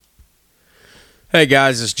Hey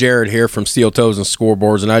guys, it's Jared here from Steel Toes and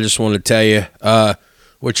Scoreboards, and I just want to tell you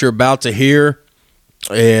what you're about to hear.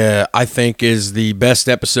 I think is the best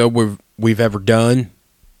episode we've ever done.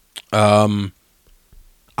 I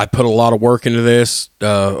put a lot of work into this,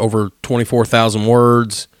 over 24,000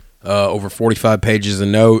 words, over 45 pages of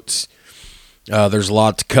notes. There's a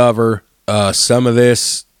lot to cover. Some of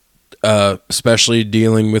this, especially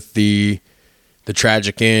dealing with the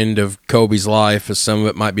tragic end of Kobe's life, as some of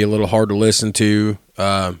it might be a little hard to listen to,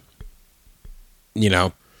 But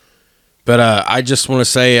I just want to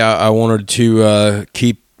say I want you all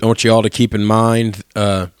to keep in mind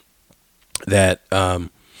that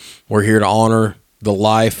we're here to honor the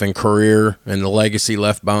life and career and the legacy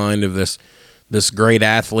left behind of this great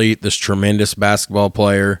athlete, this tremendous basketball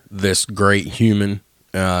player, this great human.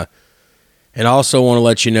 And I also want to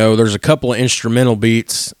let you know there's a couple of instrumental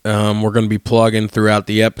beats we're going to be plugging throughout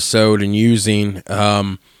the episode and using.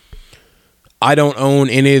 I don't own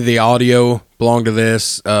any of the audio belong to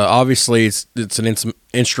this. Obviously, it's an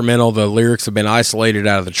instrumental. The lyrics have been isolated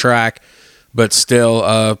out of the track, but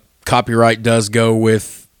still, copyright does go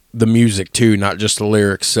with the music too, not just the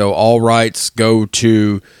lyrics. So all rights go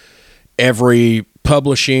to every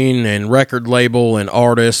publishing and record label and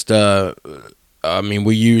artist.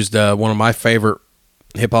 We used one of my favorite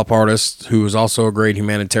hip-hop artists who was also a great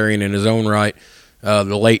humanitarian in his own right, the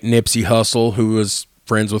late Nipsey Hussle, who was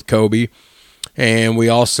friends with Kobe. And we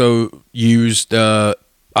also used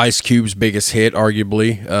Ice Cube's biggest hit,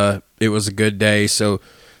 arguably. It Was a Good Day. So,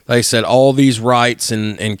 like I said, all these rights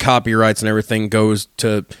and copyrights and everything goes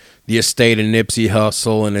to the estate of Nipsey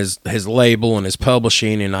Hussle and his label and his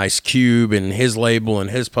publishing, and Ice Cube and his label and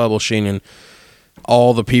his publishing, and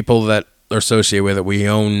all the people that are associated with it. We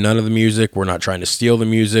own none of the music. We're not trying to steal the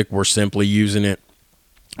music. We're simply using it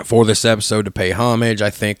for this episode to pay homage. I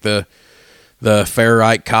think the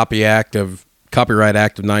Copyright Act of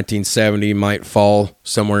 1970 might fall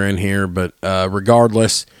somewhere in here, but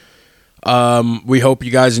regardless, we hope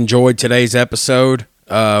you guys enjoyed today's episode.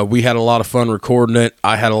 We had a lot of fun recording it.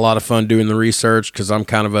 I had a lot of fun doing the research because I'm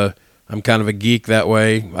kind of a geek that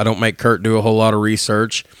way. I don't make Kurt do a whole lot of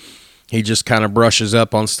research. He just kind of brushes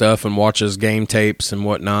up on stuff and watches game tapes and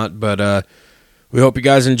whatnot. But we hope you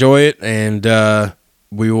guys enjoy it, and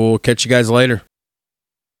we will catch you guys later.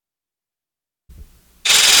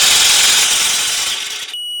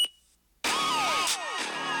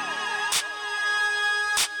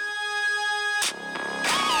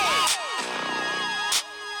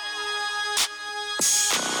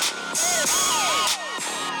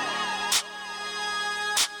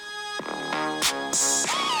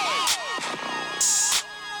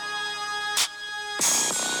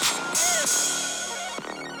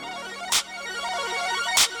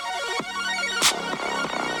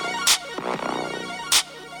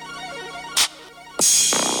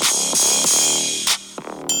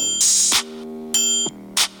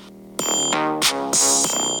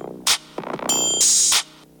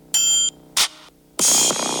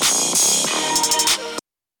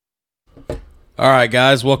 All right,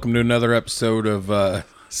 guys, welcome to another episode of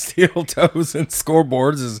Steel Toes and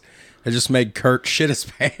Scoreboards. I just made Kurt shit his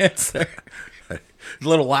pants. A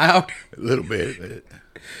little loud. A little bit.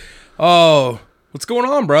 Oh, what's going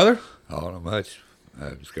on, brother? Oh, not much.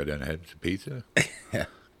 I just got done and had some pizza. Yeah.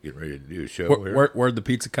 Getting ready to do a show here. Where'd the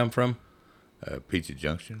pizza come from? Pizza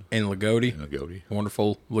Junction. In Lagodi? In Lagodi.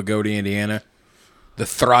 Wonderful Lagodi, Indiana. The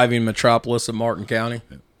thriving metropolis of Martin County.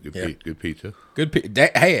 Good pizza.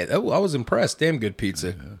 Hey, I was impressed. Damn good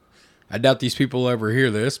pizza. Yeah. I doubt these people will ever hear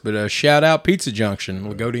this, but shout out Pizza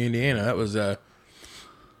Junction, Lagodi, Indiana. That was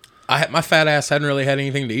my fat ass hadn't really had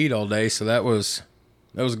anything to eat all day, so that was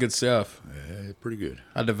good stuff. Yeah, pretty good.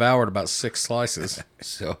 I devoured about 6 slices.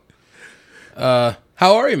 So, how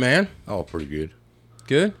are you, man? Oh, pretty good.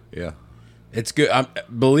 Good? Yeah. It's good.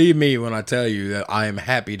 Believe me when I tell you that I am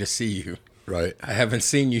happy to see you. Right. I haven't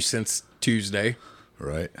seen you since Tuesday.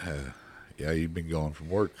 Right. Yeah, you've been gone from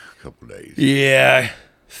work a couple of days. Yeah.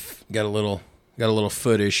 Got a little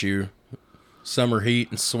foot issue. Summer heat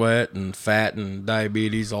and sweat and fat and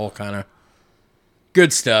diabetes, all kind of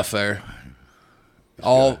good stuff there.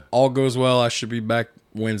 All goes well. I should be back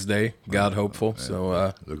Wednesday, God hopeful. Yeah,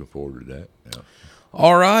 so looking forward to that. Yeah.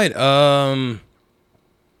 All right.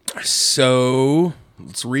 So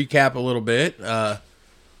let's recap a little bit.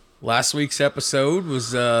 Last week's episode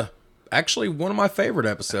was actually one of my favorite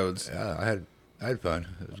episodes. Yeah, I had fun.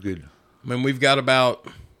 It was good. I mean,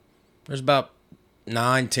 there's about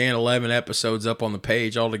 9, 10, 11 episodes up on the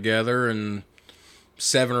page altogether, and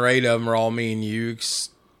 7 or 8 of them are all me and you,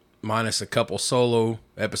 minus a couple solo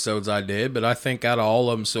episodes I did. But I think out of all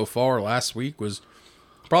of them so far, last week was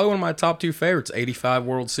probably one of my top 2 favorites. 85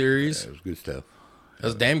 World Series. Yeah, it was good stuff. That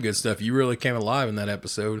was damn good stuff. You really came alive in that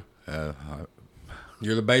episode. Uh,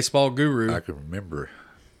 You're the baseball guru. I can remember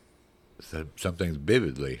some things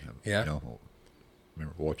vividly. Yeah. You know,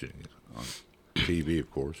 remember watching it on TV, of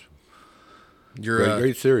course. You're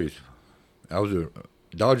Great series. I was a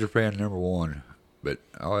Dodger fan, #1, but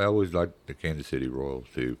I always liked the Kansas City Royals,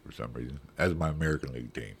 too, for some reason. As my American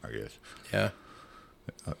League team, I guess. yeah.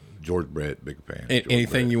 George Brett, big fan.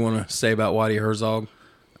 Anything you want to say about Whitey Herzog?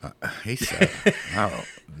 He's I can't say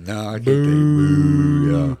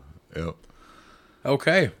boo. Yeah. Yep.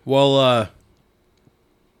 Okay. Well,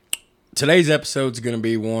 today's episode's going to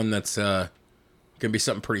be one that's going to be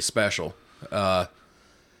something pretty special. I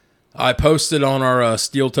posted on our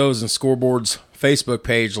Steel Toes and Scoreboards Facebook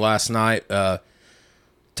page last night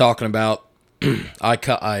talking about I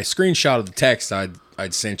screenshotted the text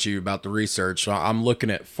I'd sent you about the research. So I'm looking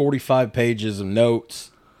at 45 pages of notes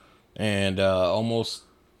and almost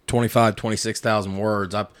 26,000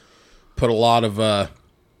 words. I put a lot of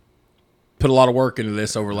work into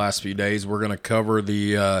this over the last few days. We're going to cover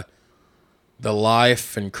the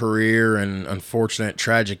life and career and unfortunate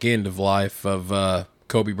tragic end of life of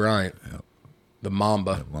Kobe Bryant, the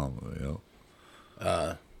Mamba.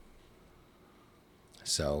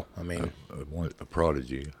 So, I mean, a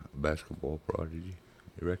prodigy, a basketball prodigy,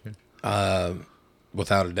 you reckon?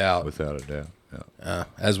 without a doubt. Without a doubt, yeah.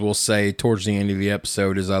 As we'll say towards the end of the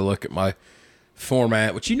episode, as I look at my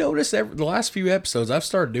format, which you notice the last few episodes, I've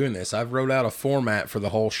started doing this. I've wrote out a format for the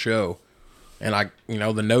whole show, and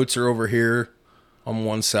the notes are over here on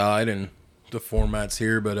one side, and the format's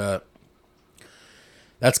here, but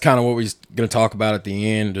that's kind of what we're going to talk about at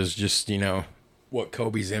the end is just, what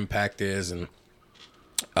Kobe's impact is. And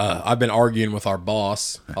I've been arguing with our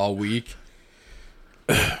boss all week.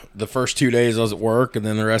 The first 2 days I was at work, and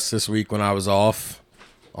then the rest of this week when I was off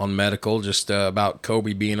on medical, just about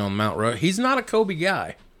Kobe being on Mount Rushmore. He's not a Kobe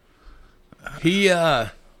guy. He's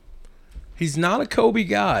not a Kobe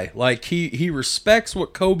guy. Like, he respects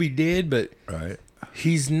what Kobe did, but right.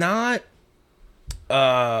 he's not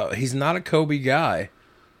a Kobe guy.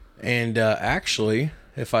 And actually,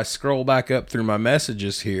 if I scroll back up through my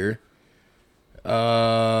messages here,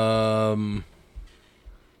 I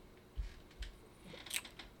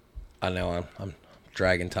know I'm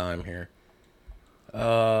dragging time here.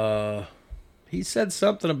 He said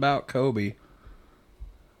something about Kobe.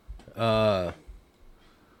 I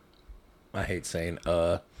hate saying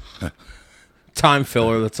time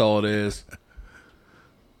filler, that's all it is.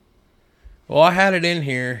 Well, I had it in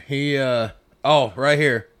here. He right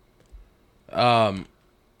here.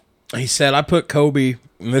 He said, I put Kobe,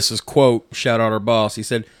 and this is quote, shout out our boss. He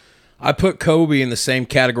said, I put Kobe in the same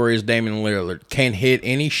category as Damian Lillard. Can hit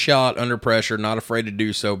any shot under pressure, not afraid to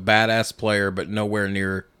do so. Badass player, but nowhere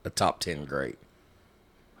near a top 10 great.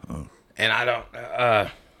 Huh. And I don't,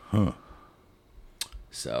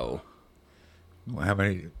 So. Well, how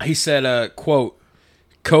many? He said, quote,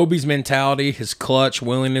 Kobe's mentality, his clutch,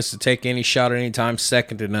 willingness to take any shot at any time,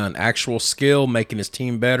 second to none. Actual skill, making his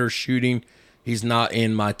team better, shooting, he's not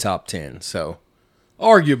in my top 10. So,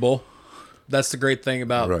 arguable. That's the great thing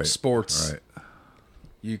about sports. Right.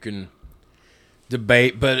 You can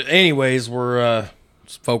debate. But anyways, we're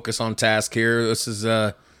focus on task here. This is,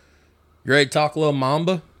 you ready to talk a little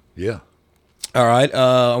Mamba? Yeah. All right.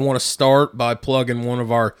 I want to start by plugging one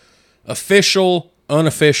of our official,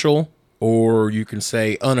 unofficial, or you can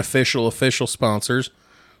say unofficial, official sponsors.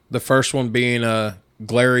 The first one being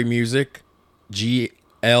Glary Music, Glary,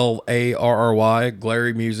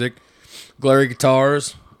 Glary Music, Glary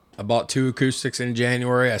Guitars. I bought 2 acoustics in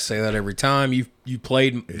January. I say that every time. You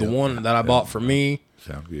played the one that I bought for me.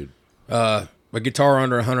 Sound good. A guitar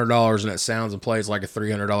under $100, and it sounds and plays like a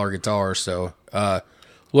 $300 guitar. So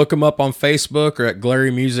look them up on Facebook or at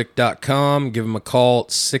glarymusic.com. Give them a call at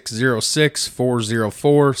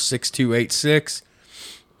 606-404-6286.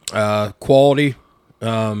 Quality.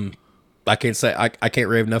 I can't say I can't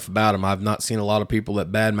rave enough about them. I've not seen a lot of people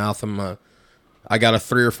that badmouth them. I got a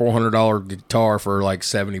 $300 or $400 guitar for like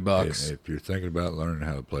 $70. If you're thinking about learning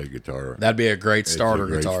how to play guitar, that'd be a great starter it's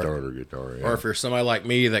a great guitar. Starter guitar, yeah. Or if you're somebody like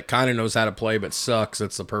me that kind of knows how to play but sucks,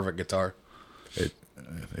 it's the perfect guitar. It's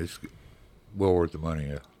well worth the money.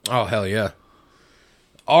 Yeah. Oh hell yeah!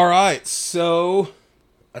 All right, so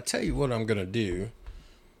I tell you what I'm gonna do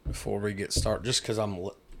before we get started, just because I'm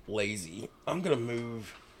lazy. I'm gonna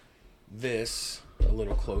move this a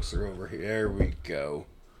little closer over here. There we go.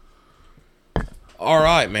 All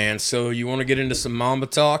right, man. So you want to get into some Mamba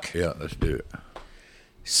talk? Yeah, let's do it.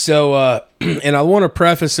 So, and I want to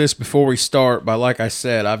preface this before we start by, like I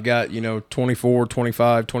said, I've got, 24,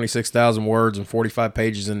 25, 26,000 words and 45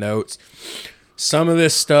 pages of notes. Some of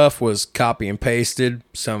this stuff was copy and pasted.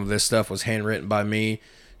 Some of this stuff was handwritten by me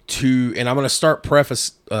and I'm going to start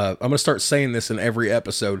I'm going to start saying this in every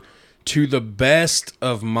episode. To the best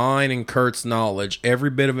of mine and Kurt's knowledge, every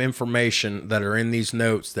bit of information that are in these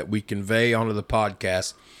notes that we convey onto the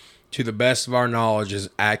podcast, to the best of our knowledge, is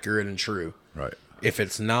accurate and true. Right. If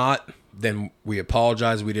it's not, then we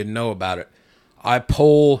apologize. We didn't know about it. I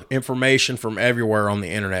pull information from everywhere on the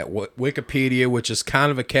internet. Wikipedia, which is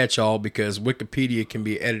kind of a catch-all because Wikipedia can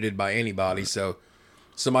be edited by anybody, so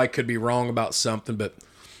somebody could be wrong about something, but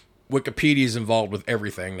Wikipedia is involved with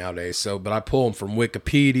everything nowadays. But I pull them from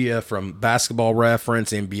Wikipedia, from Basketball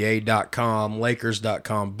Reference, NBA.com,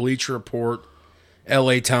 Lakers.com, Bleacher Report,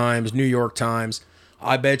 LA Times, New York Times.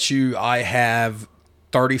 I bet you I have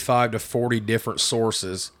 35 to 40 different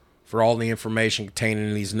sources for all the information contained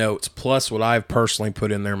in these notes, plus what I've personally put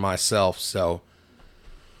in there myself. So,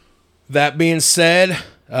 that being said,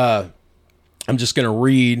 I'm just going to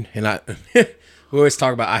read, and we always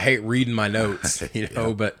talk about I hate reading my notes,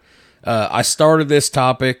 but I started this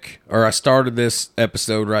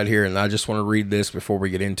episode right here, and I just want to read this before we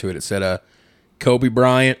get into it. It said, Kobe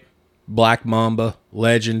Bryant, Black Mamba,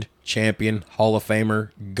 legend, champion, Hall of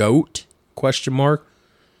Famer, GOAT, ?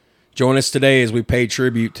 Join us today as we pay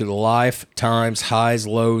tribute to the life, times, highs,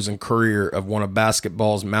 lows, and career of one of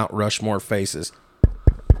basketball's Mount Rushmore faces.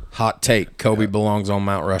 Hot take, Kobe belongs on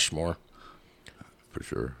Mount Rushmore. For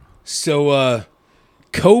sure. So,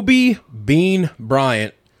 Kobe Bean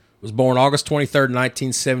Bryant was born August 23rd,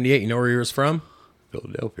 1978. You know where he was from?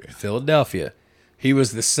 Philadelphia. He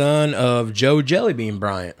was the son of Joe Jellybean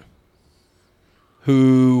Bryant,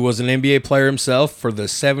 who was an NBA player himself for the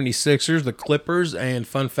 76ers, the Clippers, and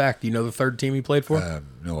fun fact, do you know the third team he played for?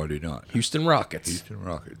 No, I do not. Houston Rockets.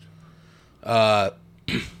 Another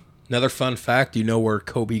fun fact, do you know where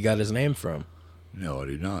Kobe got his name from? No, I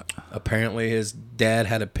do not. Apparently his dad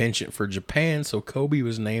had a penchant for Japan, so Kobe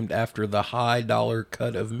was named after the high dollar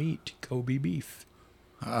cut of meat, Kobe beef.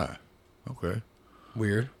 Ah, okay.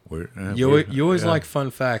 Weird. You always like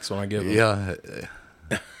fun facts when I give them.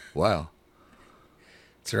 Yeah. Wow.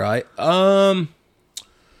 That's right.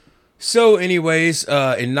 So anyways,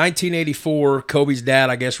 in 1984, Kobe's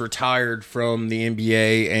dad, I guess, retired from the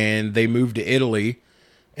NBA, and they moved to Italy,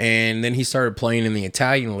 and then he started playing in the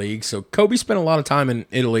Italian league. So Kobe spent a lot of time in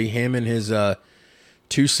Italy, him and his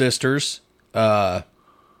two sisters,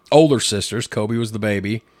 older sisters. Kobe was the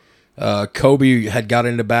baby. Kobe had got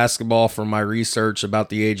into basketball from my research about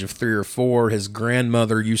the age of 3 or 4. His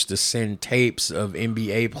grandmother used to send tapes of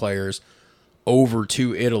NBA players over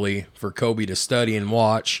to Italy for Kobe to study and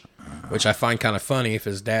watch, which I find kind of funny if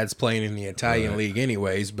his dad's playing in the Italian league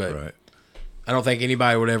anyways, but I don't think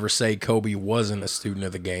anybody would ever say Kobe wasn't a student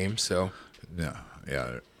of the game, so. No,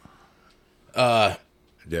 yeah.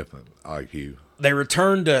 Definitely IQ. They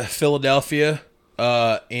returned to Philadelphia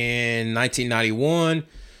in 1991.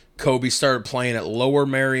 Kobe started playing at Lower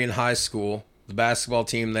Merion High School, the basketball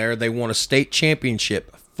team there. They won a state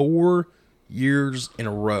championship 4 years in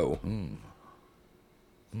a row.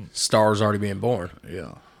 Stars already being born.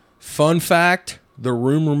 Yeah. Fun fact, the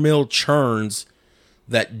rumor mill churns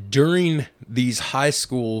that during these high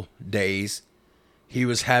school days, he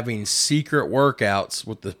was having secret workouts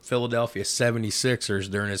with the Philadelphia 76ers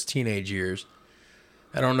during his teenage years.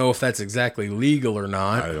 I don't know if that's exactly legal or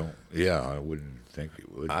not. I wouldn't think it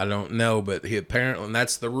would. I don't know, but he apparently, and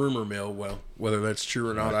that's the rumor mill. Well, whether that's true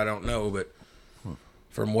or not, I don't know, but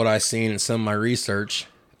from what I've seen in some of my research,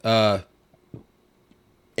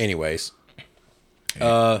 anyways.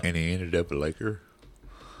 And he ended up a Laker?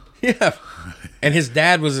 Yeah. And his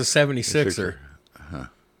dad was a 76er.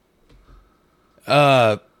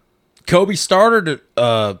 Kobe started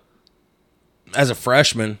as a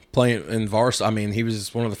freshman playing in varsity. I mean, he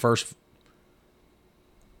was one of the first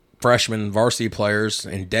freshman varsity players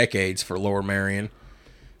in decades for Lower Merion.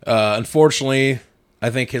 Unfortunately, I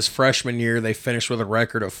think his freshman year they finished with a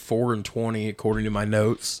record of 4-20, according to my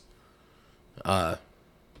notes.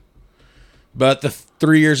 But the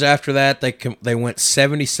 3 years after that, they went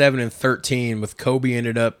 77-13. With Kobe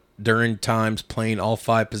ended up during times playing all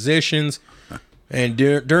 5 positions. And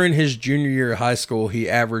during his junior year of high school, he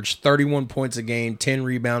averaged 31 points a game, 10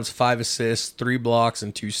 rebounds, 5 assists, 3 blocks,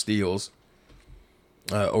 and 2 steals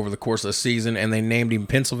over the course of the season. And they named him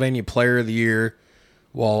Pennsylvania Player of the Year,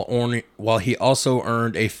 while he also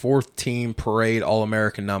earned a 4th-team parade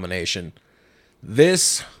All-American nomination.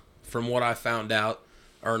 This, from what I found out,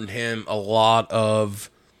 earned him a lot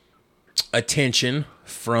of attention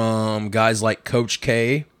from guys like Coach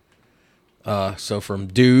K. So from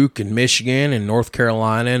Duke and Michigan and North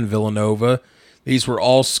Carolina and Villanova. These were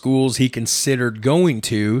all schools he considered going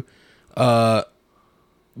to.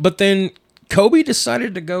 But then Kobe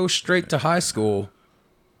decided to go straight to high school.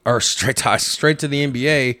 Or straight to the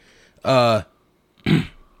NBA.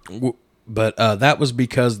 But that was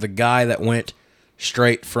because the guy that went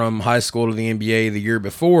straight from high school to the NBA the year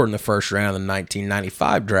before in the first round of the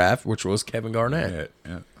 1995 draft, which was Kevin Garnett.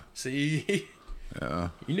 Yeah. See? Yeah.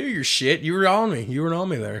 You knew your shit. You were on me. You were on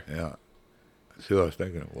me there. Yeah. See what I was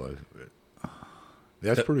thinking it was. But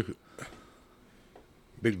that's pretty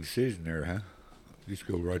big decision there, huh? Just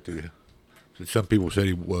go right to... So some people said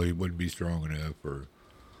he wouldn't be strong enough, or...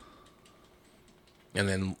 And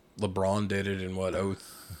then LeBron did it in,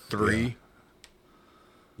 03?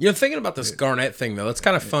 Yeah. Thinking about this Garnett thing, though, that's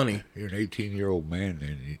kind of funny. You're an 18-year-old man,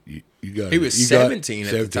 and you got He was 17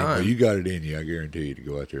 at the time. But you got it in you, I guarantee you, to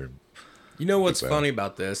go out there and... You know what's funny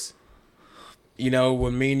about this? You know,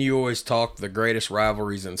 when me and you always talk the greatest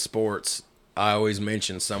rivalries in sports, I always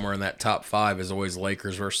mention somewhere in that top 5 is always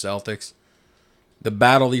Lakers versus Celtics. The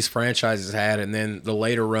battle these franchises had, and then the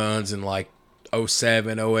later runs in like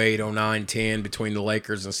 07, 08, 09, 10 between the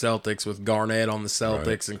Lakers and Celtics with Garnett on the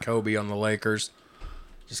Celtics and Kobe on the Lakers.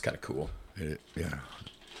 Just kind of cool. Yeah,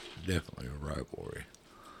 definitely a rivalry.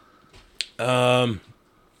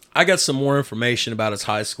 I got some more information about his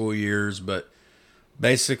high school years, but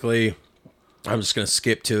basically I'm just going to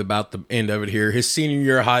skip to about the end of it here. His senior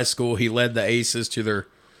year of high school, he led the Aces to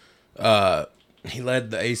a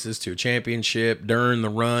championship. During the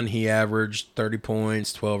run, he averaged 30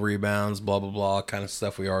 points, 12 rebounds, blah, blah, blah, kind of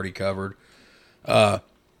stuff we already covered.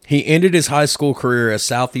 He ended his high school career as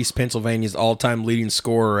Southeast Pennsylvania's all-time leading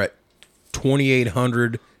scorer at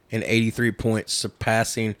 2,883 points,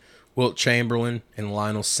 surpassing Wilt Chamberlain and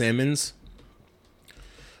Lionel Simmons.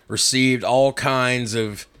 Received all kinds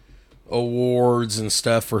of awards and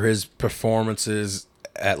stuff for his performances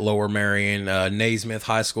at Lower Merion. Naismith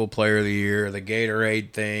High School Player of the Year, the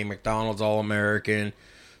Gatorade thing, McDonald's All-American,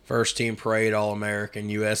 First Team Parade All-American,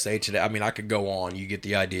 USA Today. I mean, I could go on. You get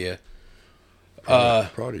the idea.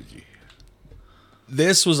 Prodigy.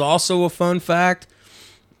 This was also a fun fact.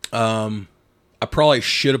 I probably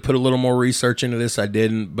should have put a little more research into this. I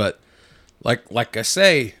didn't, but like I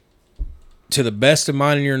say, to the best of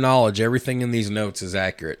mine and your knowledge, everything in these notes is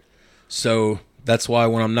accurate. So that's why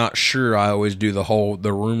when I'm not sure, I always do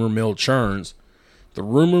the rumor mill churns. The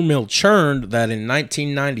rumor mill churned that in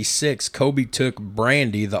 1996, Kobe took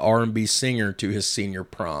Brandy, the R&B singer, to his senior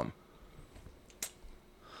prom.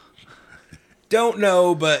 Don't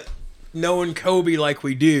know, but knowing Kobe like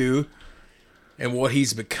we do and what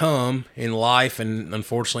he's become in life and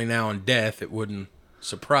unfortunately now in death, it wouldn't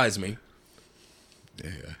surprise me.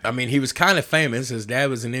 Yeah. I mean, he was kind of famous. His dad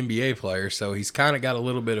was an NBA player, so he's kind of got a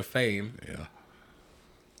little bit of fame.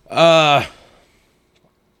 Yeah.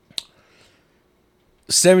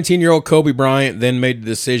 17-year-old Kobe Bryant then made the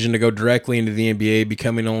decision to go directly into the NBA,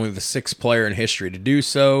 becoming only the 6th player in history to do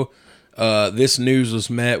so. This news was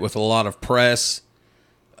met with a lot of press.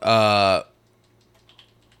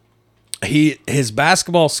 His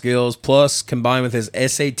basketball skills, plus combined with his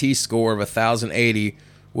SAT score of 1,080,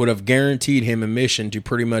 would have guaranteed him admission to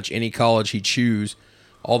pretty much any college he choose.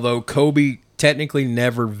 Although Kobe technically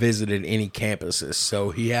never visited any campuses,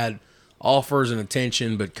 so he had offers and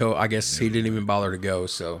attention, but I guess he didn't even bother to go.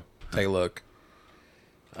 So take a look.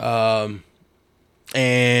 And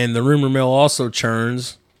the rumor mill also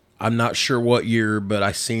churns. I'm not sure what year, but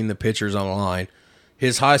I seen the pictures online.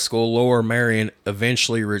 His high school, Lower Merion,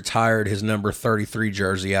 eventually retired his number 33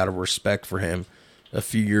 jersey out of respect for him a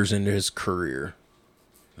few years into his career.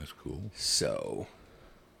 That's cool. So,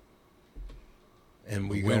 and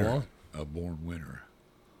we winner. go on. A born winner.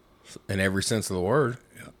 In every sense of the word.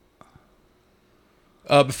 Yeah.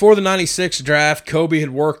 Before the 96 draft, Kobe had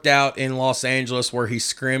worked out in Los Angeles where he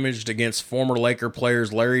scrimmaged against former Laker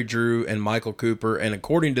players Larry Drew and Michael Cooper. And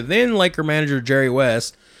according to then Laker manager Jerry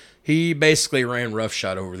West, he basically ran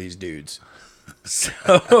roughshod over these dudes. So,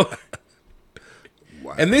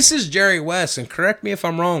 wow. And this is Jerry West. And correct me if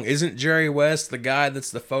I'm wrong. Isn't Jerry West the guy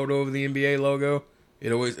that's the photo of the NBA logo?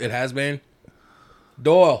 It has been.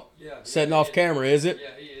 Doyle, setting off camera, is it? Yeah,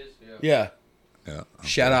 he is. Yeah. Yeah.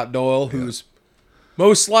 Shout out Doyle, who's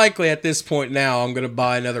most likely at this point now, I'm going to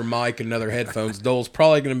buy another mic and another headphones. Doyle's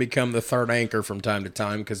probably going to become the third anchor from time to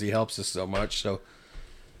time because he helps us so much. So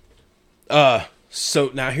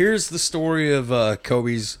now here's the story of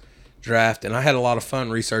Kobe's draft, and I had a lot of fun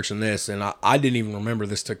researching this, and I didn't even remember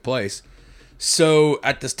this took place. So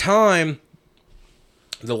at this time,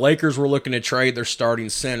 The Lakers were looking to trade their starting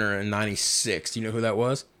center in 96. Do you know who that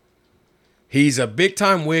was? He's a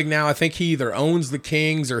big-time wig now. I think he either owns the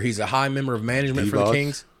Kings or he's a high member of management for the Divac?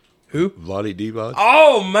 Kings. Who? Vlade Divac.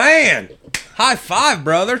 Oh, man. High five,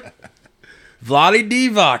 brother. Vlade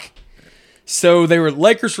Divac. So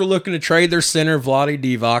Lakers were looking to trade their center, Vlade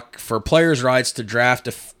Divac, for players' rights to draft.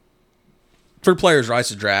 They're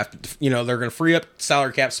going to free up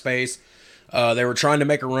salary cap space. They were trying to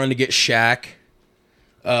make a run to get Shaq.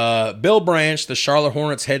 Bill Branch, the Charlotte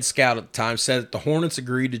Hornets head scout at the time, said that the Hornets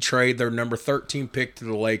agreed to trade their number 13 pick to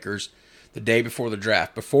the Lakers the day before the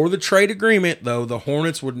draft. Before the trade agreement, though, the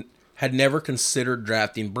Hornets had never considered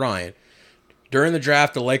drafting Bryant. During the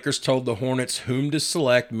draft, the Lakers told the Hornets whom to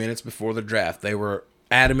select minutes before the draft. They were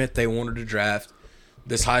adamant they wanted to draft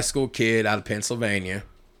this high school kid out of Pennsylvania,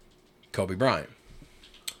 Kobe Bryant.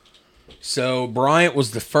 So Bryant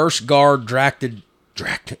was the first guard drafted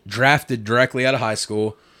directly out of high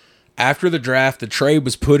school. After the draft, the trade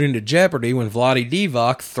was put into jeopardy when Vlade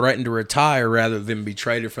Divac threatened to retire rather than be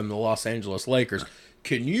traded from the Los Angeles Lakers.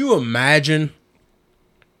 Can you imagine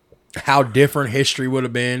how different history would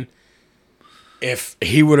have been if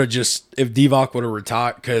Divac would have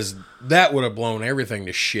retired? Because that would have blown everything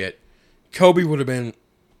to shit. Kobe would have been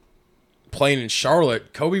playing in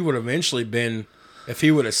Charlotte. Kobe would have eventually been, if he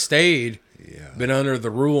would have stayed, been under the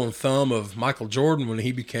rule and thumb of Michael Jordan when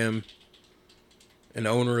he became an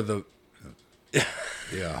owner of the.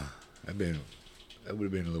 Yeah, that would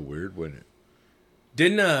have been a little weird, wouldn't it?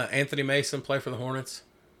 Didn't Anthony Mason play for the Hornets?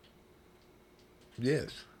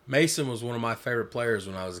 Yes. Mason was one of my favorite players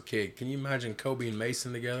when I was a kid. Can you imagine Kobe and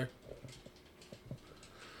Mason together?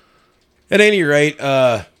 At any rate,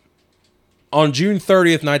 on June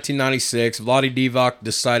 30th, 1996, Vlade Divac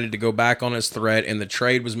decided to go back on his threat, and the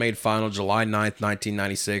trade was made final July 9th,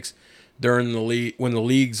 1996, when the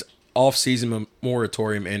league's off-season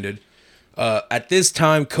moratorium ended. At this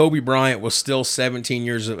time, Kobe Bryant was still 17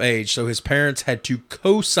 years of age, so his parents had to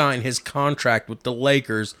co-sign his contract with the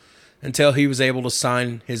Lakers until he was able to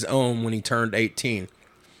sign his own when he turned 18.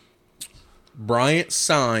 Bryant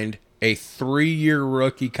signed a 3-year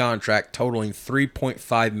rookie contract totaling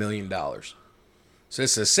 $3.5 million. So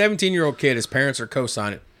it's a 17-year-old kid. His parents are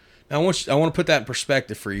co-signing. Now I want to put that in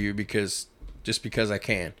perspective for you because I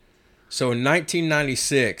can. So in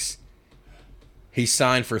 1996, he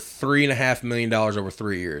signed for $3.5 million over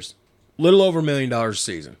 3 years, little over $1 million a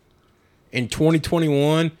season. In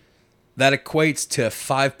 2021, that equates to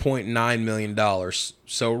 $5.9 million.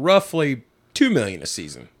 So roughly $2 million a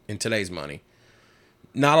season in today's money.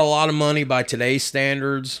 Not a lot of money by today's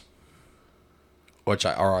standards.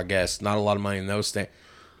 I guess not a lot of money in those standards.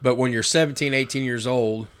 But when you're 17, 18 years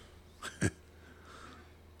old,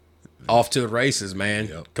 off to the races, man.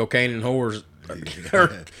 Yep. Cocaine and whores.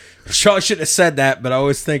 I shouldn't have said that, but I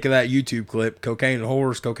always think of that YouTube clip. Cocaine and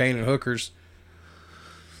whores, cocaine and hookers.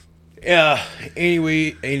 Yeah,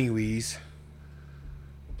 anyways.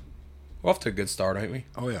 We're off to a good start, ain't we?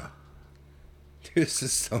 Oh, yeah. Dude, this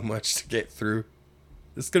is so much to get through.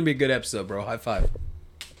 This is going to be a good episode, bro. High five.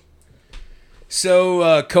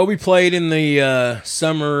 So, Kobe played in the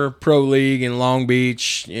Summer Pro League in Long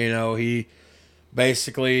Beach. He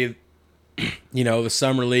basically, the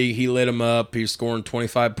Summer League, he lit him up. He was scoring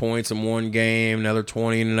 25 points in one game, another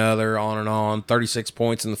 20 in another, on and on. 36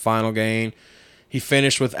 points in the final game. He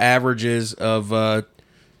finished with averages of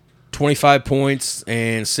 25 points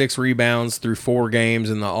and 6 rebounds through 4 games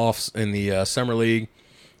in the Summer League.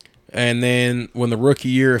 And then when the rookie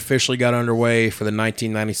year officially got underway for the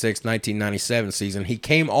 1996-1997 season, he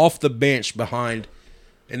came off the bench behind,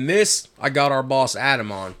 and this I got our boss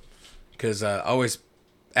Adam on, because it's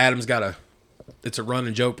a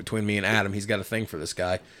running joke between me and Adam. He's got a thing for this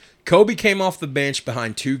guy. Kobe came off the bench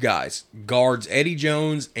behind 2 guys, guards Eddie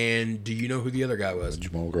Jones, and do you know who the other guy was?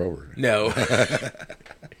 Jamal Grover. No.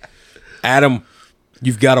 Adam,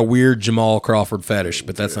 you've got a weird Jamal Crawford fetish,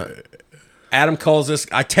 but that's not... Adam calls this...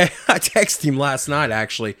 I texted him last night,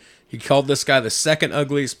 actually. He called this guy the second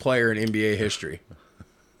ugliest player in NBA history.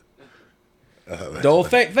 Doyle,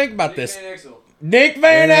 think about this. Nick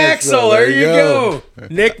Van Exel. There you go.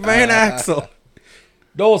 Nick Van Exel.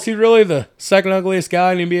 Doyle, is he really the second ugliest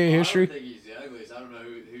guy in NBA history? I don't think he's the ugliest. I don't know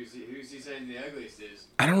who's he saying the ugliest is.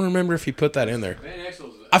 I don't remember if he put that in there. Van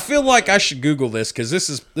Exel's... I feel like I should Google this because this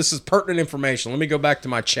is pertinent information. Let me go back to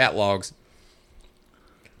my chat logs.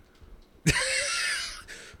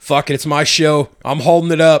 Fuck it, it's my show. I'm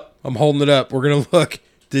holding it up. We're gonna look.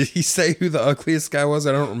 Did he say who the ugliest guy was?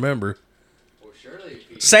 I don't remember. Well, surely if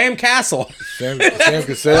he... Sam Castle. Sam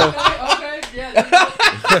Cassell. Okay, yeah.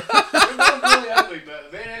 They're both really ugly,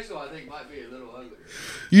 but Van Exel I think might be a little uglier.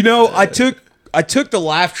 I took the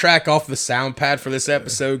laugh track off the sound pad for this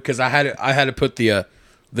episode because I had to put the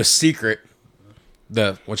secret,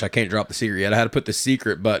 which I can't drop the secret yet. I had to put the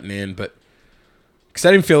secret button in, but because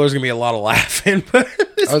I didn't feel there was gonna be a lot of laughing, but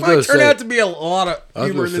this might turn out to be a lot of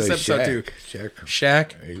humor in this episode too.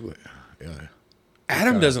 Shaq. Yeah.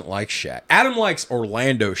 Adam doesn't like Shaq. Adam likes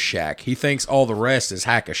Orlando Shaq. He thinks all the rest is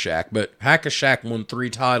Hack-a-Shaq, but Hack-a-Shaq won 3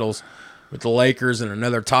 titles with the Lakers and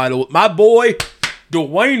another title with my boy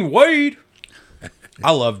Dwayne Wade.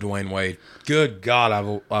 I love Dwayne Wade. Good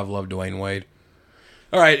God, I've loved Dwayne Wade.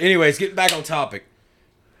 All right, anyways, getting back on topic.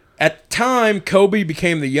 At the time, Kobe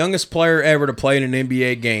became the youngest player ever to play in an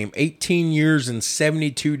NBA game. 18 years and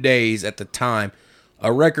 72 days at the time.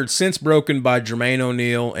 A record since broken by Jermaine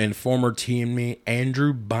O'Neal and former teammate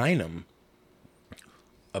Andrew Bynum.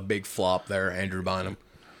 A big flop there, Andrew Bynum.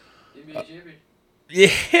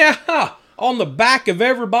 Yeah, on the back of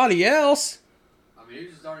everybody else. I mean, he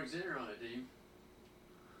was a starting center on the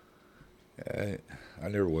team. I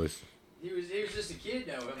never was. He was just a kid,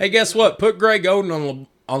 though. Hey, guess what? Put Greg Oden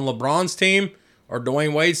on LeBron's team or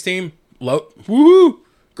Dwayne Wade's team. Woohoo!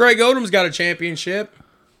 Greg Odom's got a championship.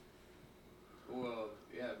 Well,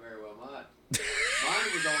 yeah, very well might.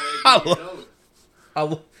 Mine was only 18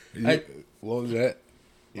 years old. What was that?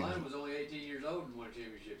 Mine was only 18 years old and won a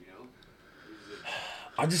championship, you know.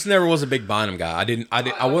 I just never was a big Bynum guy.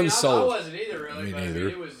 I wasn't sold. I wasn't either, really. Me but neither.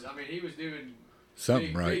 He was doing Something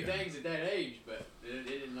big right. things at that age, but it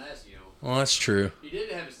didn't last, you know. Well, that's true. He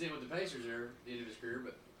did have a stint with the Pacers there at the end of his career,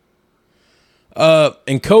 but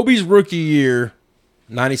In Kobe's rookie year,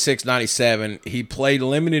 96-97, he played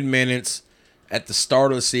limited minutes at the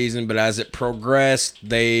start of the season, but as it progressed,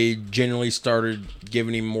 they generally started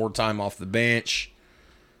giving him more time off the bench.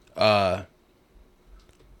 By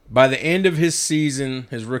the end of his season,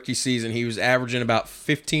 his rookie season, he was averaging about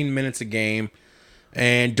 15 minutes a game.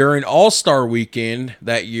 And during All-Star Weekend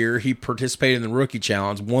that year, he participated in the Rookie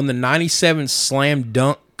Challenge, won the 97 Slam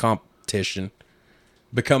Dunk competition,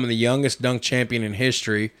 becoming the youngest dunk champion in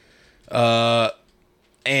history.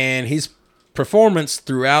 And his performance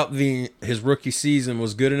throughout his rookie season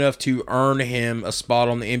was good enough to earn him a spot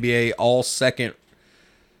on the NBA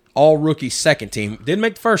All-Rookie second team. Didn't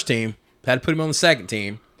make the first team. Had to put him on the second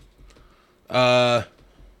team. It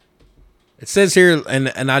says here,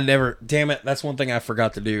 and I never, damn it, that's one thing I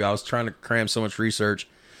forgot to do. I was trying to cram so much research.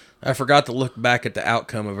 I forgot to look back at the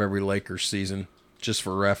outcome of every Lakers season, just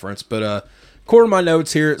for reference. But according to my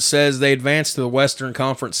notes here, it says they advanced to the Western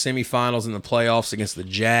Conference semifinals in the playoffs against the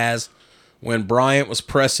Jazz when Bryant was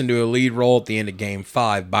pressed into a lead role at the end of Game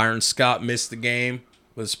 5. Byron Scott missed the game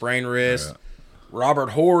with a sprained wrist. Yeah. Robert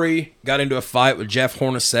Horry got into a fight with Jeff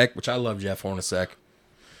Hornacek, which I love Jeff Hornacek.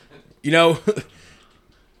 You know,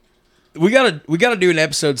 we gotta do an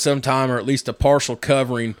episode sometime, or at least a partial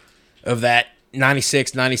covering of that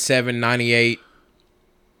 96, 97, 98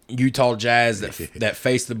 Utah Jazz that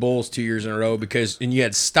faced the Bulls 2 years in a row, and you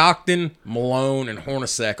had Stockton, Malone, and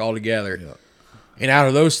Hornacek all together. Yeah. And out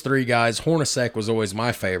of those 3 guys, Hornacek was always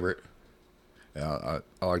my favorite. Yeah,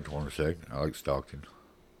 I liked Hornacek. I liked Stockton.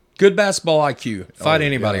 Good basketball IQ. Fight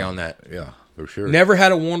anybody on that. Yeah, for sure. Never had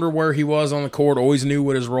to wonder where he was on the court. Always knew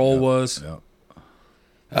what his role was. Yeah.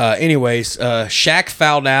 Anyways, Shaq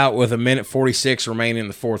fouled out with 1:46 remaining in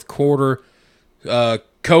the fourth quarter.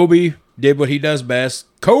 Kobe did what he does best.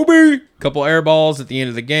 Kobe! Couple air balls at the end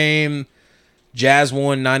of the game. Jazz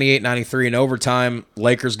won 98-93 in overtime.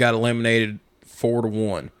 Lakers got eliminated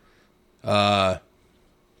 4-1.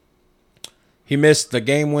 He missed the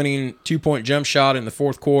game-winning 2-point jump shot in the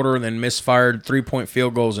fourth quarter and then misfired 3-point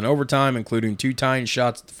field goals in overtime, including 2 tying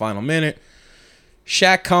shots at the final minute.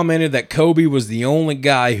 Shaq commented that Kobe was the only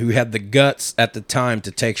guy who had the guts at the time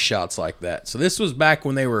to take shots like that. So this was back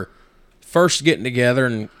when they were first getting together,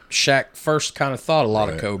 and Shaq first kind of thought a lot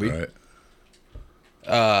of Kobe.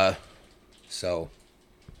 Right. So,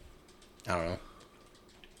 I don't know.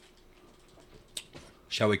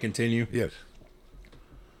 Shall we continue? Yes.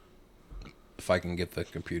 If I can get the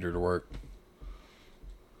computer to work.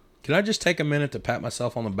 Can I just take a minute to pat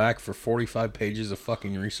myself on the back for 45 pages of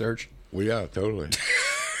fucking research? Well, yeah, totally.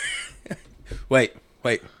 Wait.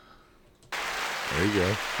 There you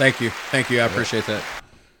go. Thank you. I appreciate that.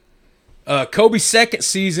 Kobe's second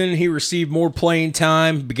season, he received more playing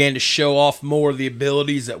time, began to show off more of the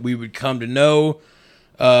abilities that we would come to know.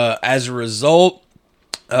 As a result,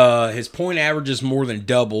 his point averages more than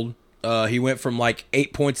doubled. He went from like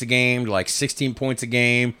 8 points a game to like 16 points a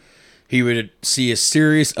game. He would see a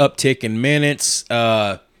serious uptick in minutes,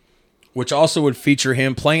 which also would feature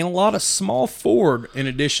him playing a lot of small forward in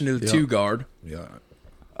addition to the 2 guard. Yeah.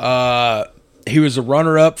 He was a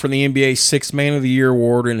runner-up for the NBA's Sixth Man of the Year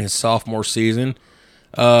award in his sophomore season.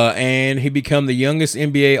 And he became the youngest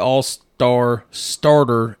NBA All-Star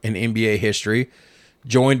starter in NBA history,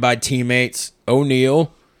 joined by teammates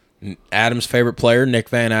O'Neal, Adam's favorite player, Nick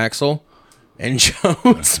Van Exel, and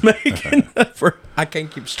Jones making I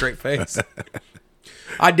can't keep a straight face.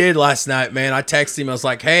 I did last night, man. I texted him. I was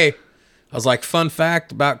like, hey, fun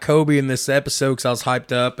fact about Kobe in this episode, because I was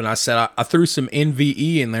hyped up, and I said I threw some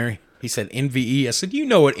NVE in there. He said, NVE? I said, you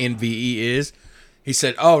know what NVE is. He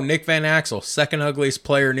said, oh, Nick Van Exel, second ugliest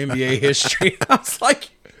player in NBA history. I was like,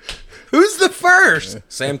 who's the first?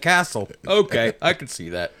 Sam Castle. Okay, I could see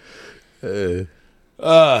that.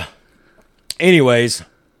 Anyways,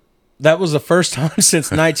 that was the first time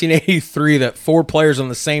since 1983 that 4 players on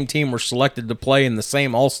the same team were selected to play in the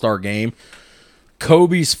same All-Star game.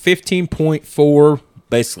 Kobe's 15.4,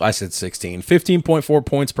 basically I said 16, 15.4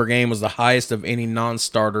 points per game was the highest of any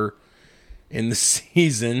non-starter in the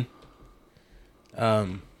season. I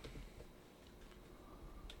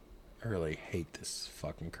really hate this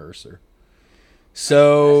fucking cursor.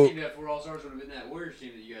 So, that team that 4 All-Stars would have been that Warriors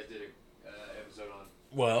team that you guys did an episode on.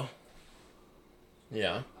 well,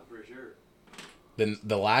 yeah. I'm pretty sure.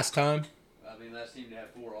 The last time? I mean, last team to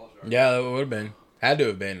have 4 All-Stars. Yeah, it would have been. Had to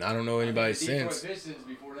have been. I don't know anybody the Detroit since. Pistons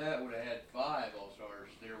before that would have had 5 All-Stars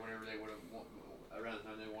there whenever they would have won, around the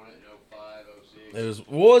time they won it in 05, 06. It was,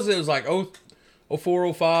 what was it? It was like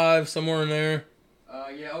 04, 05, somewhere in there.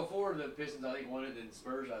 Yeah, 04 the Pistons I think won it, then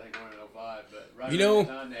Spurs I think won it in 05. But right You around know- the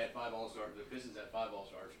time they had 5 All-Stars, the Pistons had 5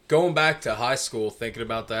 All-Stars. Going back to high school, thinking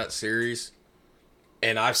about that series,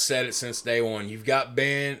 and I've said it since day one. You've got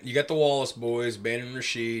Ben, you got the Wallace boys, Ben and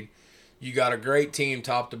Rasheed. You got a great team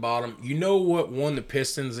top to bottom. You know what won the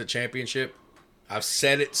Pistons the championship? I've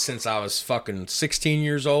said it since I was fucking 16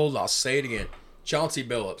 years old. I'll say it again. Chauncey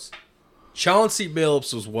Billups. Chauncey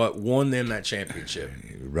Billups was what won them that championship.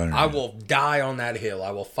 I will die on that hill.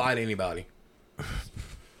 I will fight anybody. I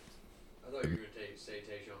thought you were going to say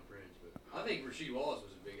Tayshaun Prince, but I think Rasheed Wallace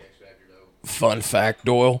was a big X factor though. Fun fact,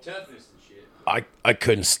 Doyle. Toughness and shit. I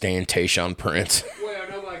couldn't stand Tayshaun Prince. Well,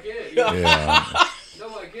 nobody could. Yeah.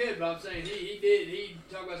 Nobody could, but I'm saying he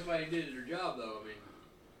talk about somebody who did their job though. I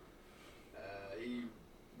mean, he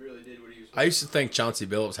really did what he was supposed I used to think Chauncey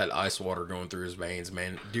Billups had ice water going through his veins,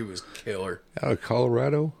 man. Dude was killer. Out of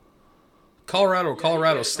Colorado? Colorado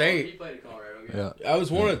He State. played at Colorado. Yeah. I was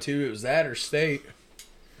one of two. It was that or State.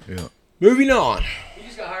 Yeah. Moving on. He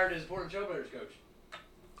just got hired as Portland Trailblazers coach.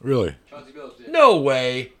 Really? Chauncey Billups did. No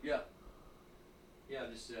way. Yeah. Yeah,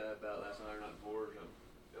 just about last night or night before or something.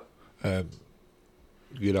 Yep.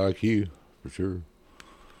 Good IQ, for sure.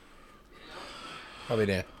 Probably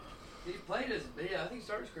that. He played as I think he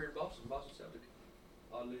started his career in Boston Celtics.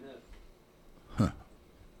 Oddly enough.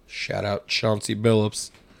 Shout out Chauncey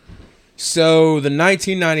Billups. So the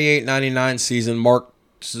 1998-99 season marked.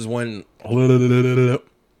 This is when the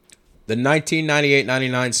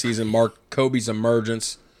 1998-99 season marked Kobe's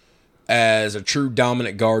emergence as a true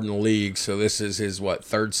dominant guard in the league. So this is his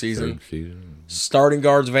third season. Third season. Starting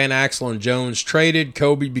guards Van Exel and Jones traded.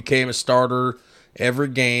 Kobe became a starter every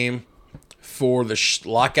game for the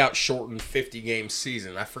lockout shortened 50-game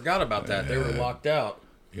season. I forgot about that. They were locked out.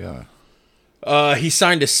 Yeah. He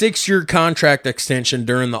signed a 6-year contract extension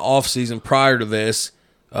during the offseason prior to this,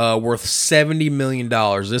 worth $70 million.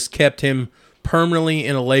 This kept him permanently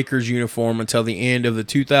in a Lakers uniform until the end of the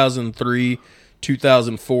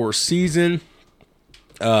 2003-2004 season.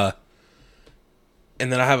 And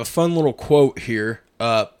then I have a fun little quote here.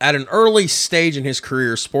 At an early stage in his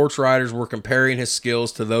career, sports writers were comparing his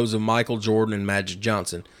skills to those of Michael Jordan and Magic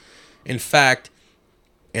Johnson. In fact,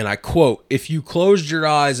 and I quote, "If you closed your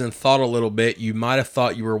eyes and thought a little bit, you might have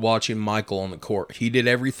thought you were watching Michael on the court. He did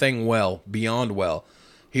everything well, beyond well.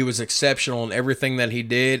 He was exceptional in everything that he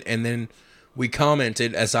did." And then we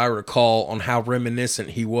commented, as I recall, on how reminiscent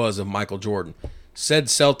he was of Michael Jordan. Said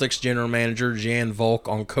Celtics general manager Jan Volk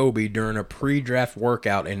on Kobe during a pre-draft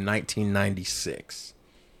workout in 1996.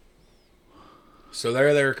 So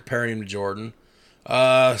there they were comparing him to Jordan.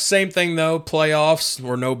 Same thing, though. Playoffs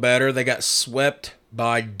were no better. They got swept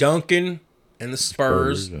by Duncan and the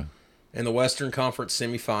Spurs in the Western Conference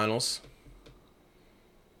semifinals.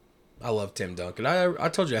 I love Tim Duncan. I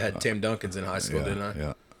told you I had Tim Duncans in high school, didn't I?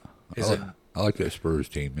 Yeah. Is I like that Spurs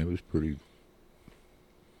team. It was pretty.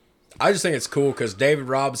 I just think it's cool because David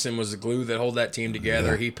Robinson was the glue that held that team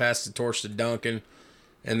together. Yeah. He passed the torch to Duncan,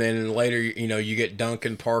 and then later, you get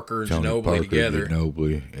Duncan, Parker, and Ginobili together.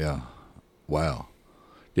 Ginobili, yeah. Wow.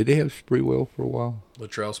 Did they have Sprewell for a while?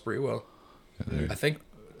 Latrell Sprewell. I think.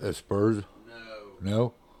 Spurs? No. No?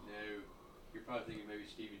 No. You're probably thinking maybe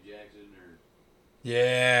Steven Jackson or.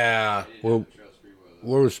 Yeah. They didn't Well, have to trust Sprewell, though.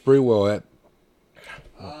 Where was Sprewell at?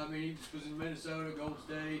 I mean, he was in Minnesota, Golden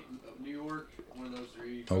State, New York, one of those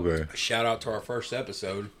three. Okay. Shout out to our first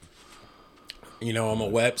episode. You know, I'm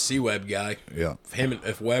a C-Web guy. Yeah.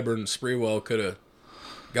 If Weber and Sprewell could have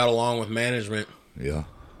got along with management, Yeah.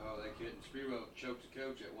 Oh, they couldn't. Sprewell choked the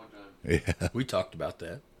coach at one time. Yeah. we talked about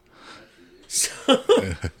that. That's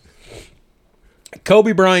ridiculous.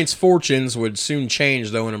 Kobe Bryant's fortunes would soon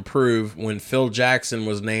change, though, and improve when Phil Jackson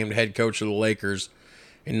was named head coach of the Lakers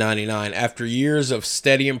in '99. After years of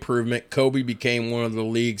steady improvement, Kobe became one of the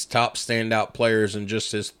league's top standout players in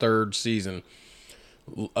just his third season,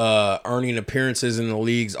 earning appearances in the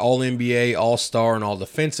league's All-NBA, All-Star, and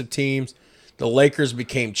All-Defensive teams. The Lakers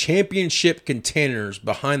became championship contenders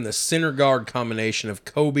behind the center guard combination of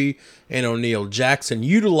Kobe and O'Neal. Jackson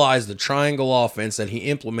utilized the triangle offense that he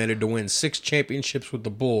implemented to win 6 championships with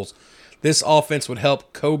the Bulls. This offense would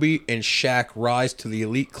help Kobe and Shaq rise to the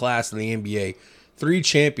elite class in the NBA. 3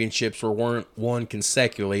 championships were won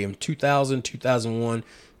consecutively in 2000, 2001,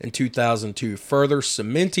 and 2002, further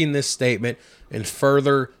cementing this statement and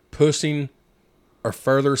further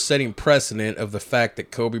setting precedent of the fact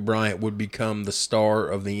that Kobe Bryant would become the star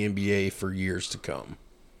of the NBA for years to come.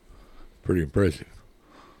 Pretty impressive.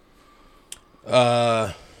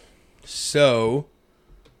 So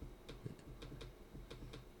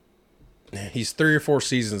he's 3 or 4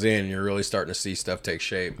 seasons in, and you're really starting to see stuff take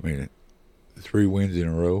shape. I mean, 3 wins in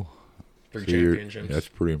a row. 3 So you're- championships. That's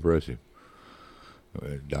pretty impressive.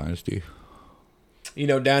 Dynasty. You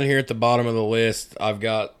know, down here at the bottom of the list, I've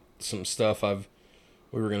got some stuff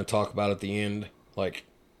we were going to talk about at the end, like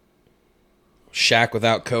Shaq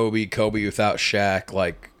without Kobe, Kobe without Shaq,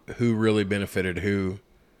 like who really benefited who.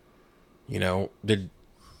 You know,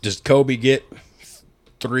 does Kobe get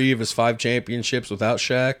 3 of his 5 championships without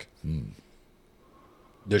Shaq?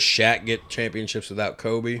 Does Shaq get championships without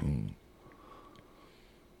Kobe?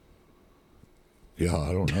 Yeah,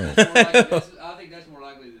 I don't know. I think that's more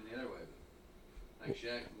likely than the other way. I think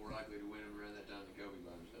Shaq is more likely to win them around that time than Kobe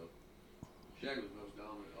by himself. Shaq was the most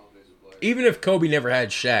dominant offensive player. Even if Kobe never had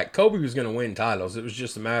Shaq, Kobe was going to win titles. It was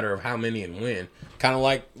just a matter of how many and when. Kind of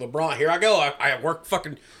like LeBron. Here I go. I work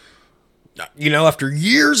fucking... You know, after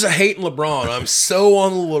years of hating LeBron, I'm so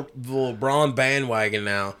on the LeBron bandwagon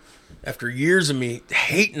now. After years of me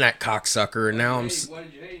hating that cocksucker, and now Why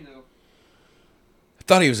did you hate him, though? I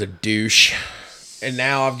thought he was a douche. And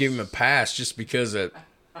now I've given him a pass just because of...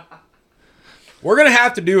 We're going to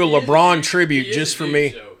have to do a LeBron tribute just for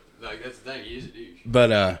me. So, like, that's the thing. He is a douche.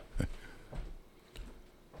 But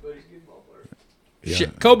But he's a good ball player. Yeah.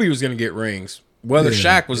 Kobe was going to get rings. Whether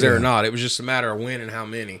Yeah, Shaq was there or yeah. not, it was just a matter of when and how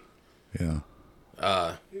many. Yeah.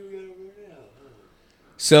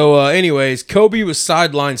 So, anyways, Kobe was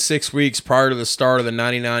sidelined 6 weeks prior to the start of the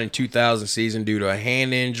 99 and 2000 season due to a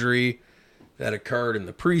hand injury that occurred in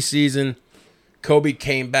the preseason. Kobe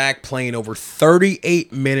came back playing over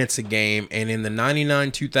 38 minutes a game, and in the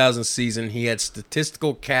 99-2000 season, he had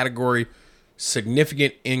statistical category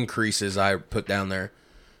significant increases, I put down there.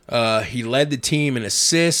 He led the team in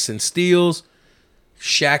assists and steals.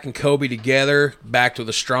 Shaq and Kobe together, backed with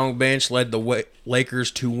a strong bench, led the Lakers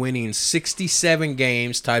to winning 67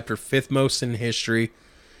 games, tied for 5th most in history.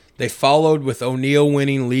 They followed with O'Neal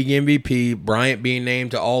winning league MVP, Bryant being named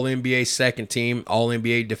to All-NBA second team,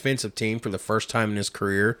 All-NBA defensive team for the first time in his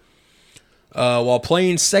career. While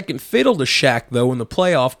playing second fiddle to Shaq, though, in the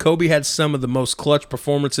playoff, Kobe had some of the most clutch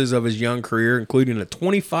performances of his young career, including a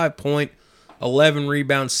 25-point, 11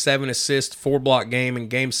 rebounds, 7 assists, 4-block game in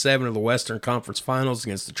Game 7 of the Western Conference Finals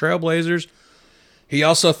against the Trailblazers. He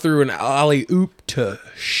also threw an alley-oop to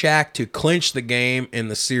Shaq to clinch the game in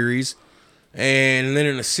the series. And then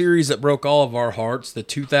in a series that broke all of our hearts, the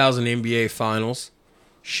 2000 NBA Finals,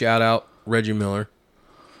 shout out Reggie Miller,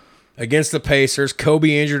 against the Pacers,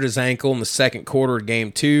 Kobe injured his ankle in the second quarter of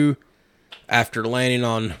Game 2 after landing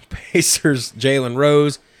on Pacers' Jalen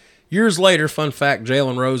Rose. Years later, fun fact,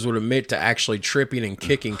 Jalen Rose would admit to actually tripping and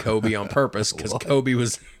kicking Kobe on purpose because Kobe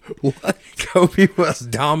was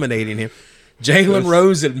dominating him. Jalen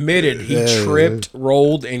Rose admitted he tripped,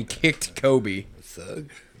 rolled, and kicked Kobe. Thug.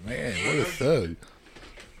 Man, what a thug.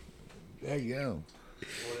 There you go.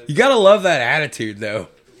 You gotta love that attitude, though.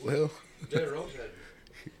 Well, Jalen Rose had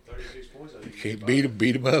 36 points. I think. can't beat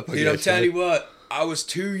him up. I'm telling you what, I was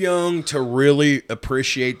too young to really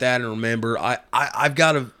appreciate that and remember. I've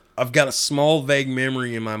got a small vague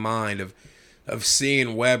memory in my mind of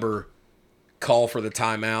seeing Weber call for the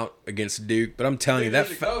timeout against Duke, but I'm telling you There's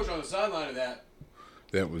that a coach on the sideline of that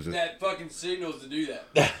that fucking signals to do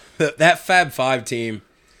that. that Fab Five team.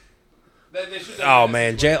 They should Oh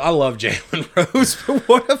man, I love Jalen Rose, but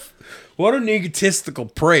what What an egotistical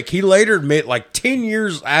prick. He later admitted, like 10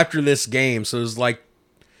 years after this game, so it was like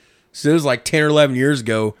 10 or 11 years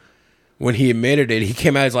ago when he admitted it. He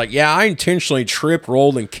came out, he's like, yeah, I intentionally tripped,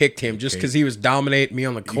 rolled, and kicked him just because he was dominating me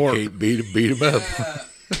on the court. You can't beat him up.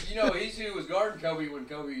 He's who was guarding Kobe when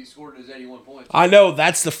Kobe scored his 81 points. I know,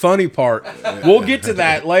 that's the funny part. We'll get to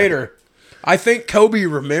that later. I think Kobe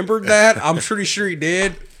remembered that. I'm pretty sure he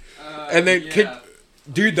did. And then,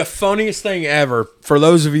 dude, the funniest thing ever, for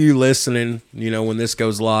those of you listening, when this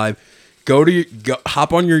goes live,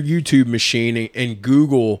 hop on your YouTube machine and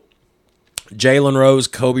Google Jalen Rose,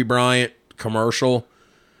 Kobe Bryant commercial.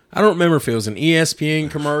 I don't remember if it was an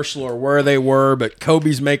ESPN commercial or where they were, but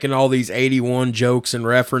Kobe's making all these 81 jokes and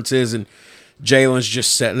references, and Jalen's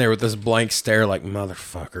just sitting there with this blank stare like,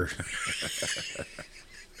 motherfucker.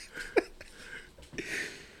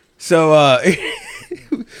 So,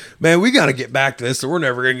 man, we got to get back to this, or we're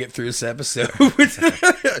never going to get through this episode.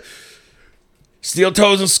 Steel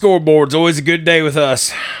toes and scoreboards, always a good day with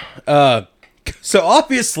us. So,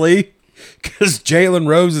 obviously, because Jalen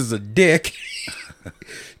Rose is a dick,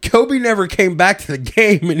 Kobe never came back to the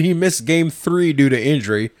game, and he missed Game 3 due to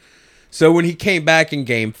injury. So when he came back in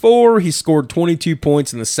Game 4, he scored 22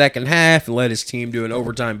 points in the second half and led his team to an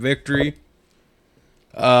overtime victory.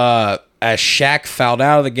 As Shaq fouled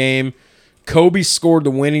out of the game, Kobe scored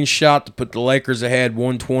the winning shot to put the Lakers ahead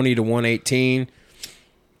 120 to 118.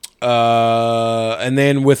 And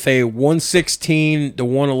then with a 116 to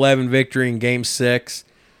 111 victory in Game 6,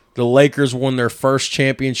 the Lakers won their first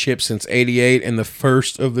championship since '88 and the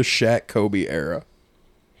first of the Shaq-Kobe era.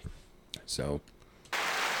 So,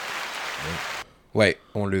 wait,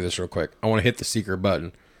 I want to do this real quick. I want to hit the secret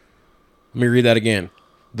button. Let me read that again.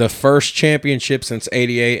 The first championship since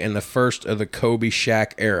 '88 and the first of the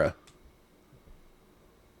Kobe-Shaq era.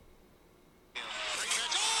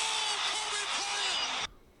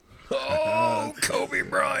 Oh, Kobe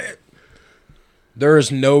Bryant. There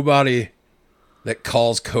is nobody that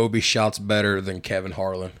calls Kobe shots better than Kevin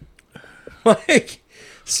Harlan.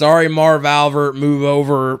 Sorry, Marv Albert, move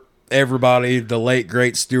over. Everybody, the late,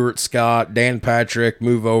 great Stuart Scott, Dan Patrick,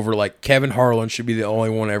 move over. Kevin Harlan should be the only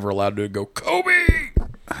one ever allowed to go, Kobe!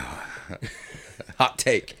 Hot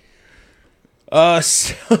take.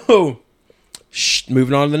 So,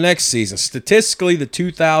 moving on to the next season. Statistically, the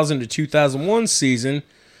 2000 to 2001 season,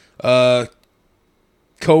 Kobe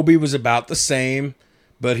was about the same,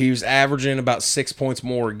 but he was averaging about 6 points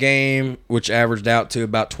more a game, which averaged out to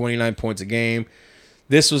about 29 points a game.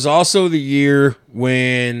 This was also the year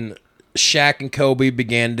when Shaq and Kobe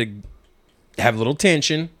began to have a little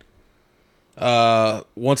tension.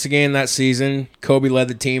 Once again that season, Kobe led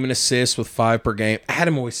the team in assists with 5 per game.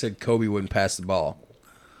 Adam always said Kobe wouldn't pass the ball.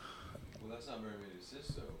 Well, that's not very many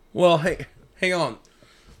assists, though. Well, hey, hang on.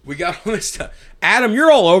 We got all this stuff. Adam,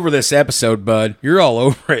 you're all over this episode, bud. You're all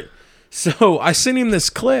over it. So I sent him this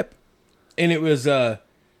clip, and it was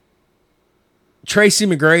Tracy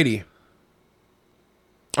McGrady.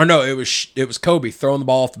 Or no, it was Kobe throwing the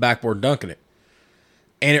ball off the backboard and dunking it.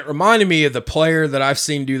 And it reminded me of the player that I've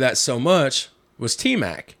seen do that so much was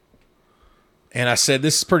T-Mac. And I said,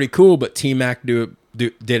 this is pretty cool, but T-Mac did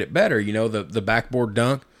it better, the backboard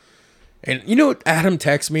dunk. And you know what Adam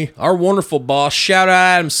texted me? Our wonderful boss. Shout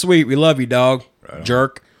out Adam Sweet. We love you, dog. Right,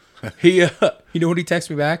 jerk. He, you know what he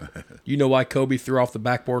texted me back? You know why Kobe threw off the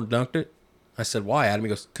backboard and dunked it? I said, why, Adam? He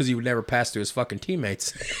goes, because he would never pass to his fucking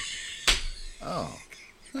teammates. Oh.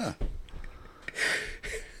 Huh.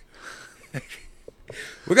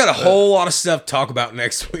 We got a whole lot of stuff to talk about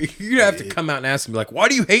next week. You're going to have to come out and ask me, why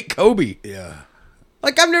do you hate Kobe? Yeah.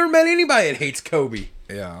 I've never met anybody that hates Kobe.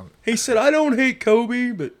 Yeah. He said, I don't hate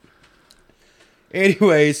Kobe, but...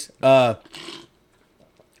 Anyways, the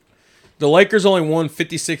Lakers only won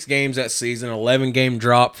 56 games that season, 11-game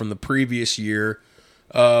drop from the previous year.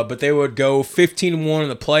 But they would go 15-1 in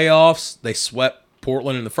the playoffs. They swept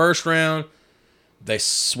Portland in the first round. They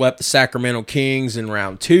swept the Sacramento Kings in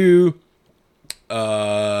round 2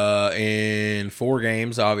 in 4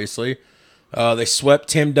 games, obviously. They swept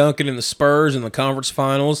Tim Duncan and the Spurs in the conference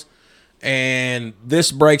finals. And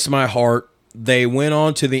this breaks my heart. They went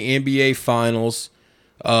on to the NBA Finals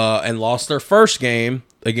and lost their first game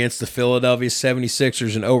against the Philadelphia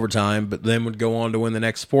 76ers in overtime, but then would go on to win the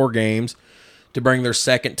next 4 games to bring their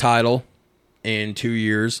second title in 2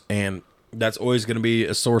 years. And that's always going to be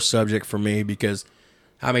a sore subject for me because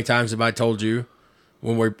how many times have I told you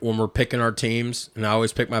when we're picking our teams, and I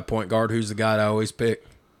always pick my point guard, who's the guy I always pick?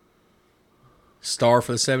 Star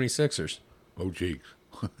for the 76ers. Oh, cheeks.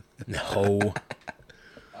 No.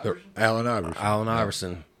 Allen Iverson. Allen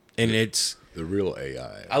Iverson. And the real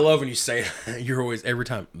AI. I love when you say that. You're always, every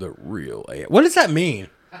time, the real AI. What does that mean?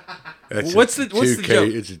 That's What's the 2K, joke?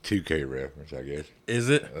 It's a 2K reference, I guess. Is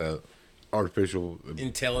it Artificial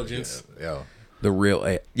intelligence? Yeah. The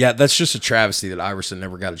real yeah, that's just a travesty that Iverson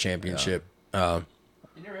never got a championship. You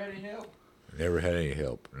never had any help? Never had any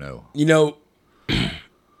help. No. You know,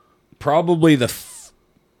 probably the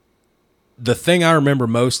thing I remember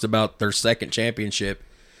most about their second championship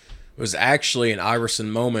was actually an Iverson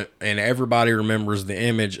moment, and everybody remembers the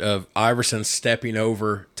image of Iverson stepping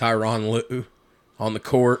over Tyronn Lue on the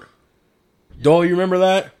court. Doyle, you remember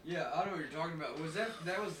that? Yeah, I know what you're talking about. Was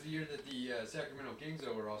that was the year that the Sacramento Kings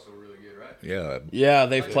were also really good, right? Yeah. Yeah,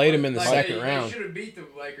 they played him in the second they round. should have beat the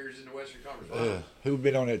Lakers in the Western Conference Finals. Who'd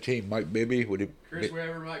been on that team? Mike Bibby? Chris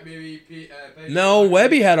Webber, Mike Bibby, No,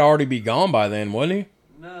 Webby had already be gone by then, wasn't he?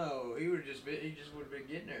 No, he would have he just would have been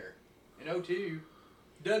getting there. In 02,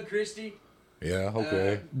 Doug Christie, Yeah,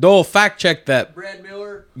 okay. Doyle, fact check that. Brad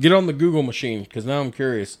Miller. Get on the Google machine, because now I'm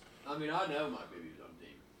curious. I mean, I know Mike Bibby was on the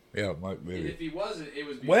team. Yeah, Mike And Bibby. if he wasn't, it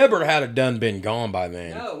was Weber had a done been gone by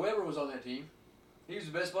then. No, Weber was on that team. He was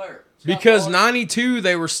the best player. Scott Because Paul- 92,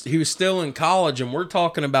 he was still in college, and we're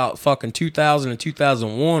talking about fucking 2000 and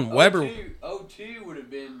 2001. Weber, 02 would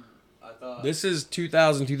have been, I thought. this is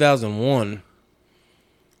 2000, 2001.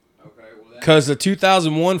 Okay, well, that, Because the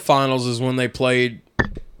 2001 finals is when they played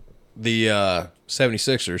the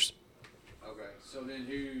 76ers. okay, so then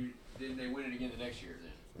didn't they win it again the next year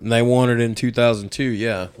then? And they won it in 2002,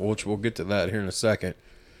 yeah, which we'll get to that here in a second.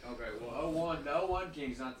 Okay, well, the 01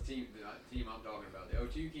 Kings, not the team I'm talking about. The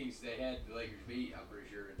 02 Kings, they had the Lakers beat, I'm pretty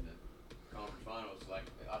sure, in the conference finals. Like,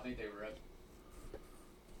 I think they were up. I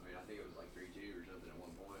mean, I think it was like 3-2 or something at one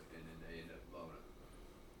point, and then they ended up blowing up.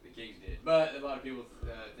 The Kings did. But a lot of people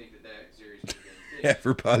think that series would have been fixed.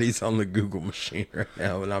 Everybody's on the Google machine right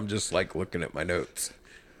now, and I'm just like looking at my notes.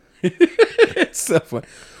 It's so fun.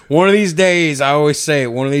 One of these days, I always say it,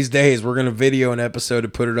 one of these days, we're going to video an episode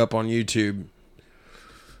and put it up on YouTube.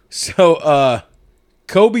 So,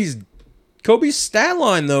 Kobe's stat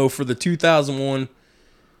line, though, for the 2001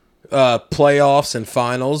 playoffs and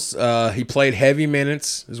finals, he played heavy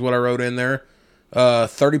minutes, is what I wrote in there.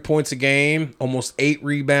 30 points a game, almost 8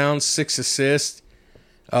 rebounds, 6 assists.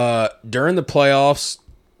 During the playoffs,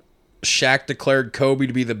 Shaq declared Kobe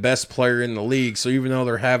to be the best player in the league. So even though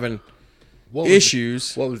they're having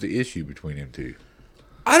issues, What was the issue between them two?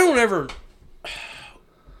 I don't ever.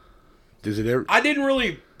 Does it ever? I didn't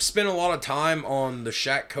really spend a lot of time on the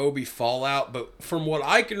Shaq Kobe fallout, but from what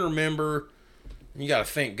I can remember, you got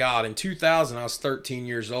to thank God, in 2000 I was 13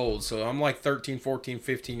 years old, so I'm like 13, 14,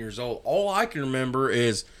 15 years old. All I can remember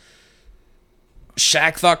is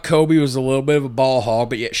Shaq thought Kobe was a little bit of a ball hog,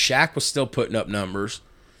 but yet Shaq was still putting up numbers.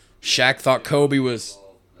 Shaq thought Kobe was,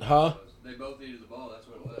 huh? They both needed the ball. That's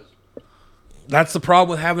what it was. That's the problem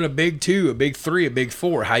with having a big 2, a big 3, a big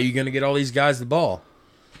 4. How you going to get all these guys the ball?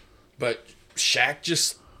 But Shaq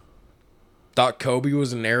just thought Kobe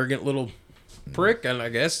was an arrogant little prick, and I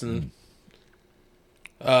guess, and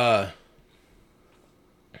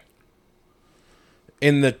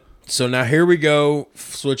so now here we go,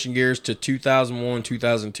 switching gears to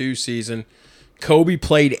 2001-2002 season. Kobe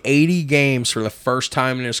played 80 games for the first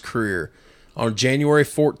time in his career. On January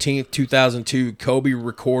 14th, 2002, Kobe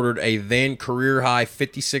recorded a then career-high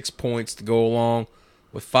 56 points to go along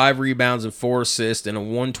with 5 rebounds and 4 assists in a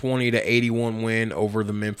 120-81 win over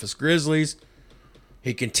the Memphis Grizzlies.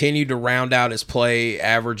 He continued to round out his play,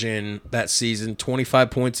 averaging that season 25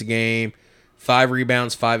 points a game, 5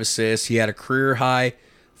 rebounds, 5 assists. He had a career-high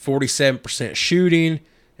 47% shooting,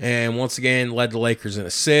 and once again led the Lakers in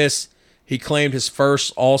assists. He claimed his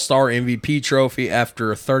first All-Star MVP trophy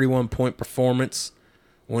after a 31-point performance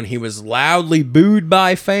when he was loudly booed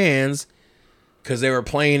by fans because they were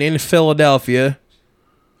playing in Philadelphia,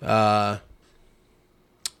 and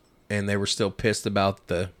they were still pissed about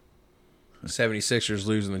the 76ers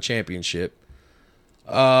losing the championship.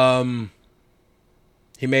 He made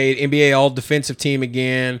NBA All-Defensive Team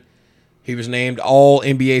again. He was named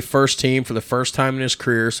All-NBA First Team for the first time in his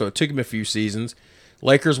career, so it took him a few seasons.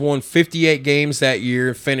 Lakers won 58 games that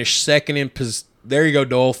year, finished second in there you go,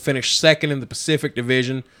 Doyle. Finished second in the Pacific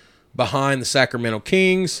Division behind the Sacramento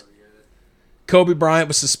Kings. Kobe Bryant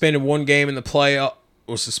was suspended 1 game in the playoff.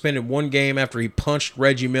 Was suspended 1 game after he punched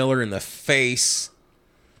Reggie Miller in the face.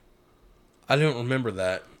 I don't remember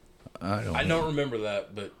that. I don't remember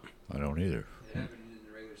that, but I don't either. It happened in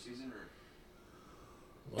the regular season,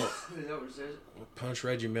 or is that what it says? punched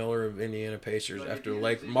Reggie Miller of Indiana Pacers Like after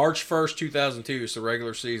Indiana season? March 1st, 2002. So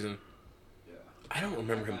regular season. Yeah. I don't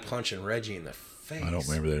remember him punching Reggie in the face. I don't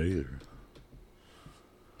remember that either.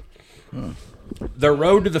 The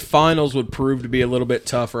road to the finals would prove to be a little bit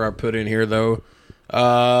tougher, I put in here, though.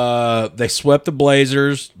 They swept the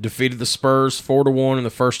Blazers, defeated the Spurs 4-1 in the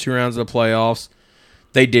first 2 rounds of the playoffs.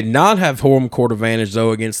 They did not have home court advantage,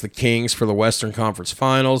 though, against the Kings for the Western Conference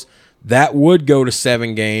Finals. That would go to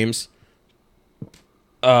 7 games.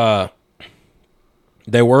 They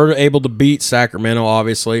were able to beat Sacramento,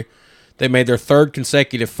 obviously. They made their 3rd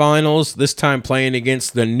consecutive finals, this time playing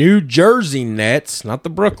against the New Jersey Nets, not the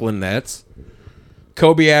Brooklyn Nets.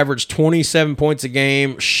 Kobe averaged 27 points a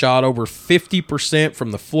game, shot over 50%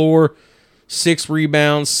 from the floor, 6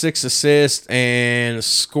 rebounds, 6 assists, and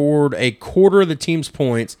scored a quarter of the team's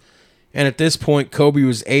points. And at this point, Kobe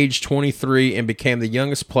was age 23 and became the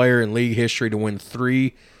youngest player in league history to win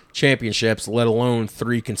 3 championships, let alone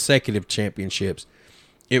 3 consecutive championships.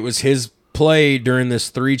 It was his play during this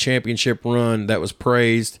 3 championship run that was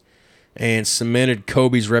praised and cemented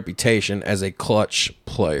Kobe's reputation as a clutch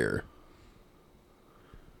player.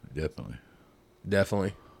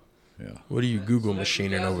 Definitely. Yeah. What are you Google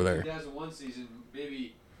machining over there? 2001 season,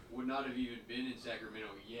 Bibby would not have even been in Sacramento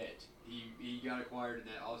yet. He got acquired in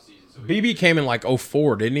that offseason. So BB came in like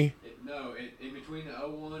 04, didn't he? In between the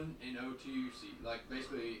 01 and 02 season, like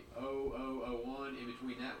basically 0001, in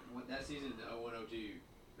between that season and the 01-02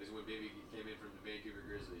 is when Bibby came in from the Vancouver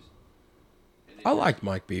Grizzlies. And then I liked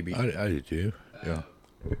Mike Beebe. I did too. Yeah.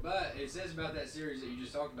 But it says about that series that you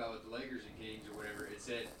just talked about with the Lakers and Kings or whatever, it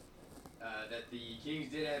said that the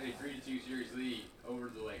Kings did have a 3-2 series lead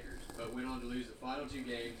over the Lakers, but went on to lose the final 2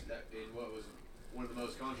 games in what was one of the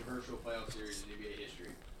most controversial playoff series in NBA history.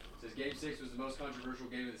 It says Game 6 was the most controversial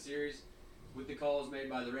game of the series, with the calls made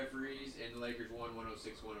by the referees, and the Lakers won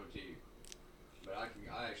 106-102. But I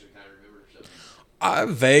actually kind of remember something. I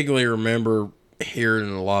vaguely remember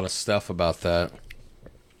hearing a lot of stuff about that.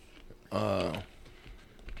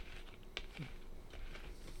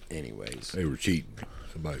 Anyways. They were cheating.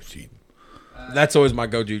 Somebody was cheating. That's always my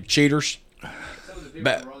go-to. Cheaters. Some of the people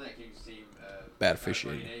Bad- who were on that Kings team, bad funny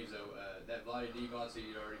officiating. names though. That Vlade Divac who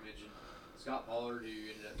you'd already mentioned, Scott Pollard, who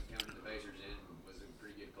ended up coming to the Pacers and was a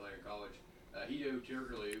pretty good player in college. Hito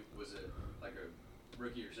Turkoglu was a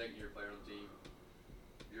rookie or second year player on the team.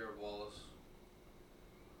 Gerald Wallace,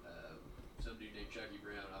 some dude named Chucky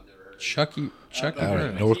Brown. I've never heard of. Chucky Out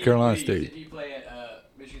Brown. of North Carolina Cleaves, State. Didn't he play at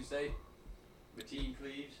Michigan State? Mateen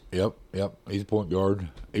Cleaves. Yep. He's a point guard.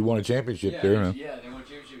 He won a championship there. Huh? Yeah, they won a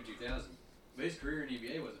championship in 2000. But his career in the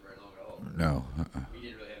NBA wasn't very long at all. No. He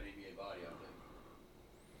didn't really have an NBA body, I don't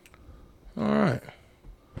think. All right.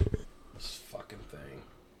 This fucking thing.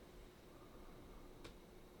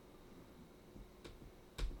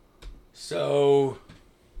 So,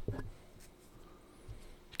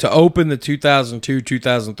 to open the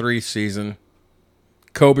 2002-2003 season,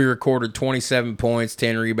 Kobe recorded 27 points,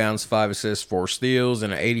 10 rebounds, 5 assists, 4 steals,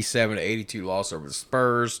 and an 87-82 loss over the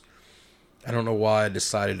Spurs. I don't know why I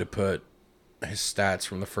decided to put his stats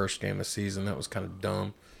from the first game of the season. That was kind of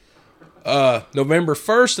dumb. November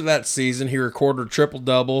 1st of that season, he recorded a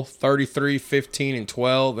triple-double, 33, 15, and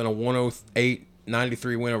 12, and a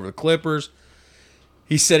 108-93 win over the Clippers.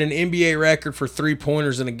 He set an NBA record for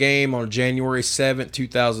three-pointers in a game on January 7th,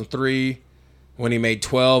 2003, when he made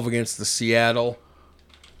 12 against the Seattle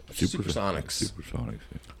Supersonics.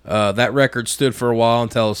 That record stood for a while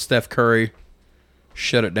until Steph Curry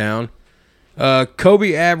shut it down.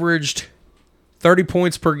 Kobe averaged 30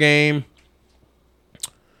 points per game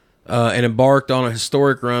and embarked on a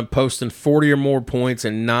historic run, posting 40 or more points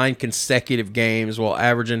in 9 consecutive games while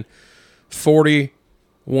averaging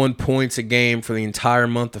 41 points a game for the entire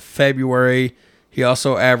month of February. He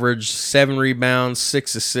also averaged 7 rebounds,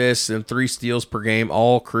 6 assists, and 3 steals per game,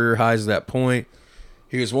 all career highs at that point.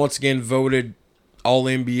 He was once again voted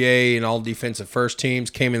All-NBA and All-Defensive First Teams,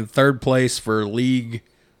 came in 3rd place for league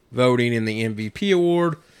voting in the MVP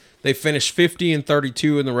award. They finished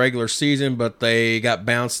 50-32 in the regular season, but they got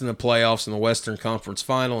bounced in the playoffs in the Western Conference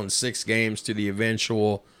Final in 6 games to the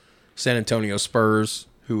eventual San Antonio Spurs,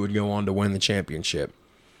 who would go on to win the championship.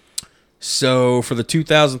 So for the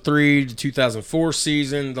 2003 to 2004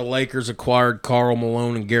 season, the Lakers acquired Karl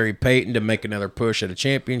Malone and Gary Payton to make another push at a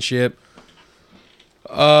championship.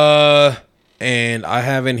 And I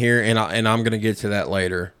have in here, and I'm going to get to that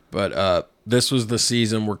later, but this was the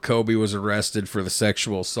season where Kobe was arrested for the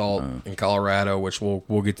sexual assault in Colorado, which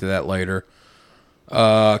we'll get to that later.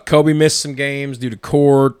 Kobe missed some games due to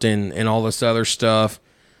court and all this other stuff.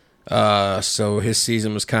 So his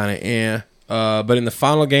season was kind of but in the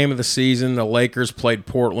final game of the season, the Lakers played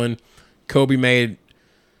Portland. Kobe made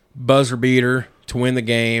buzzer beater to win the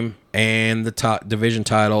game and the division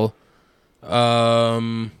title. How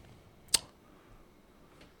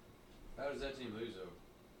does that team lose, though?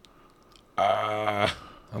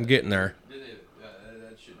 I'm getting there.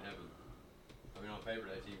 That shouldn't happen. I mean, on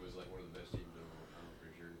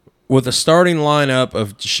With a starting lineup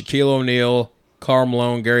of Shaquille O'Neal, Karl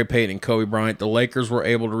Malone, Gary Payton, and Kobe Bryant, the Lakers were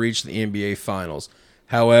able to reach the NBA Finals.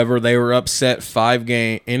 However, they were upset 5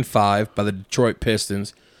 by the Detroit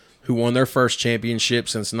Pistons, who won their first championship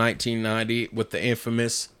since 1990 with the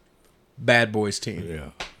infamous Bad Boys team.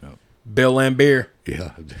 Yeah. Bill Laimbeer.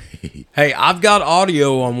 Yeah. Hey, I've got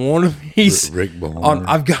audio on one of these. Rick Barnes.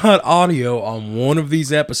 I've got audio on one of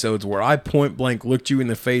these episodes where I point blank looked you in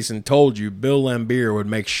the face and told you Bill Laimbeer would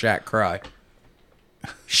make Shaq cry.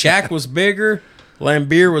 Shaq was bigger.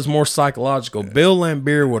 Laimbeer was more psychological. Bill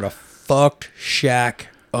Laimbeer would have fucked Shaq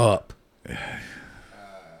up. If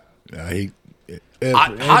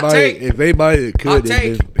hot take. anybody that could, Hot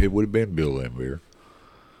take. it would have been Bill Laimbeer.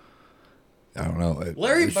 I don't know.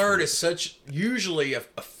 Larry Bird is usually a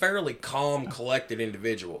fairly calm, collected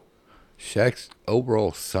individual. Shaq's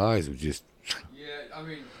overall size was just. Yeah, I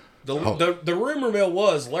mean, The rumor mill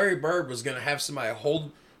was Larry Bird was going to have somebody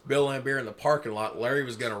hold Bill Laimbeer in the parking lot. Larry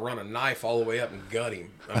was going to run a knife all the way up and gut him.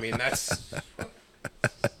 I mean, that's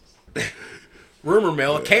rumor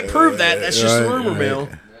mill. I can't prove that. That's just rumor mill.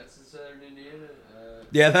 that's the Southern Indiana.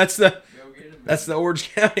 Yeah, that's Go get him. the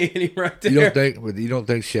Orange County inning right there. You don't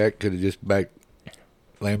think Shaq could have just backed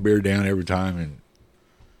Laimbeer down every time and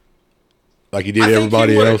like he did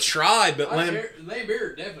everybody else? Tried, but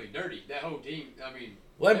Laimbeer definitely dirty. That whole team. I mean,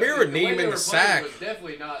 Laimbeer would knee him in the sack. Was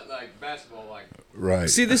definitely not like basketball. Like Right.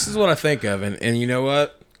 See, this is what I think of, and you know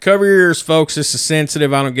what? Cover your ears, folks. This is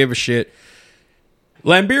sensitive. I don't give a shit.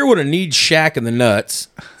 Laimbeer would have kneed Shaq in the nuts.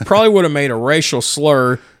 Probably would have made a racial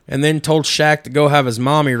slur, and then told Shaq to go have his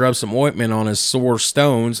mommy rub some ointment on his sore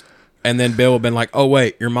stones. And then Bill would have been like, "Oh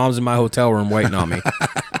wait, your mom's in my hotel room waiting on me."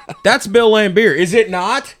 That's Bill Laimbeer, is it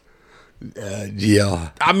not? Yeah.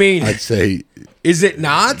 I mean, I'd say. is it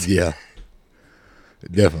not? Yeah.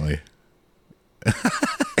 Definitely.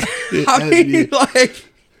 I mean, like,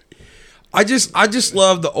 I just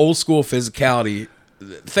love the old school physicality.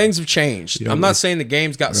 Things have changed. I'm not saying the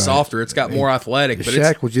game's got softer; it's got more athletic. But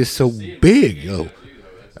Shaq was just so big, though.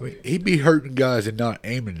 I mean, he'd be hurting guys and not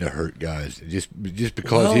aiming to hurt guys, just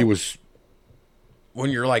because he was. When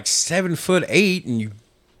you're like 7'8" and you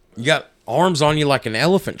got arms on you like an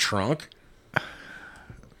elephant trunk,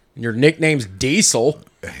 and your nickname's Diesel.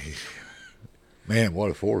 Man, what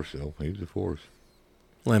a force, though. He was a force.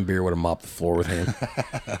 Laimbeer would have mopped the floor with him.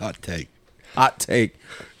 Hot take. Hot take.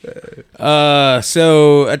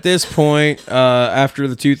 So at this point, after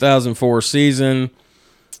the 2004 season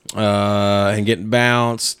and getting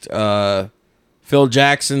bounced, Phil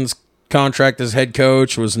Jackson's contract as head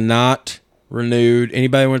coach was not renewed.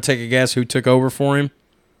 Anybody want to take a guess who took over for him?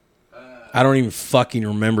 I don't even fucking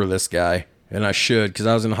remember this guy, and I should because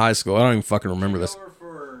I was in high school. I don't even fucking remember this.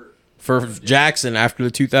 For Jackson after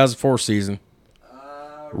the 2004 season.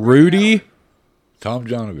 Rudy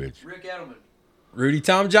Tomjanovich. Rick Edelman. Rudy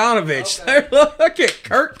Tomjanovich. Okay. Look at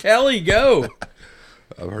Kurt Kelly go.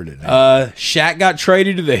 I've heard it now. Shaq got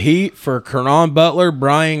traded to the Heat for Caron Butler,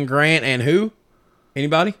 Brian Grant, and who?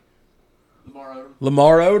 Anybody?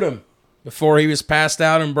 Lamar Odom. Before he was passed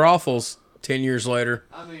out in brothels 10 years later.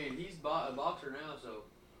 I mean, he's a boxer now, so.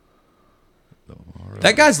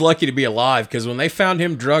 That guy's lucky to be alive because when they found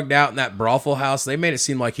him drugged out in that brothel house, they made it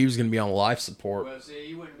seem like he was going to be on life support. Well, see,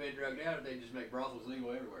 he wouldn't have been drugged out if they just make brothels legal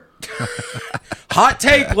everywhere. Hot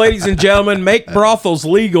take, ladies and gentlemen. Make brothels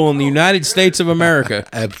legal in the United States of America.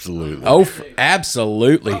 Absolutely. Oh,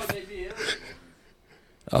 absolutely.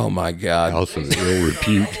 Oh, my God. Also, the ill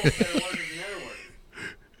repute.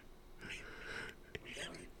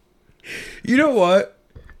 You know what?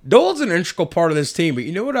 Doyle's an integral part of this team, but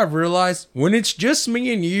you know what I've realized? When it's just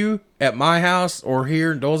me and you at my house or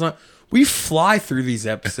here and Doyle's not, we fly through these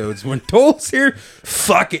episodes. When Doyle's here,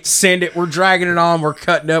 fuck it, send it. We're dragging it on. We're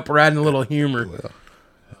cutting up. We're adding a little humor.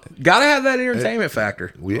 Gotta have that entertainment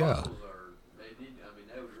factor. Yeah.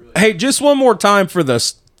 Hey, just one more time for the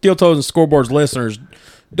Steel Toes and Scoreboards listeners.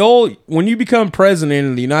 Doyle, when you become president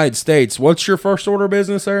of the United States, what's your first order of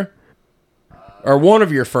business there? Or one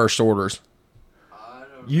of your first orders?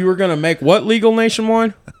 You were going to make what legal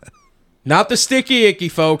nationwide? Not the sticky icky,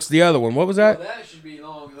 folks. The other one. What was that? Well, that should be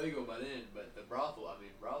long legal by then, but the brothels.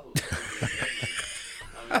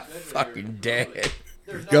 Fucking dead.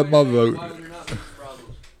 Got my vote.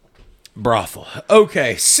 Brothel.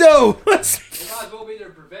 Okay, so let's. It might as well be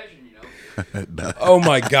their profession, you know. Oh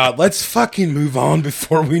my God, let's fucking move on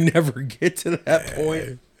before we never get to that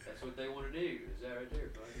point. That's what they want to do. Is that right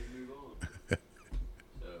there? Fucking move on.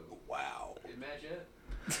 So Wow. good match up.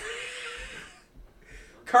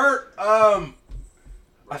 Kurt, I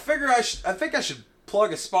think I should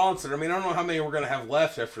plug a sponsor. I mean, I don't know how many we're gonna have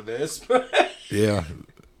left after this, but Yeah.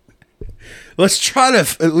 let's try to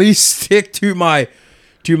at least stick to my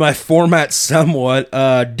format somewhat.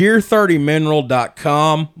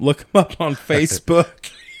 Deer30mineral.com. Look them up on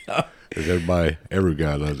Facebook. Every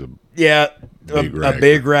guy loves a Yeah, big rack. a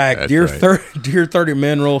big rack. That's Deer, right. Deer 30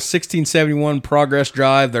 Mineral, 1671 Progress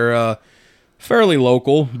Drive. They're fairly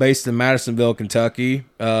local, based in Madisonville, Kentucky.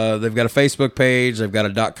 They've got a Facebook page. They've got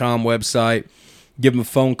a .com website. Give them a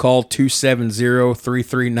phone call,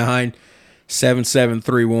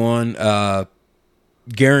 270-339-7731.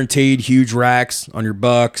 Guaranteed huge racks on your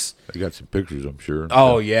bucks. I got some pictures, I'm sure.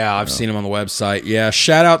 Oh, yeah, I've seen them on the website. Yeah,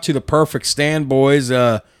 shout out to the Perfect Stand boys,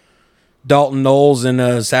 Dalton Knowles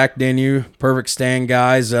and Zach Denu, Perfect Stand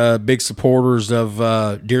guys, big supporters of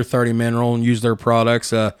Deer 30 Mineral and use their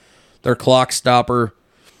products. Their clock stopper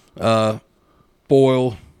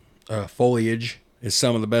foil foliage is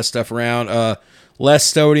some of the best stuff around. Less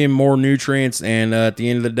sodium, more nutrients, and at the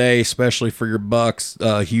end of the day, especially for your bucks,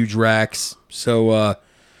 huge racks. So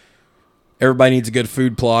everybody needs a good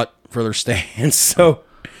food plot for their stands. So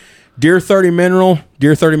Deer 30 Mineral,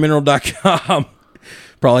 deer30mineral.com.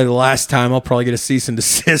 Probably the last time I'll probably get a cease and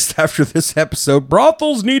desist after this episode.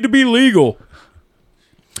 Brothels need to be legal.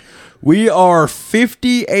 We are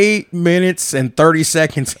 58 minutes and 30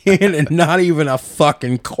 seconds in and not even a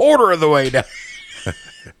fucking quarter of the way down.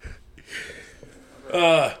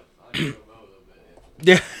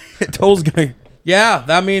 Yeah, Dole's gonna. Yeah,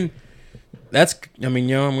 I mean, I'm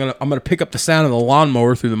gonna pick up the sound of the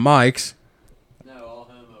lawnmower through the mics. No, I'll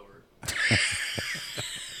hum over.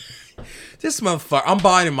 This motherfucker, I'm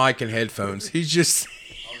buying a mic and headphones. He's just,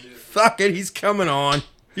 fuck it, he's coming on.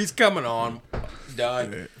 He's coming on.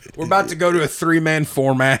 Done. We're about to go to a 3-man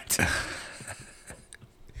format. And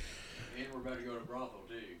we're about to go to brothel,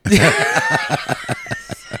 too.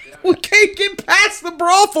 We can't get past the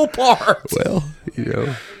brothel part. Well,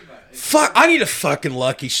 Fuck, I need a fucking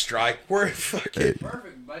Lucky Strike. We're fucking.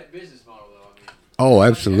 Perfect business model, though. I mean, oh,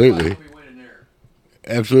 absolutely. everybody will be winning there.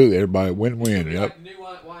 Absolutely. Everybody win-win. Be Yep. like the new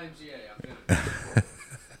YMCA. I'm telling you.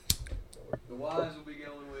 The Ys will be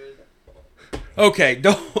going with. Okay,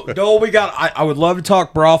 Dole, we got. I would love to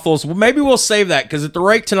talk brothels. Well, maybe we'll save that because at the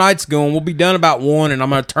rate tonight's going, we'll be done about 1, and I'm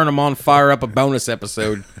going to turn them on, fire up a bonus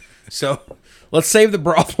episode. So let's save the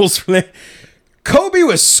brothels for that. Kobe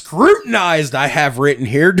was scrutinized, I have written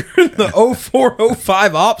here, during the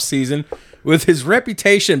 04-05 off season, with his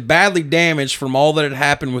reputation badly damaged from all that had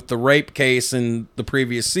happened with the rape case in the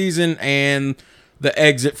previous season and the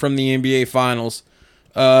exit from the NBA Finals.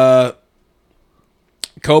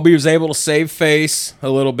 Kobe was able to save face a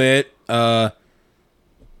little bit. Blah,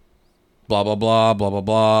 blah, blah, blah, blah,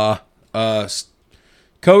 blah.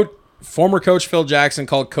 Former coach Phil Jackson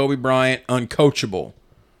called Kobe Bryant uncoachable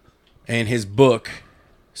in his book.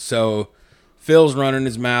 So Phil's running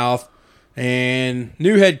his mouth. And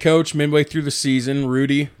new head coach midway through the season,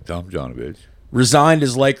 Rudy Tom Janovich resigned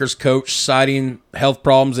as Lakers coach, citing health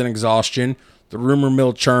problems and exhaustion. The rumor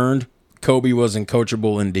mill churned. Kobe was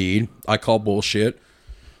uncoachable indeed. I call bullshit.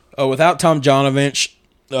 Without Tom Janovich,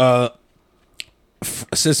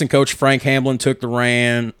 assistant coach Frank Hamblin took the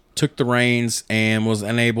reins and was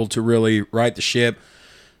unable to really right the ship.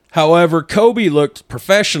 However, Kobe looked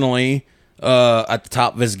professionally at the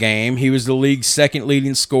top of his game. He was the league's second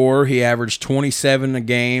leading scorer. He averaged 27 a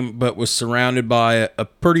game, but was surrounded by a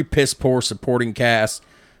pretty piss-poor supporting cast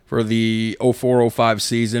for the 04-05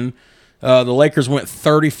 season. The Lakers went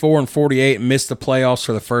 34-48 and missed the playoffs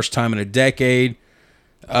for the first time in a decade.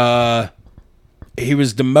 He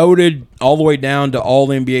was demoted all the way down to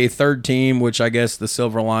All-NBA third team, which I guess the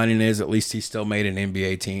silver lining is at least he still made an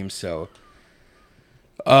NBA team. So,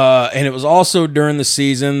 and it was also during the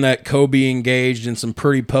season that Kobe engaged in some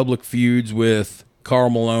pretty public feuds with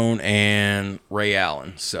Karl Malone and Ray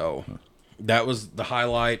Allen. So that was the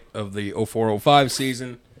highlight of the 04-05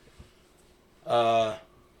 season.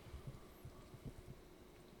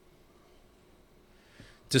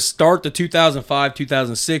 To start the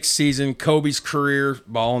 2005-2006 season, Kobe's career,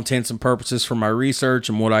 by all intents and purposes from my research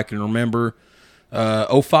and what I can remember,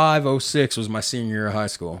 05-06 was my senior year of high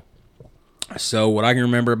school. So what I can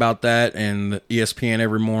remember about that and ESPN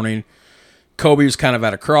every morning, Kobe was kind of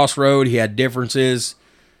at a crossroad. He had differences.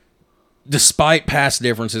 Despite past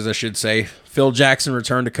differences, I should say, Phil Jackson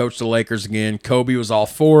returned to coach the Lakers again. Kobe was all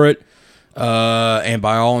for it. And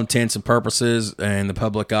by all intents and purposes, and the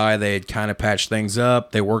public eye, they had kind of patched things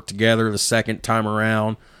up. They worked together the second time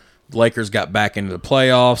around. The Lakers got back into the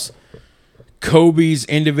playoffs. Kobe's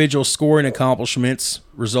individual scoring accomplishments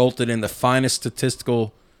resulted in the finest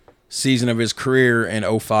statistical season of his career in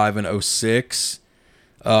 05 and 06.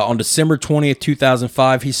 On December 20th,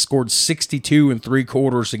 2005, he scored 62 in 3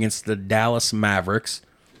 quarters against the Dallas Mavericks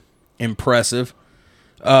impressive.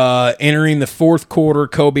 Entering the fourth quarter,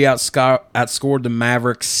 Kobe outscored the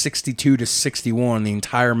Mavericks 62-61, the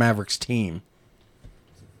entire Mavericks team.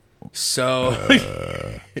 So,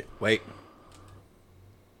 wait.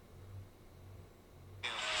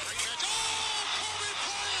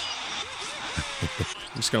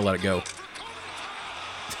 I'm just going to let it go.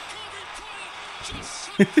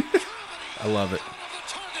 I love it.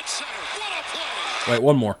 Wait,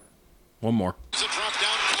 one more.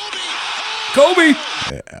 Kobe!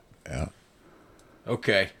 Yeah.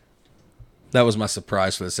 Okay. That was my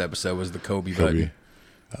surprise for this episode, was the Kobe button.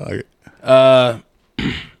 I like it.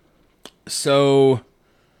 So,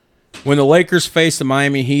 when the Lakers faced the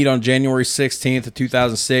Miami Heat on January 16th of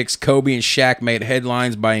 2006, Kobe and Shaq made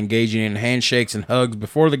headlines by engaging in handshakes and hugs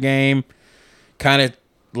before the game, kind of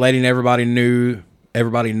letting everybody know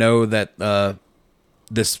that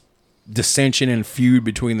this dissension and feud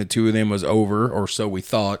between the two of them was over, or so we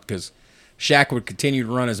thought, because Shaq would continue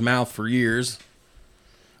to run his mouth for years.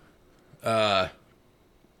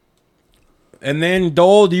 And then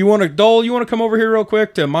Doyle, you want to come over here real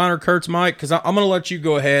quick to mine or Kurt's mic? Because I'm going to let you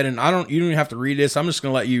go ahead, and you don't even have to read this. I'm just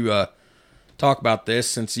going to let you talk about this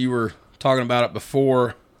since you were talking about it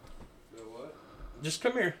before. What? Just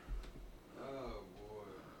come here. Oh boy,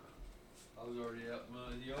 I was already out in my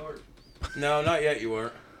yard. No, not yet. You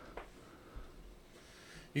weren't.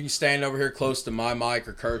 You can stand over here close to my mic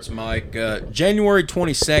or Kurt's mic. January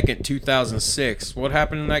 22nd, 2006. What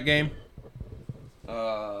happened in that game?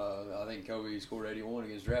 I think Kobe scored 81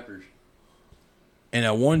 against Raptors. In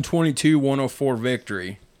a 122-104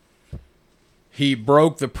 victory. He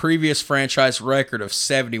broke the previous franchise record of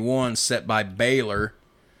 71 set by Baylor.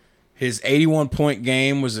 His 81-point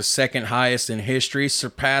game was the second highest in history,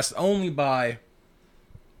 surpassed only by...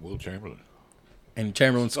 Will Chamberlain. And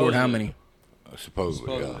Chamberlain scored how many?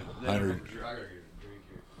 Supposedly, yeah. 100.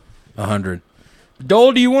 100.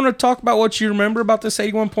 Doyle, do you want to talk about what you remember about this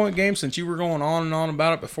 81-point game since you were going on and on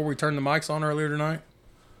about it before we turned the mics on earlier tonight?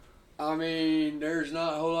 I mean, there's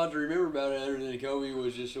not a whole lot to remember about it other than Kobe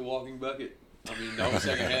was just a walking bucket. I mean, the whole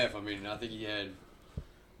second half. I mean, I think he had, I'm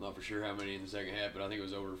not for sure how many in the second half, but I think it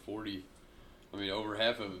was over 40. I mean, over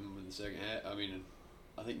half of them in the second half. I mean,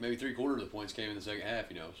 I think maybe 3/4 of the points came in the second half,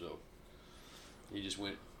 so he just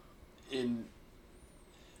went in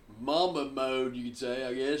Mamba mode, you could say,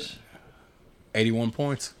 I guess. 81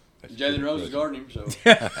 points. Jalen Rose is guarding him, so.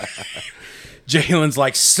 Jalen's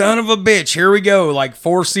like, son of a bitch, here we go. Like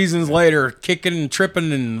 4 seasons later, kicking and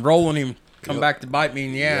tripping and rolling him, come back to bite me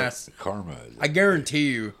in the ass. Karma. I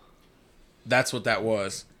guarantee you that's what that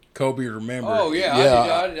was. Kobe remembered. Oh,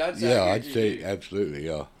 yeah. I'd say absolutely,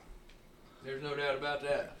 yeah. There's no doubt about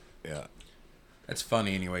that. Yeah. That's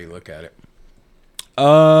funny any way you look at it.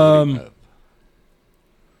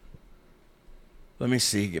 Let me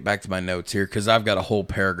see. Get back to my notes here because I've got a whole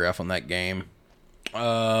paragraph on that game.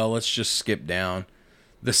 Let's just skip down.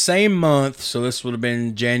 The same month, so this would have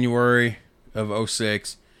been January of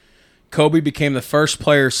 2006, Kobe became the first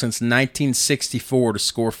player since 1964 to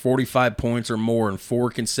score 45 points or more in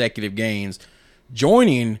 4 consecutive games,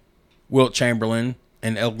 joining Wilt Chamberlain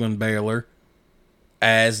and Elgin Baylor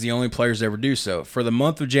as the only players to ever do so. For the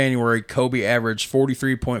month of January, Kobe averaged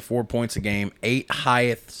 43.4 points a game, 8th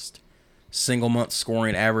highest single-month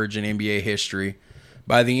scoring average in NBA history.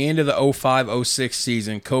 By the end of the 05-06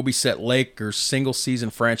 season, Kobe set Lakers single-season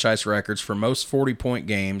franchise records for most 40-point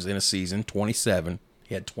games in a season, 27.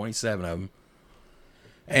 He had 27 of them.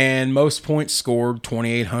 And most points scored,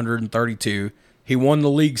 2,832. He won the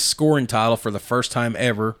league's scoring title for the first time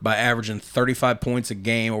ever by averaging 35 points a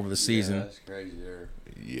game over the season. Yeah, that's crazy there.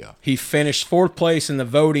 Yeah. He finished 4th place in the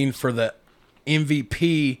voting for the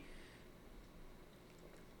MVP.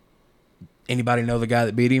 Anybody know the guy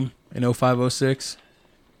that beat him in 05-06?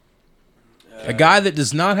 A guy that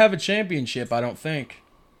does not have a championship, I don't think.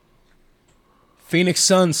 Phoenix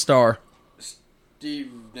Suns star.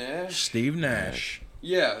 Steve Nash?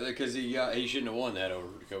 Yeah, because he shouldn't have won that over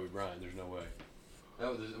Kobe Bryant. There's no way.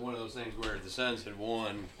 That was one of those things where if the Suns had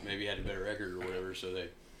won, maybe had a better record or whatever, so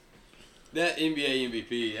that NBA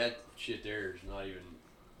MVP, that shit there is not even...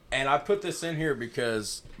 And I put this in here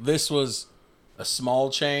because this was a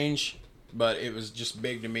small change, but it was just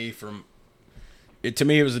big to me to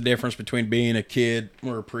me, it was the difference between being a kid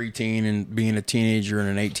or a preteen and being a teenager and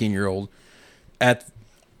an 18-year-old.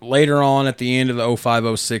 Later on, at the end of the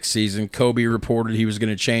 05-06 season, Kobe reported he was going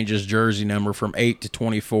to change his jersey number from 8 to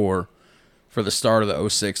 24 for the start of the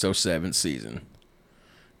 06-07 season.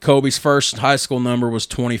 Kobe's first high school number was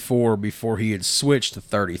 24 before he had switched to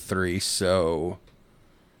 33, so...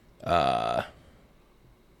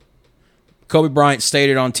 Kobe Bryant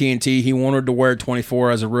stated on TNT he wanted to wear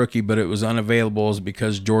 24 as a rookie, but it was unavailable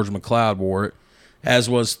because George McLeod wore it, as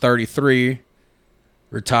was 33,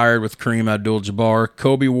 retired with Kareem Abdul-Jabbar.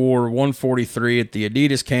 Kobe wore 143 at the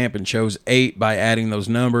Adidas camp and chose 8 by adding those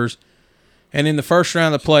numbers. And in the first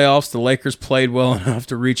round of the playoffs, the Lakers played well enough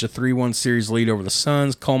to reach a 3-1 series lead over the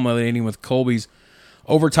Suns, culminating with Kobe's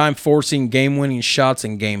overtime forcing game-winning shots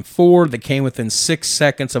in Game 4 that came within 6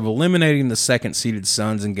 seconds of eliminating the second-seeded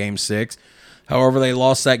Suns in Game 6. However, they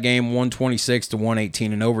lost that game 126 to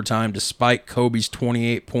 118 in overtime, despite Kobe's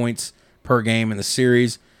 28 points per game in the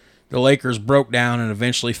series. The Lakers broke down and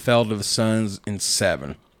eventually fell to the Suns in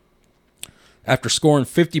 7. After scoring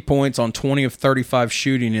 50 points on 20 of 35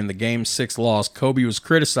 shooting in the Game 6 loss, Kobe was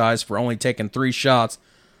criticized for only taking 3 shots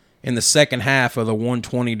in the second half of the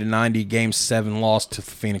 120-90 Game 7 loss to the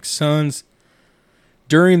Phoenix Suns.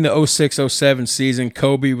 During the 06-07 season,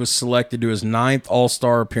 Kobe was selected to his 9th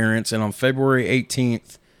All-Star appearance, and on February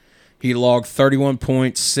 18th, he logged 31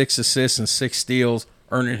 points, 6 assists, and 6 steals,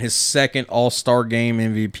 earning his second All-Star Game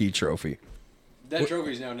MVP trophy. That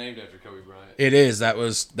trophy is now named after Kobe Bryant. It is.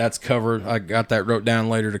 That's covered. I got that wrote down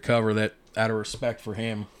later to cover that out of respect for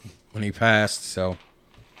him when he passed. So,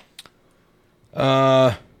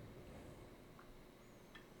 let's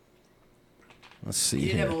see. He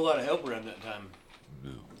didn't here. have a whole lot of help around that time.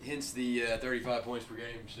 Hence the 35 points per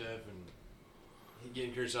game stuff, and he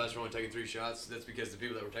getting criticized for only taking 3 shots. That's because the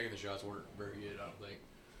people that were taking the shots weren't very good, I don't think.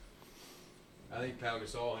 I think Pau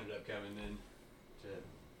Gasol ended up coming then to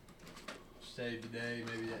save the day,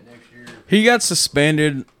 maybe that next year. He got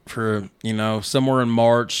suspended for, somewhere in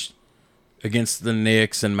March against the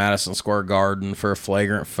Knicks in Madison Square Garden for a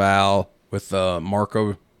flagrant foul with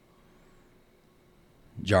Marco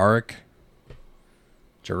Jarek.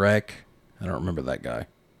 I don't remember that guy.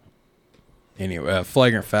 Anyway,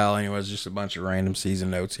 flagrant foul. Anyways, just a bunch of random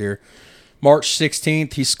season notes here. March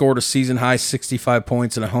 16th, he scored a season-high 65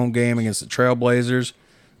 points in a home game against the Trailblazers,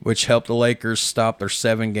 which helped the Lakers stop their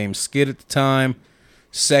 7-game skid at the time.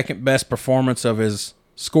 Second best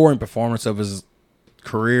scoring performance of his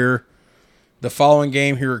career. The following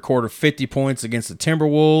game, he recorded 50 points against the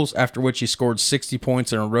Timberwolves, after which he scored 60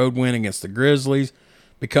 points in a road win against the Grizzlies,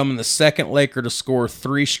 becoming the second Laker to score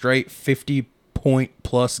 3 straight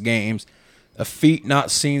 50-point-plus games, a feat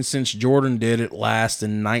not seen since Jordan did it last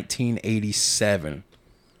in 1987.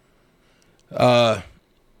 The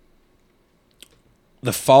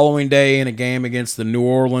following day in a game against the New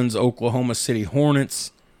Orleans, Oklahoma City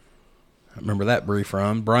Hornets, I remember that brief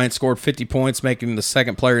run, Bryant scored 50 points, making him the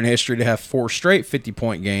second player in history to have 4 straight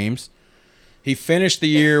 50-point games. He finished the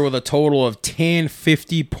year with a total of 10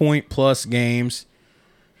 50-point-plus games,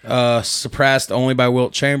 surpassed only by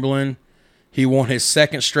Wilt Chamberlain. He won his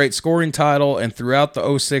second straight scoring title, and throughout the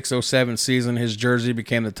 06-07 season, his jersey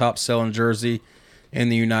became the top-selling jersey in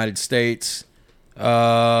the United States.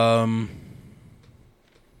 So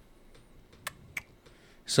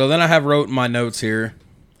then I have wrote in my notes here,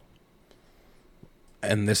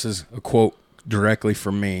 and this is a quote directly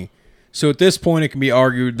from me. So at this point, it can be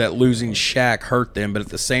argued that losing Shaq hurt them, but at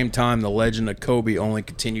the same time, the legend of Kobe only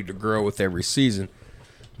continued to grow with every season.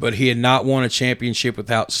 But he had not won a championship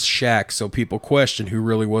without Shaq, so people question who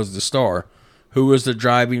really was the star. Who was the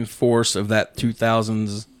driving force of that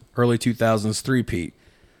early 2000s three-peat?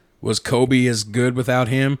 Was Kobe as good without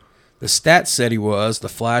him? The stats said he was. The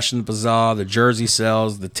flash and the bazaar, the jersey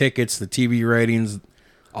sales, the tickets, the TV ratings,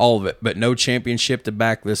 all of it. But no championship to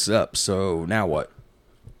back this up. So now what?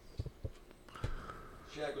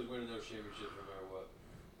 Shaq was winning those championships no matter what.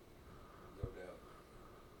 No doubt.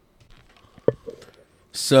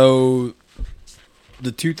 So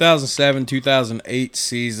the 2007-2008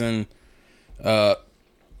 season,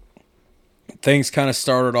 things kind of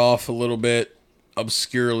started off a little bit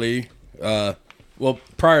obscurely.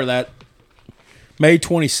 Prior to that, May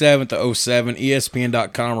 27th of 07,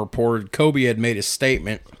 ESPN.com reported Kobe had made a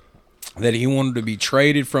statement that he wanted to be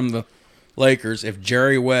traded from the Lakers if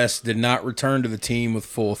Jerry West did not return to the team with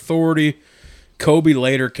full authority. Kobe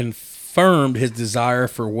later confirmed his desire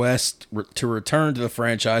for West to return to the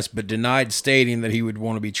franchise, but denied stating that he would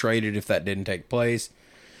want to be traded if that didn't take place.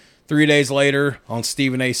 3 days later, on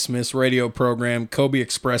Stephen A. Smith's radio program, Kobe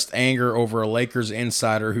expressed anger over a Lakers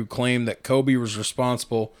insider who claimed that Kobe was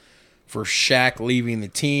responsible for Shaq leaving the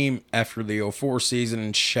team after the 04 season,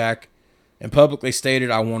 and publicly stated,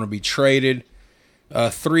 "I want to be traded."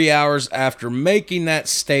 3 hours after making that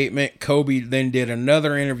statement, Kobe then did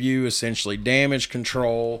another interview, essentially damage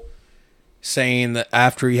control, saying that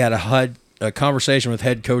after he had a conversation with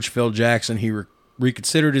head coach Phil Jackson, he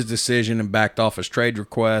reconsidered his decision and backed off his trade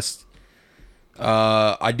request.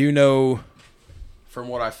 I do know from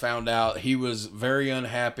what I found out, he was very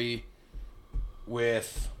unhappy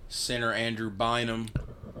with center Andrew Bynum,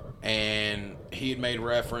 and he had made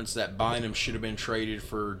reference that Bynum should have been traded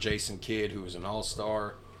for Jason Kidd, who was an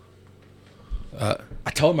all-star.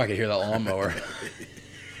 I told him I could hear that lawnmower.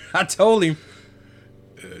 I told him.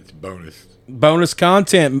 It's bonus. Bonus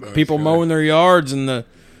content. People mowing their yards in the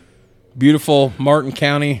beautiful Martin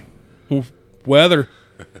County weather.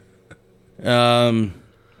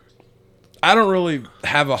 I don't really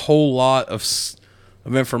have a whole lot of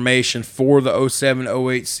information for the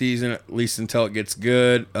 07-08 season, at least until it gets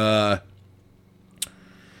good.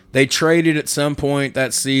 They traded at some point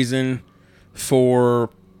that season for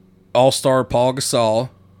all-star Paul Gasol.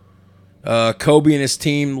 Kobe and his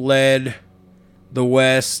team led the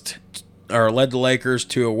Lakers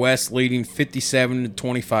to a West-leading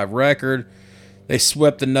 57-25 record. They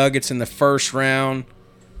swept the Nuggets in the first round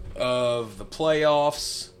of the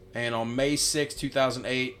playoffs, and on May 6,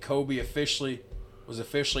 2008, Kobe was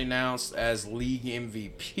officially announced as league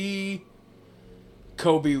MVP.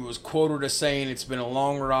 Kobe was quoted as saying, "It's been a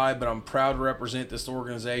long ride, but I'm proud to represent this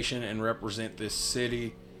organization and represent this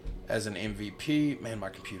city as an MVP." Man, my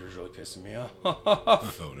computer's really pissing me off.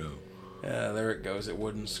 Oh, no. There it goes. It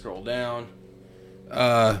wouldn't scroll down.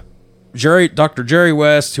 Dr. Jerry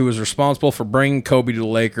West, who was responsible for bringing Kobe to the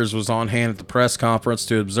Lakers, was on hand at the press conference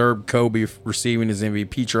to observe Kobe receiving his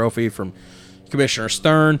MVP trophy from Commissioner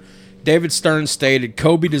Stern. David Stern stated,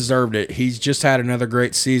 "Kobe deserved it. He's just had another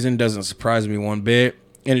great season. Doesn't surprise me one bit."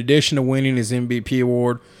 In addition to winning his MVP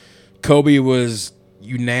award, Kobe was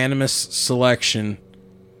unanimous selection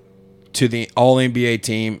to the All-NBA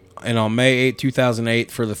team, and on May 8,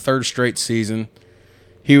 2008, for the third straight season,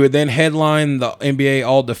 he would then headline the NBA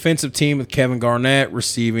All-Defensive Team with Kevin Garnett,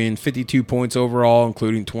 receiving 52 points overall,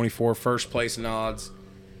 including 24 first-place nods.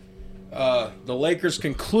 The Lakers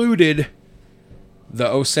concluded the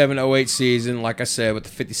 07-08 season, like I said, with the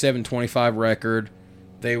 57-25 record.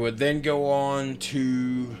 They would then go on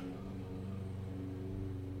to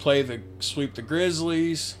sweep the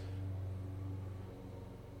Grizzlies.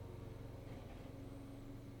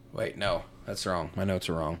 Wait, no, that's wrong. My notes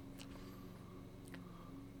are wrong.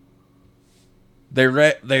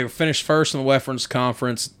 They finished first in the Western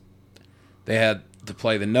Conference. They had to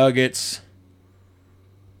play the Nuggets.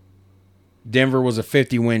 Denver was a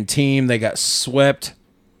 50-win team. They got swept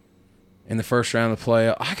in the first round of the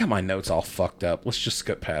playoff. I got my notes all fucked up. Let's just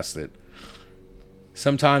skip past it.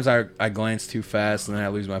 Sometimes I glance too fast and then I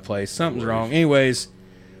lose my place. Something's wrong. Anyways,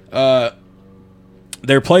 they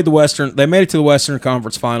made it to the Western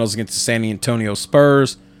Conference Finals against the San Antonio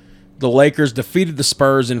Spurs. The Lakers defeated the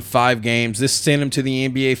Spurs in 5 games. This sent them to the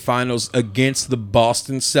NBA Finals against the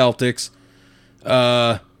Boston Celtics.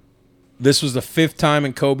 This was the 5th time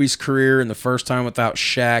in Kobe's career and the first time without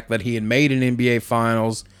Shaq that he had made an NBA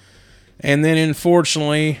Finals. And then,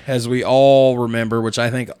 unfortunately, as we all remember, which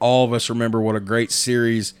I think all of us remember what a great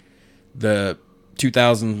series the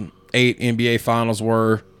 2008 NBA Finals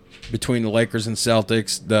were between the Lakers and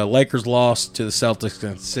Celtics. The Lakers lost to the Celtics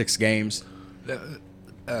in 6 games.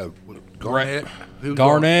 Garnett?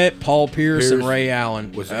 Garnett, Paul Pierce, and Ray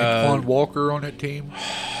Allen. Was Antoine Walker on that team?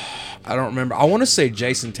 I don't remember. I want to say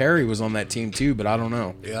Jason Terry was on that team too, but I don't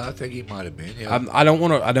know. Yeah, I think he might have been. Yeah. I don't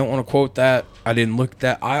want to quote that. I didn't look at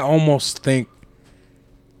that. I almost think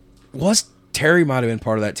Terry might have been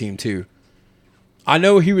part of that team too. I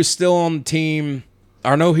know he was still on the team.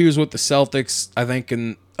 I know he was with the Celtics, I think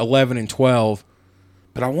in 11 and 12,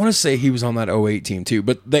 but I want to say he was on that 08 team too.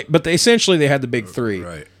 But they essentially they had the big 3.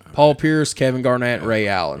 Right. Paul Pierce, Kevin Garnett, Ray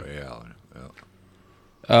Allen. Ray Allen.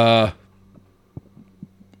 Yeah.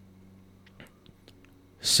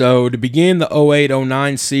 So to begin the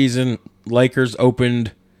 08-09 season, Lakers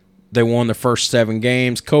they won the first 7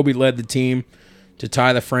 games. Kobe led the team to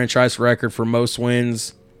tie the franchise record for most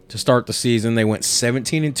wins to start the season. They went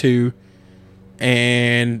 17-2,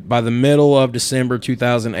 and by the middle of December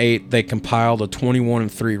 2008, they compiled a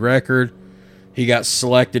 21-3 record. He got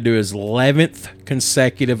selected to his 11th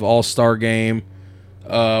consecutive All-Star game,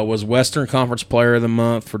 was Western Conference Player of the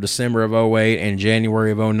Month for December of 08 and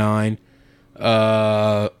January of 09.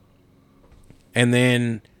 And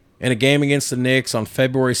then in a game against the Knicks on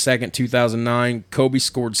February 2nd, 2009, Kobe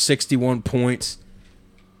scored 61 points,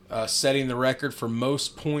 setting the record for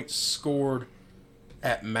most points scored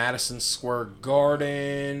at Madison Square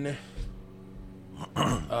Garden.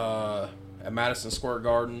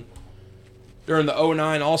 During the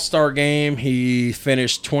 09 All-Star game, he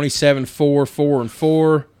finished 27-4,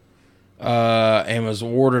 4-4. And was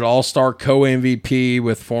awarded All-Star Co-MVP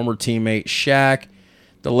with former teammate Shaq.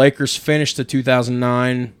 The Lakers finished the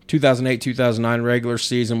 2008-2009 regular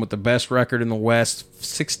season with the best record in the West,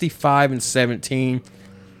 65-17.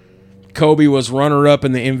 Kobe was runner-up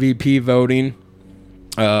in the MVP voting,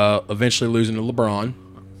 eventually losing to LeBron.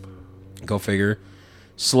 Go figure.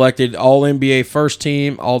 Selected All-NBA first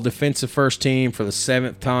team, All-Defensive first team for the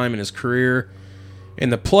 7th time in his career.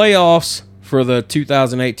 In the playoffs for the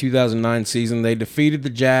 2008-2009 season, they defeated the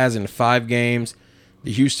Jazz in 5 games,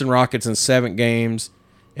 the Houston Rockets in 7 games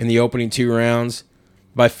in the opening 2 rounds.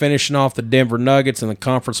 By finishing off the Denver Nuggets in the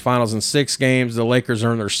conference finals in 6 games, the Lakers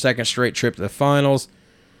earned their 2nd straight trip to the finals.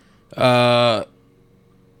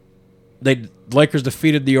 Lakers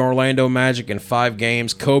defeated the Orlando Magic in 5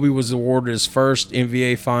 games. Kobe was awarded his first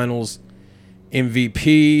NBA Finals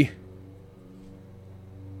MVP.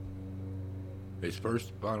 His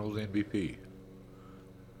first Finals MVP.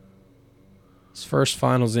 His first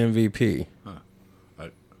Finals MVP. Huh.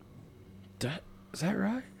 Is that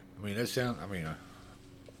right? I mean, that sounds.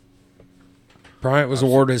 Bryant was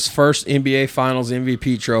awarded his first NBA Finals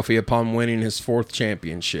MVP trophy upon winning his 4th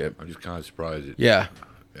championship. I'm just kind of surprised. Yeah.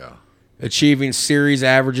 Yeah. Achieving series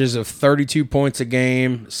averages of 32 points a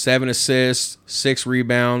game, 7 assists, 6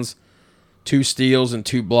 rebounds, 2 steals, and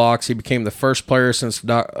 2 blocks. He became the first player since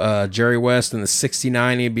Jerry West in the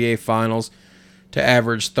 '69 NBA Finals to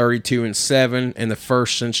average 32 and 7, and the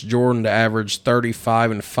first since Jordan to average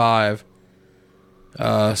 35 and 5.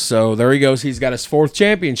 So there he goes. He's got his 4th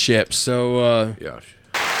championship. So Yeah.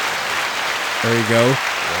 there you go.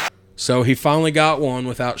 So he finally got one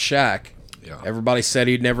without Shaq. Yeah. Everybody said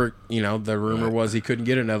he'd never, the rumor was he couldn't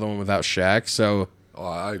get another one without Shaq. So, Oh,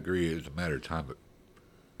 I agree. It was a matter of time, but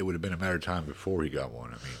it would have been a matter of time before he got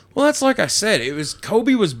one. well, that's like I said.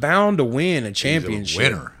 Kobe was bound to win a he's championship. a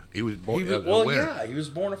winner. He was born as a winner. Yeah, he was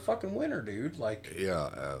born a fucking winner, dude. Like,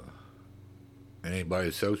 Yeah. And anybody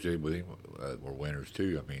associated with him were winners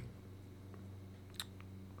too.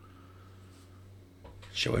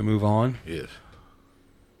 shall we move on? Yes.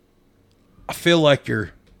 I feel like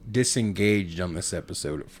you're disengaged on this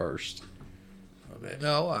episode at first.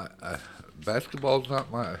 No, basketball's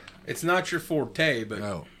not my. It's not your forte, but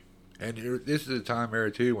No. And this is a time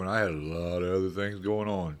era too when I had a lot of other things going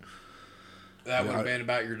on. that would have been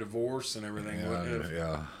about your divorce and everything, wouldn't it?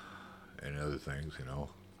 Yeah, and other things,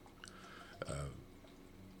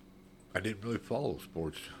 I didn't really follow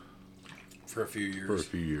sports For a few years. for a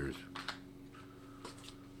few years.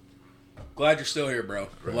 Glad you're still here, bro.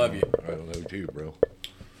 Love you. I love you too, bro.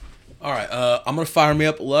 All right, I'm gonna fire me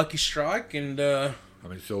up a Lucky Strike, and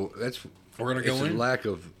So that's we're gonna go it's a in. lack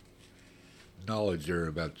of knowledge there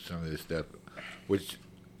about some of this stuff, which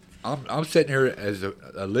I'm sitting here as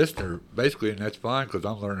a listener basically, and that's fine because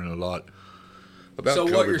I'm learning a lot about. So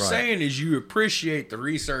Kobe what you're Bryant. saying is you appreciate the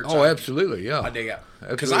research. Oh, absolutely, yeah. I dig it.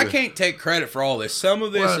 Because I Absolutely. can't take credit for all this. Some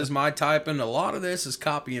of this Well- is my typing. A lot of this is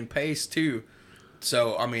copy and paste too.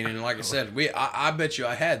 So and like I said, I bet you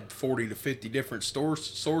I had 40 to 50 different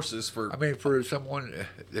sources for. For someone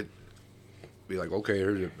that be like, okay,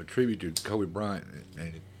 here's a tribute to Kobe Bryant,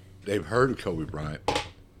 and they've heard of Kobe Bryant.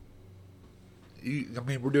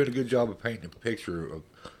 We're doing a good job of painting a picture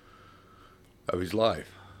of his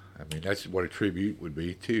life. That's what a tribute would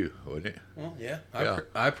be too, wouldn't it? Well, yeah, Yeah.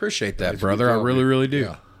 I appreciate that, That's a good brother. I job. really, really do.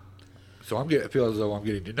 Yeah. So I feel as though I'm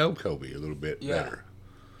getting to know Kobe a little bit better,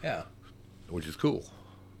 Yeah. which is cool.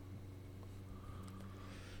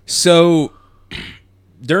 So,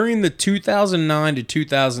 during the 2009 to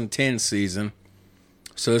 2010 season,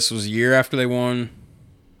 so this was a year after they won.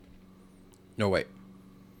 No, wait.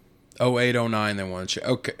 08, 09, they won.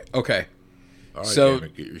 Okay. All right, So- damn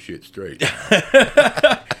it, get your shit straight.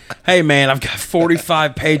 Hey, man, I've got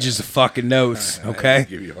 45 pages of fucking notes, okay?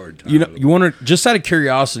 Give you a hard time. You want to, just out of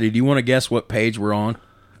curiosity, do you want to guess what page we're on?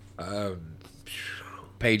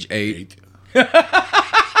 Page 8.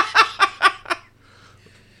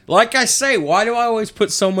 Like I say, why do I always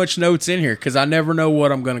put so much notes in here? Because I never know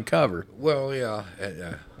what I'm going to cover. Well, yeah.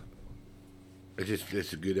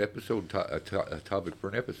 It's a good episode, a topic for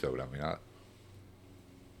an episode.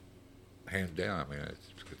 Hands down.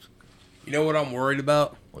 It's You know what I'm worried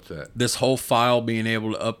about? what's that? This whole file being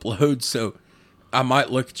able to upload. So I might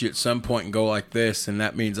look at you at some point and go like this, and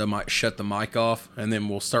that means I might shut the mic off, and then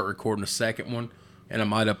we'll start recording a second one, and I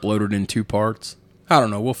might upload it in 2 parts. I don't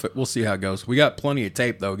know. We'll see how it goes. We got plenty of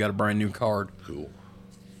tape, though. We got a brand new card. Cool.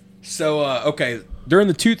 So, okay, during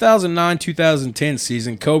the 2009-2010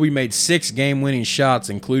 season, Kobe made 6 game-winning shots,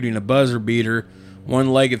 including a buzzer beater,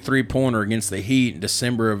 one-legged three-pointer against the Heat in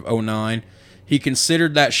December of 2009. He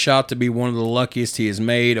considered that shot to be one of the luckiest he has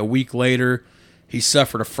made. A week later, he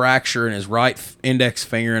suffered a fracture in his right index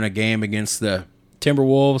finger in a game against the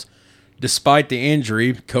Timberwolves. Despite the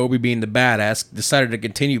injury, Kobe, being the badass, decided to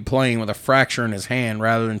continue playing with a fracture in his hand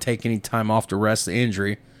rather than take any time off to rest the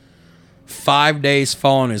injury. 5 days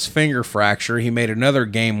following his finger fracture, he made another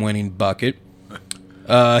game-winning bucket.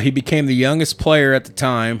 He became the youngest player at the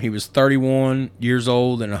time. He was 31 years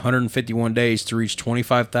old and 151 days to reach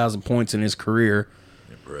 25,000 points in his career,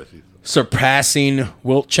 Impressive. surpassing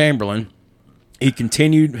Wilt Chamberlain. He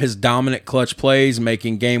continued his dominant clutch plays,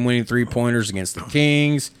 making game-winning three-pointers against the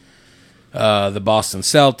Kings, the Boston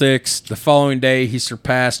Celtics. The following day, he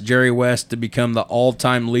surpassed Jerry West to become the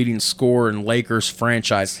all-time leading scorer in Lakers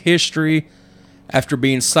franchise history. After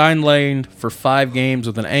being sidelined for 5 games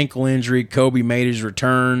with an ankle injury, Kobe made his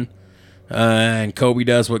return. And Kobe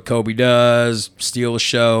does what Kobe does: steal the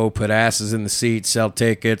show, put asses in the seats, sell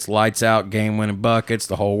tickets, lights out, game-winning buckets,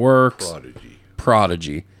 the whole works.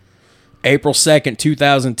 Prodigy. April 2nd,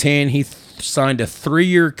 2010, he signed a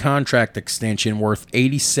 3-year contract extension worth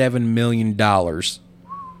 $87 million.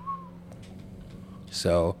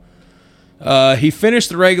 So, he finished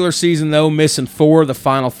the regular season, though, missing 4 of the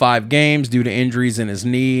final 5 games due to injuries in his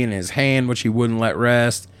knee and his hand, which he wouldn't let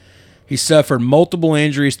rest. He suffered multiple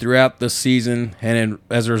injuries throughout the season, and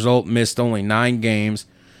as a result, missed only 9 games.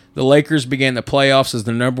 The Lakers began the playoffs as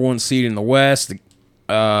the number 1 seed in the West.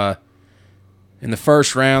 In the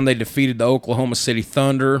first round, they defeated the Oklahoma City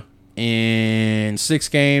Thunder. In 6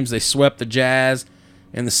 games, they swept the Jazz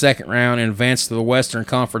in the second round and advanced to the Western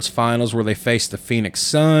Conference Finals, where they faced the Phoenix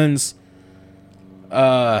Suns.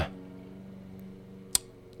 They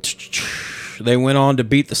went on to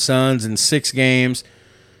beat the Suns in 6 games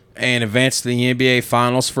and advanced to the NBA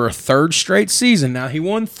Finals for a 3rd straight season. Now, he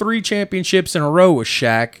won 3 championships in a row with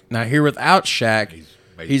Shaq. Now, here without Shaq,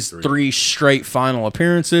 he's 3 straight final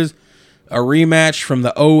appearances. A rematch from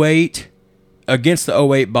the 08 against the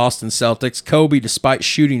 08 Boston Celtics. Kobe, despite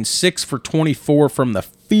shooting 6 for 24 from the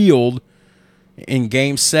field in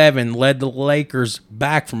Game 7, led the Lakers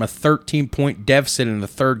back from a 13-point deficit in the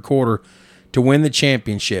third quarter to win the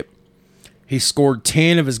championship. He scored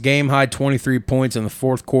 10 of his game-high 23 points in the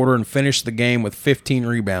fourth quarter and finished the game with 15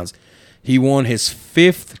 rebounds. He won his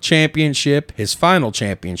 5th championship, his final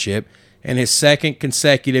championship, and his 2nd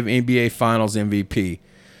consecutive NBA Finals MVP.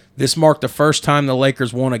 This marked the first time the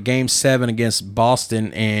Lakers won a Game 7 against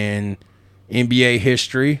Boston in NBA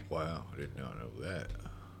history. Wow, I did not know that.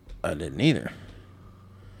 I didn't either.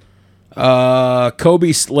 Kobe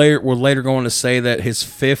was later going to say that his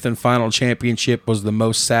 5th and final championship was the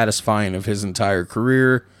most satisfying of his entire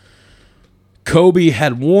career. Kobe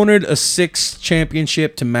had wanted a 6th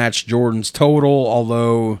championship to match Jordan's total,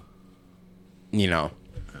 although,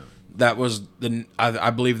 that was I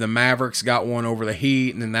believe the Mavericks got one over the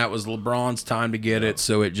Heat, and then that was LeBron's time to get it,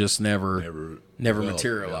 so it just never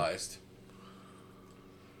materialized.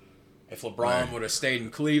 Yeah. If LeBron would have stayed in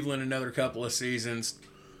Cleveland another couple of seasons,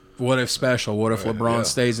 what if special? What if LeBron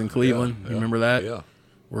stays in Cleveland? You remember that? Yeah.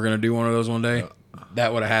 We're going to do one of those one day? Yeah.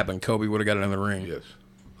 That would have happened. Kobe would have got another ring. Yes.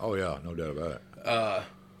 Oh, yeah, no doubt about it. I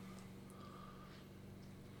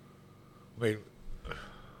mean,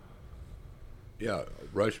 yeah,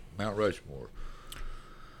 Mount Rushmore.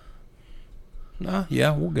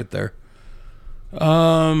 Yeah, we'll get there.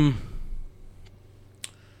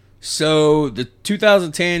 So the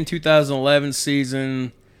 2010-2011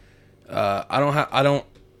 season, this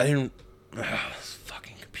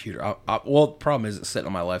fucking computer. Well, the problem is it's sitting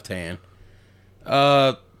on my left hand.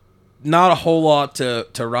 Not a whole lot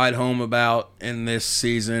to write home about in this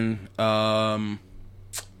season. The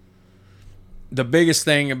biggest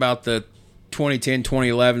thing about the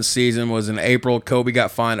 2010-2011 season was in April, Kobe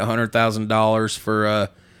got fined $100,000 for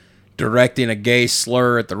directing a gay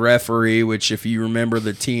slur at the referee, which if you remember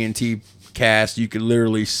the TNT cast, you could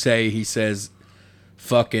literally say he says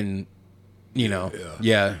fucking, he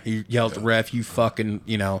yelled at the ref, you fucking,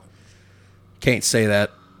 can't say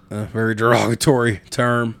that. Very derogatory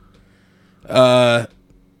term. GLAAD,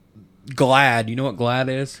 you know what GLAAD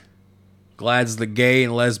is? GLAAD's the Gay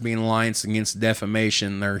and Lesbian Alliance Against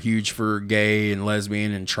Defamation. They're huge for gay and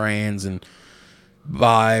lesbian and trans and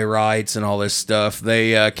bi rights and all this stuff.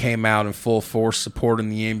 They came out in full force supporting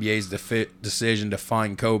the NBA's decision to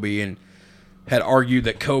fine Kobe and had argued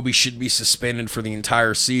that Kobe should be suspended for the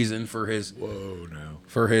entire season for his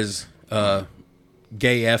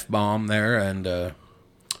gay F-bomb there. And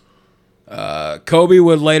Kobe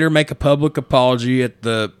would later make a public apology at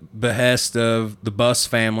the behest of the Buss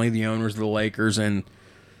family, the owners of the Lakers, and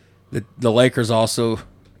the Lakers also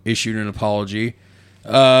issued an apology.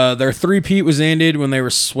 Their three-peat was ended when they were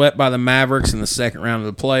swept by the Mavericks in the second round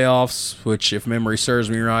of the playoffs, which, if memory serves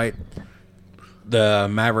me right, the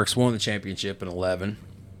Mavericks won the championship in 11.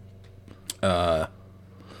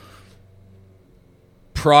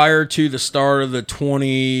 prior to the start of the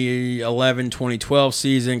 2011-2012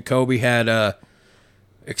 season, Kobe had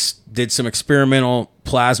did some experimental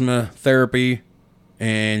plasma therapy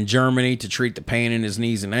in Germany to treat the pain in his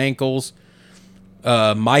knees and ankles.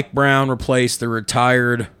 Mike Brown replaced the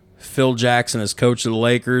retired Phil Jackson as coach of the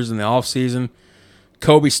Lakers in the offseason.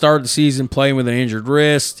 Kobe started the season playing with an injured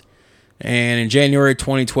wrist. And in January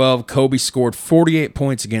 2012, Kobe scored 48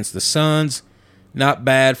 points against the Suns. Not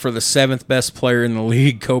bad for the 7th best player in the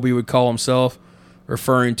league, Kobe would call himself,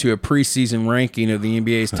 referring to a preseason ranking of the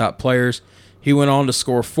NBA's top players. He went on to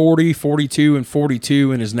score 40, 42, and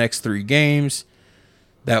 42 in his next 3 games.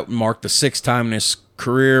 That marked the 6th time in his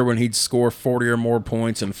career when he'd score 40 or more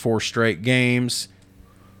points in 4 straight games.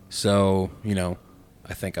 So, I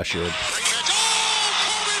think I should.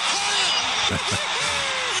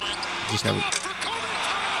 Just have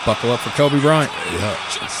buckle up for Kobe Bryant. Yeah.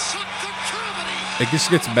 It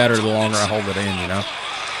just gets better the longer I hold it in,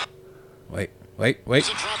 Wait.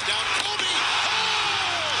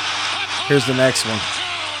 Here's the next one.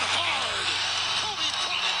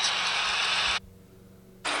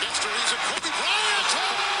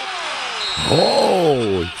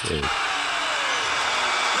 Oh,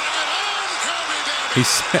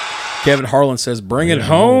 Kevin Harlan says, "Bring it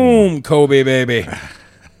home, Kobe, baby."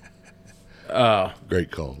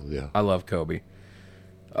 great call. Yeah. I love Kobe.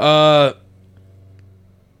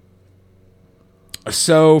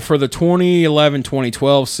 So for the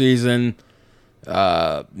 2011-2012 season,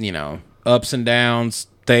 ups and downs.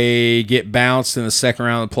 They get bounced in the second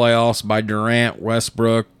round of the playoffs by Durant,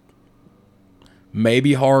 Westbrook,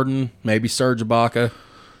 maybe Harden, maybe Serge Ibaka.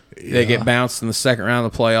 Yeah. They get bounced in the second round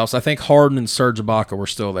of the playoffs. I think Harden and Serge Ibaka were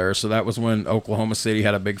still there, so that was when Oklahoma City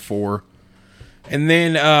had a big 4. And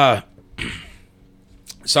then,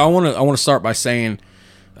 so I want to start by saying,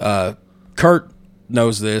 Kurt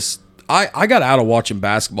knows this. I got out of watching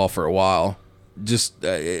basketball for a while. Just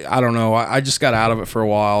I don't know. I just got out of it for a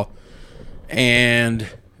while, and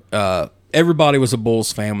everybody was a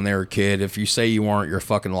Bulls fan when they were a kid. If you say you weren't, you're a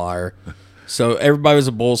fucking liar. So everybody was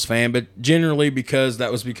a Bulls fan, but generally because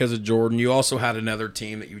of Jordan. You also had another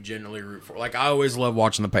team that you generally root for. Like I always loved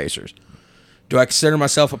watching the Pacers. Do I consider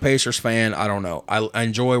myself a Pacers fan? I don't know. I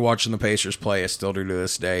enjoy watching the Pacers play. I still do to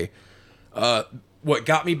this day. What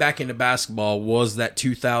got me back into basketball was that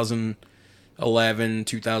 2011,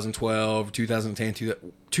 2012, 2010,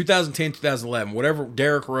 2011, whatever.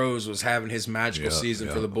 Derrick Rose was having his magical season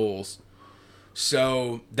for the Bulls.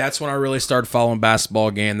 So that's when I really started following basketball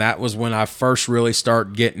again. That was when I first really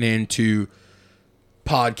started getting into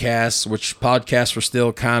podcasts, which podcasts were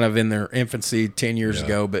still kind of in their infancy 10 years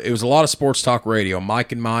ago, but it was a lot of sports talk radio,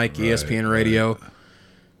 Mike and Mike, ESPN Radio.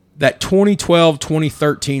 That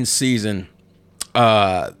 2012-2013 season,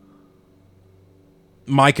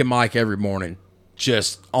 Mike and Mike every morning,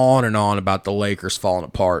 just on and on about the Lakers falling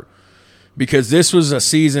apart. Because this was a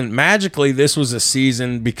season, magically, this was a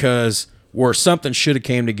season because where something should have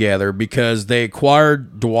came together because they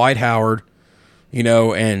acquired Dwight Howard,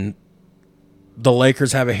 and the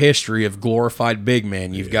Lakers have a history of glorified big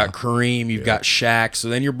men. You've got Kareem, you've got Shaq. So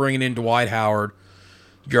then you're bringing in Dwight Howard.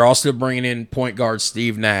 You're also bringing in point guard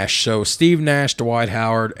Steve Nash. So Steve Nash, Dwight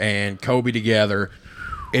Howard, and Kobe together.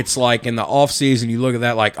 It's like in the offseason, you look at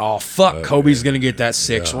that like, oh, fuck, Kobe's going to get that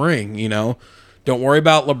 6th ring, Don't worry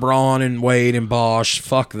about LeBron and Wade and Bosh.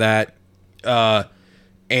 Fuck that. And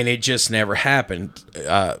it just never happened.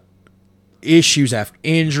 Issues after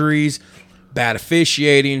injuries, bad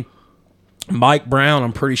officiating. Mike Brown,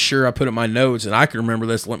 I'm pretty sure I put in my notes, and I can remember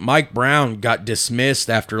this. Mike Brown got dismissed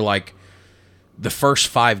after like the first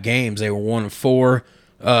 5 games. They were 1-4.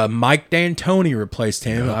 Mike D'Antoni replaced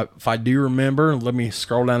him. If I do remember, let me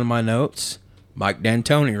scroll down to my notes. Mike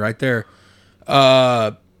D'Antoni right there.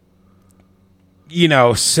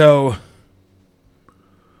 So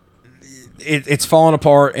it's falling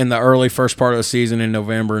apart in the early first part of the season in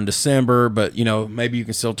November and December, but, maybe you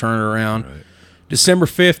can still turn it around. Right. December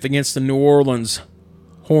 5th against the New Orleans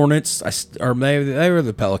Hornets, or maybe they were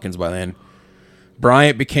the Pelicans by then.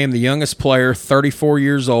 Bryant became the youngest player, 34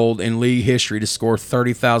 years old, in league history to score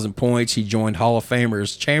 30,000 points. He joined Hall of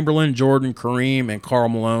Famers Chamberlain, Jordan, Kareem, and Karl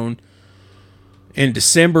Malone. In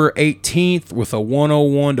December 18th, with a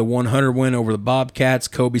 101-100 win over the Bobcats,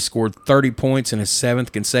 Kobe scored 30 points in his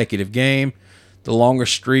 7th consecutive game, the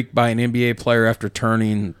longest streak by an NBA player after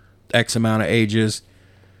turning X amount of ages.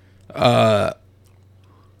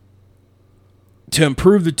 To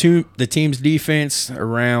improve the team's defense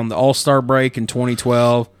around the All-Star break in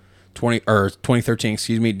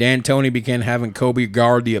 2013, D'Antoni began having Kobe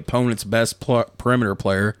guard the opponent's best perimeter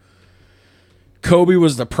player. Kobe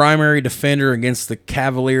was the primary defender against the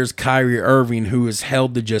Cavaliers' Kyrie Irving, who was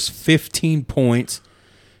held to just 15 points.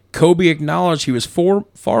 Kobe acknowledged he was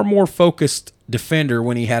far more focused defender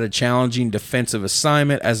when he had a challenging defensive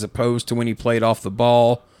assignment as opposed to when he played off the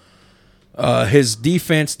ball. His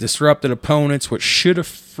defense disrupted opponents, which should have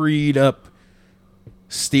freed up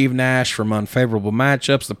Steve Nash from unfavorable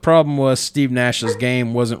matchups. The problem was Steve Nash's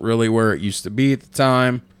game wasn't really where it used to be at the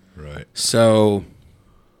time. Right. So,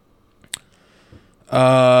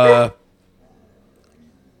 the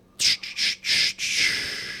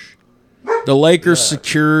Lakers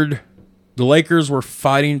were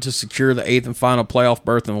fighting to secure the 8th and final playoff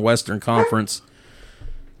berth in the Western Conference.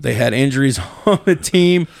 They had injuries on the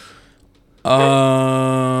team. But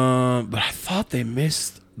I thought they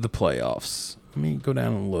missed the playoffs. Let me go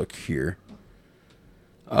down and look here.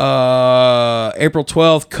 April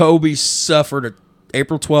 12th,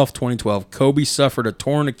 2012, Kobe suffered a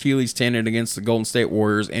torn Achilles tendon against the Golden State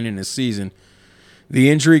Warriors ending his season. The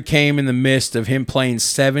injury came in the midst of him playing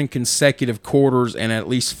 7 consecutive quarters and at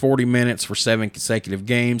least 40 minutes for 7 consecutive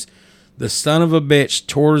games. The son of a bitch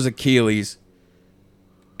tore his Achilles,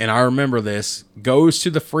 and I remember this, goes to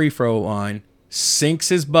the free throw line, sinks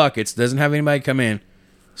his buckets, doesn't have anybody come in,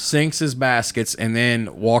 sinks his baskets, and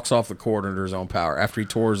then walks off the court under his own power after he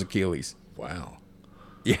tore his Achilles. Wow.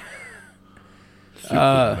 Yeah.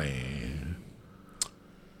 Superman.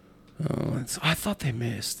 I thought they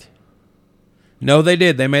missed. No, they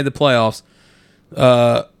did. They made the playoffs.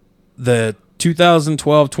 The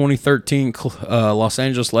 2012-2013 Los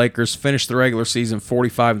Angeles Lakers finished the regular season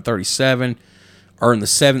 45-37, are in the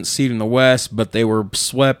 7th seed in the West, but they were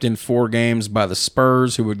swept in 4 games by the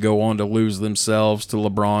Spurs, who would go on to lose themselves to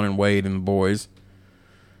LeBron and Wade and the boys.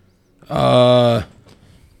 So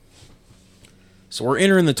we're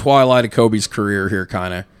entering the twilight of Kobe's career here,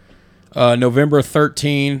 kind of. November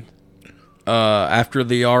 13, after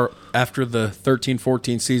the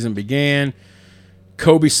 13-14 season began,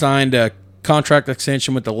 Kobe signed a contract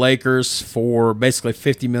extension with the Lakers for basically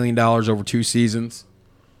 $50 million over 2 seasons.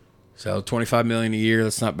 So $25 million a year,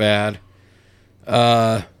 that's not bad.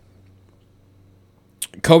 Kobe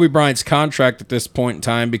Bryant's contract at this point in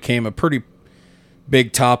time became a pretty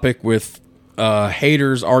big topic, with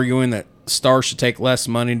haters arguing that stars should take less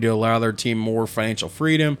money to allow their team more financial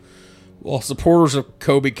freedom, while supporters of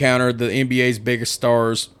Kobe countered the NBA's biggest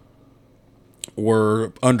stars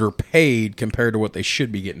were underpaid compared to what they should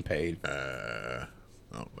be getting paid. I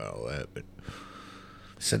don't know about that, but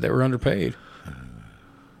Said they were underpaid.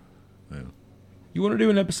 well, You want to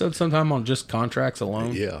do an episode sometime on just contracts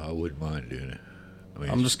alone? yeah, I wouldn't mind doing it. I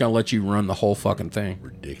mean, I'm just going to let you run the whole fucking thing.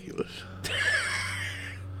 ridiculous.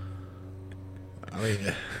 I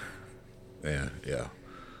mean, yeah.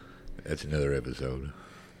 That's another episode.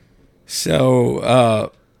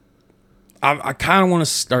 So, I kind of want to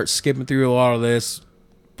start skipping through a lot of this,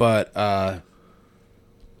 but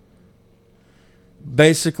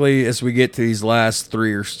basically, as we get to these last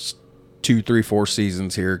 4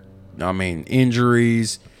 seasons here, I mean,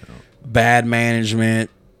 injuries, bad management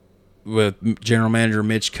with general manager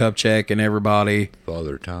Mitch Kupchak and everybody.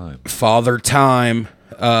 Father Time.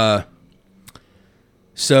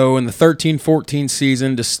 So in the 13-14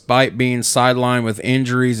 season, despite being sidelined with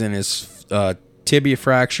injuries and his tibia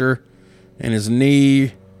fracture and his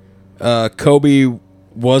knee, Kobe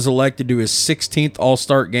was elected to his 16th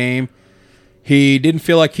All-Star game. He didn't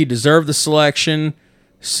feel like he deserved the selection,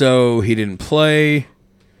 so he didn't play.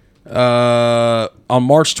 On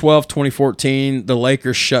March 12, 2014, the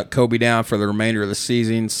Lakers shut Kobe down for the remainder of the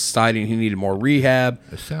season, citing he needed more rehab.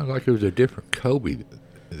 It sounds like it was a different Kobe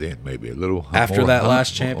then, maybe a little After more that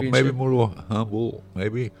last championship? maybe more humble,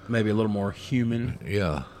 maybe. Maybe a little more human.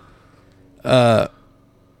 Yeah.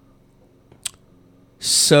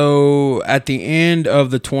 So at the end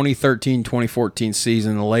of the 2013-2014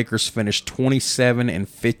 season, the Lakers finished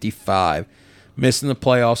 27-55, missing the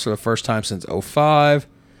playoffs for the first time since 2005.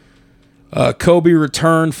 Kobe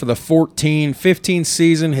returned for the 14-15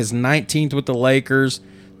 season, his 19th with the Lakers.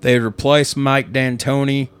 They replaced Mike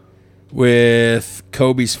D'Antoni with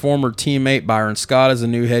Kobe's former teammate Byron Scott as a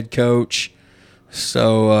new head coach.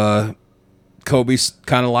 So Kobe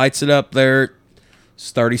kind of lights it up there.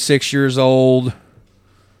 He's 36 years old.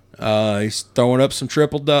 He's throwing up some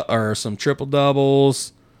triple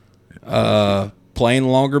doubles, playing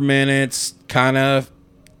longer minutes, kind of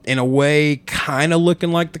in a way, kind of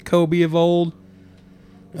looking like the Kobe of old.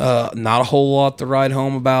 Not a whole lot to write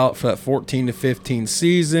home about for that 14-15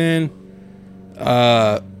 season.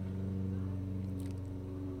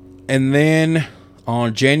 And then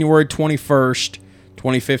on January 21st,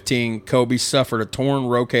 2015, Kobe suffered a torn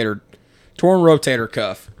rotator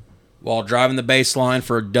cuff while driving the baseline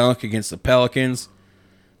for a dunk against the Pelicans.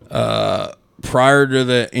 Prior to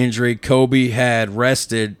the injury, Kobe had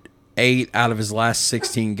rested 8 out of his last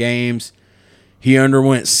 16 games. He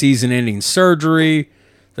underwent season-ending surgery.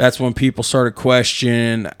 That's when people started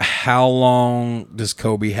questioning how long does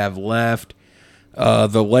Kobe have left.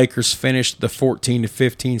 The Lakers finished the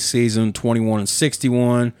 14-15 season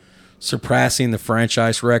 21-61, surpassing the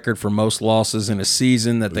franchise record for most losses in a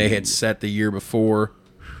season that they had set the year before.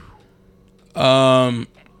 After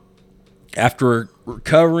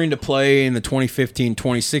recovering to play in the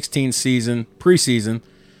 2015-2016 season, preseason,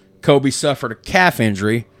 Kobe suffered a calf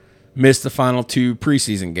injury, missed the final 2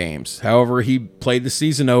 preseason games. However, he played the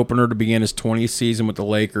season opener to begin his 20th season with the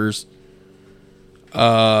Lakers.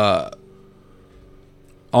 On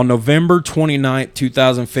November 29th,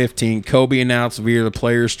 2015, Kobe announced via the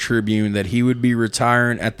Players Tribune that he would be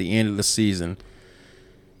retiring at the end of the season.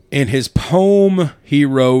 In his poem, he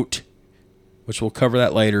wrote, which we'll cover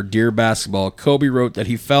that later, Dear Basketball, Kobe wrote that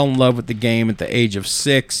he fell in love with the game at the age of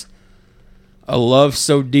 6. A love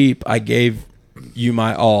so deep, I gave you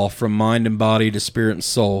my all, from mind and body to spirit and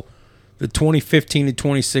soul. The 2015 to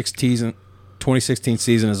 2016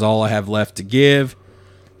 season is all I have left to give.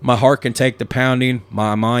 My heart can take the pounding,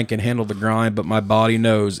 my mind can handle the grind, but my body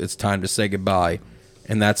knows it's time to say goodbye.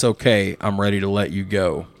 And that's okay. I'm ready to let you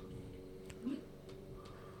go.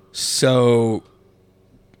 So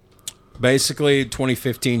basically,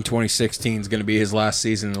 2015-2016 is going to be his last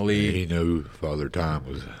season in the league. He knew Father Time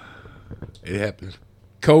was. It happens.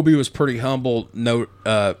 Kobe was pretty humble.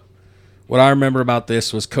 What I remember about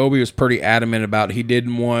this was Kobe was pretty adamant about he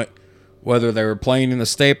didn't want, whether they were playing in the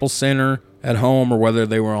Staples Center at home or whether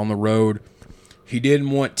they were on the road, he didn't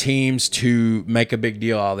want teams to make a big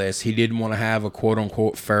deal out of this. He didn't want to have a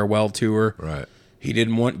quote-unquote farewell tour. Right. He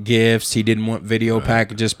didn't want gifts. He didn't want video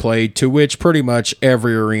packages played, to which pretty much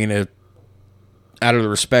every arena, out of the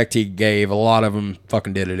respect he gave, a lot of them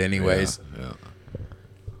fucking did it anyways.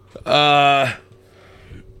 Yeah.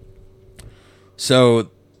 So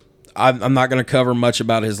I'm not going to cover much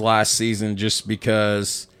about his last season just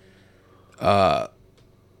because there's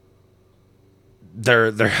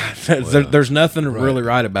nothing to really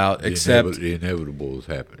write about except the inevitable is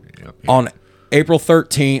happening. Yeah. On April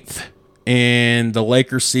 13th in the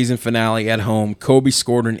Lakers season finale at home, Kobe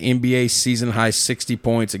scored an NBA season-high 60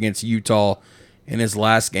 points against Utah in his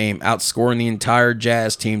last game, outscoring the entire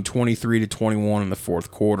Jazz team 23-21 in the fourth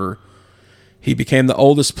quarter. He became the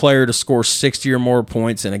oldest player to score 60 or more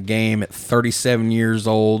points in a game at 37 years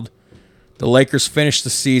old. The Lakers finished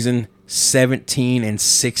the season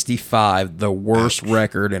 17-65, the worst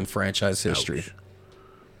record in franchise history.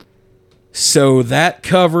 So that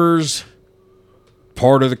covers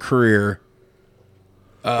part of the career.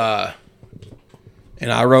 And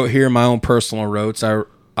I wrote here my own personal notes. I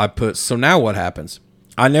put, so now what happens?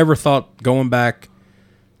 I never thought going back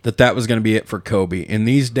that was going to be it for Kobe. In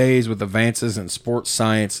these days, with advances in sports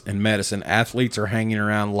science and medicine, athletes are hanging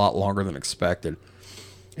around a lot longer than expected.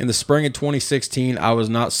 In the spring of 2016, I was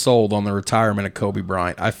not sold on the retirement of Kobe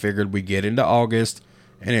Bryant. I figured we get into August,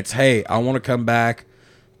 and it's, hey, I want to come back,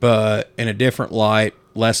 but in a different light,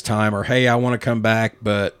 less time, or hey, I want to come back,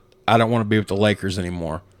 but I don't want to be with the Lakers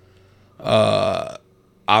anymore. I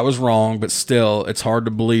was wrong, but still, it's hard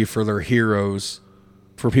to believe for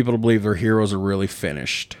people to believe their heroes are really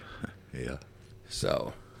finished. Yeah.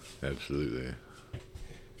 So. Absolutely.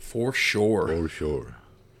 For sure. For sure.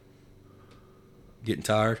 Getting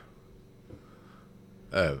tired?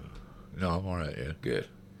 No, I'm all right, yeah. Good.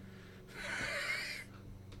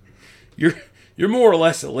 You're more or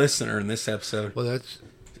less a listener in this episode. Well, that's...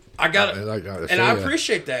 I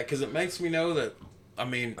appreciate that because it makes me know that,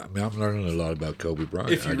 I'm learning a lot about Kobe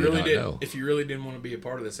Bryant. If you really didn't want to be a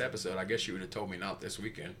part of this episode, I guess you would have told me not this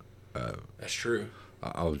weekend. That's true.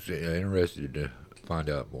 I was interested to find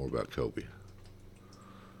out more about Kobe.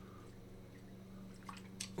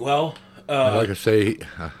 Well, like I say,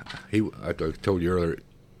 I told you earlier,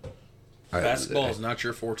 basketball is not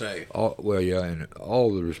your forte. And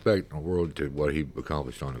all the respect in the world to what he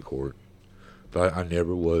accomplished on the court. But I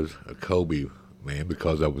never was a Kobe man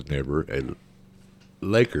because I was never a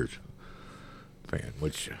Lakers fan,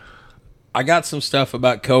 which... I got some stuff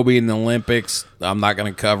about Kobe in the Olympics. I'm not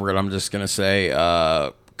going to cover it. I'm just going to say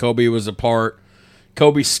Kobe was a part.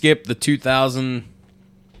 Kobe skipped the 2000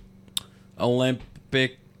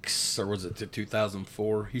 Olympics, or was it to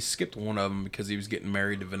 2004? He skipped one of them because he was getting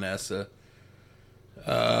married to Vanessa.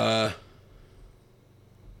 I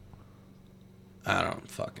don't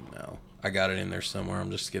fucking know. I got it in there somewhere.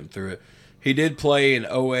 I'm just skipping through it. He did play in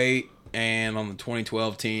 2008 and on the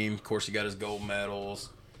 2012 team. Of course, he got his gold medals.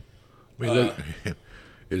 I mean, look,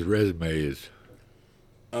 his resume is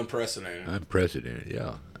unprecedented. unprecedented.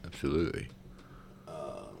 Yeah, absolutely.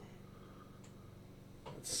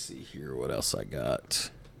 Let's see here. What else I got?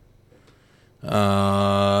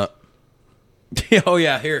 Oh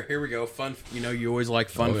yeah, here we go. Fun. You always like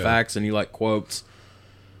fun facts and you like quotes.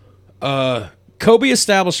 Kobe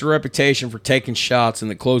established a reputation for taking shots in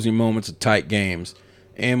the closing moments of tight games,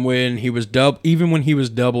 and when he was even when he was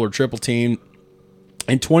double or triple teamed.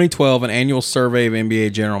 In 2012, an annual survey of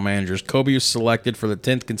NBA general managers, Kobe was selected for the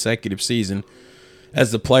 10th consecutive season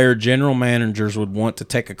as the player general managers would want to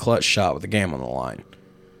take a clutch shot with the game on the line.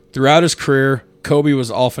 Throughout his career, Kobe was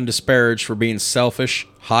often disparaged for being selfish,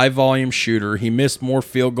 high-volume shooter. He missed more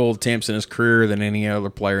field goal attempts in his career than any other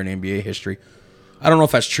player in NBA history. I don't know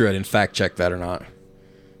if that's true. I didn't fact-check that or not.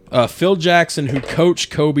 Phil Jackson, who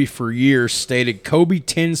coached Kobe for years, stated Kobe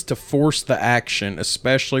tends to force the action,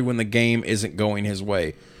 especially when the game isn't going his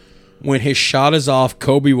way. When his shot is off,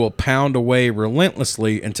 Kobe will pound away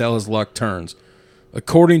relentlessly until his luck turns.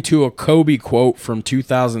 According to a Kobe quote from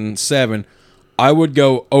 2007, I would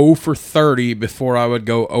go 0 for 30 before I would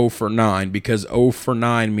go 0 for 9 because 0 for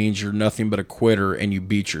 9 means you're nothing but a quitter and you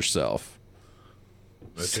beat yourself.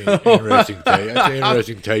 That's an interesting take. That's an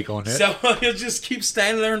interesting take on that. So he'll just keep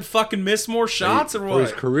standing there and fucking miss more shots or what? For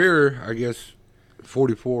his career, I guess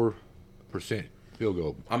 44% field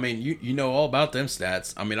goal. I mean, you know all about them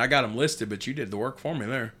stats. I mean, I got him listed, but you did the work for me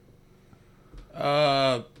there.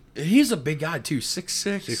 He's a big guy too,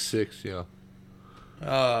 6'6". 6'6",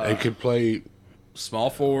 yeah. He could play small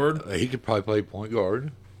forward. He could probably play point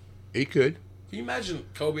guard. He could. Can you imagine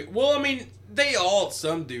Kobe? Well, I mean, they all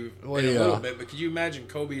some do in a little bit, but could you imagine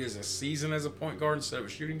Kobe as a season as a point guard instead of a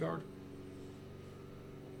shooting guard?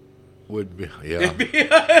 Would be, yeah.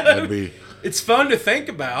 That'd be. It's fun to think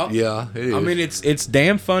about. Yeah, it is. I mean, it's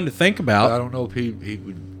damn fun to think about. I don't know if he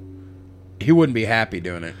would. He wouldn't be happy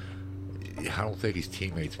doing it. I don't think his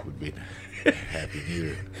teammates would be happy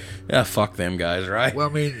neither. Yeah, fuck them guys, right? Well,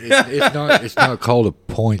 I mean, it's not called a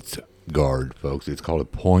point guard, folks. It's called a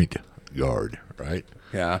point guard, right?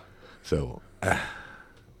 Yeah. So,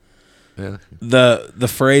 yeah. The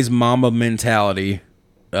phrase "Mamba mentality,"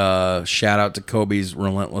 shout out to Kobe's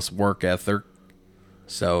relentless work ethic.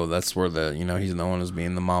 So that's where he's known as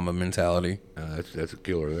being the Mamba mentality. That's a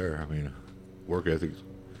killer there. I mean, work ethic's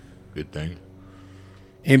a good thing.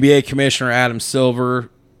 NBA Commissioner Adam Silver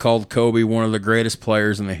called Kobe one of the greatest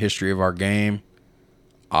players in the history of our game.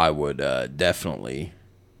 I would definitely.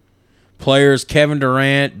 Players Kevin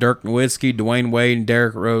Durant, Dirk Nowitzki, Dwayne Wade, and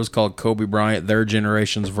Derrick Rose called Kobe Bryant their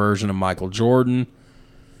generation's version of Michael Jordan.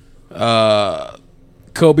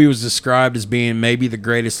 Kobe was described as being maybe the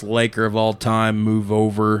greatest Laker of all time, move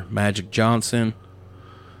over Magic Johnson.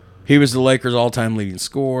 He was the Lakers' all-time leading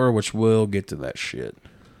scorer, which we'll get to that shit.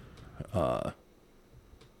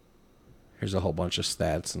 Here's a whole bunch of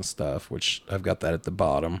stats and stuff, which I've got that at the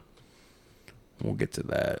bottom. We'll get to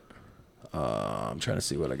that. I'm trying to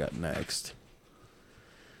see what I got next.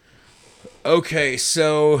 Okay,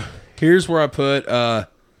 so here's where I put...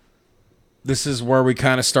 this is where we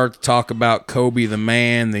kind of start to talk about Kobe, the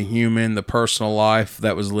man, the human, the personal life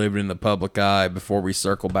that was lived in the public eye before we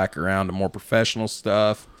circle back around to more professional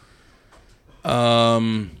stuff.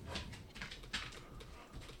 Let's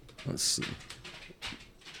see.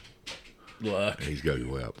 He's got to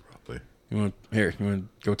go out, probably. You want to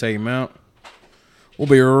go take him out? We'll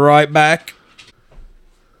be right back.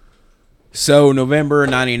 So, November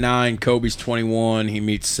 99, Kobe's 21. He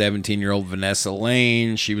meets 17-year-old Vanessa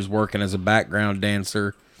Lane. She was working as a background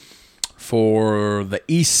dancer for the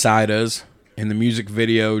East Siders in the music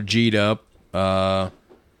video G'd Up.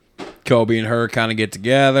 Kobe and her kind of get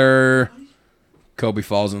together. Kobe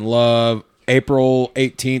falls in love. April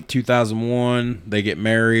 18th, 2001, they get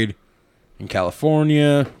married in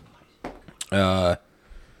California. Their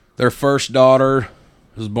first daughter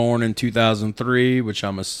was born in 2003, which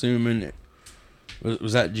I'm assuming...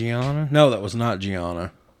 Was that Gianna? No, that was not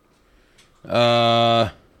Gianna.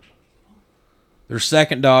 Their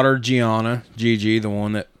second daughter, Gigi, the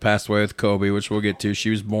one that passed away with Kobe, which we'll get to.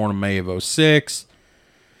 She was born in May of 2006.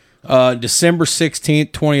 December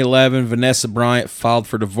 16th, 2011, Vanessa Bryant filed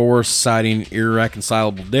for divorce, citing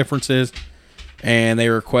irreconcilable differences, and they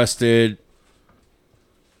requested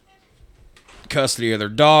custody of their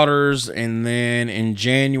daughters. And then in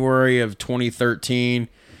January of 2013,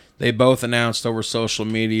 they both announced over social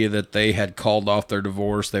media that they had called off their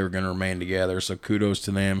divorce. They were going to remain together. So kudos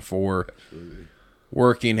to them for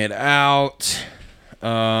working it out.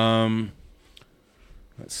 Let's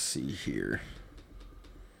see here.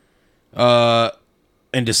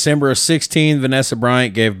 In December of 16, Vanessa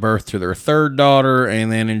Bryant gave birth to their third daughter,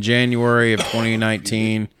 and then in January of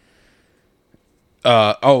 2019,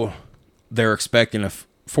 they're expecting a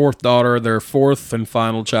fourth daughter, their fourth and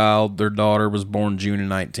final child. Their daughter was born June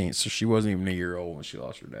 19th, so she wasn't even a year old when she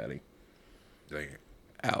lost her daddy. Dang it.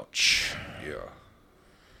 Ouch.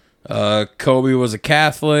 Yeah. Kobe was a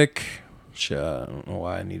Catholic, which I don't know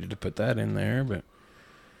why I needed to put that in there, but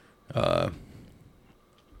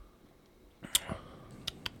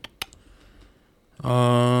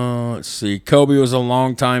let's see. Kobe was a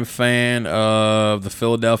longtime fan of the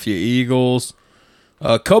Philadelphia Eagles.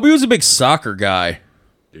 Kobe was a big soccer guy.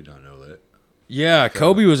 Did not know that. Yeah,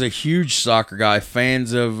 Kobe was a huge soccer guy.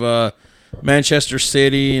 Fans of Manchester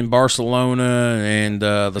City and Barcelona and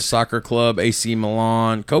the soccer club AC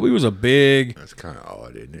Milan. Kobe was a big... That's kind of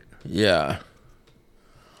odd, isn't it? Yeah.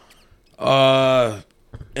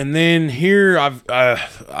 And then here I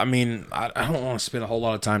don't want to spend a whole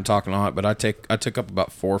lot of time talking on it, but I took up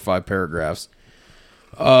about 4 or 5 paragraphs.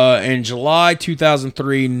 In July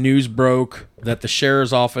 2003, news broke that the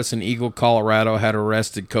sheriff's office in Eagle, Colorado had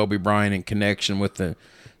arrested Kobe Bryant in connection with the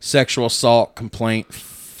sexual assault complaint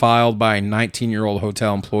filed by a 19-year-old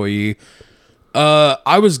hotel employee.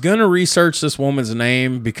 I was going to research this woman's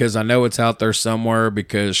name because I know it's out there somewhere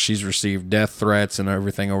because she's received death threats and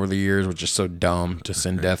everything over the years, which is so dumb to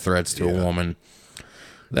send death threats to a woman.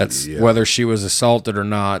 That's whether she was assaulted or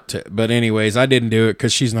not. But anyways, I didn't do it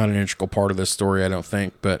because she's not an integral part of this story, I don't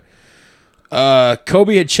think. But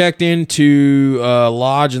Kobe had checked into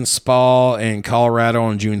Lodge and Spa in Colorado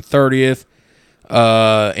on June 30th.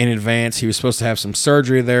 In advance, he was supposed to have some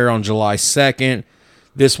surgery there on July 2nd.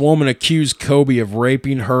 This woman accused Kobe of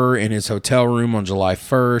raping her in his hotel room on July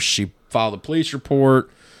 1st. She filed a police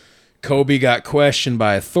report. Kobe got questioned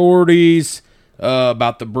by authorities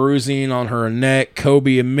about the bruising on her neck.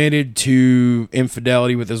 Kobe admitted to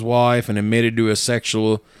infidelity with his wife and admitted to a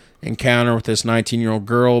sexual encounter with this 19-year-old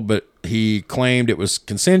girl, but he claimed it was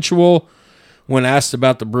consensual. When asked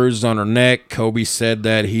about the bruises on her neck, Kobe said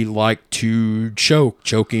that he liked to choke.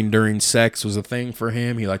 Choking during sex was a thing for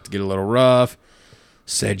him. He liked to get a little rough.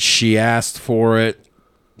 Said she asked for it.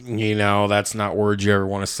 You know, that's not words you ever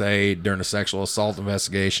want to say during a sexual assault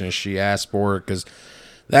investigation. She asked for it because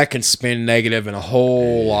that can spin negative in a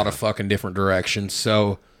whole lot of fucking different directions.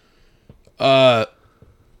 So, let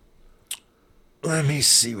me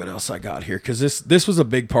see what else I got here, because this was a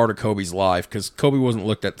big part of Kobe's life, because Kobe wasn't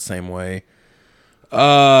looked at the same way.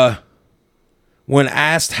 When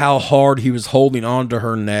asked how hard he was holding onto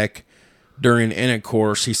her neck during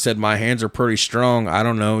intercourse, he said, "My hands are pretty strong. I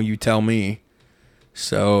don't know. You tell me."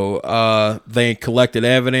 So they collected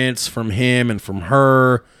evidence from him and from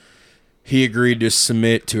her. He agreed to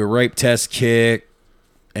submit to a rape test kit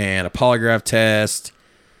and a polygraph test.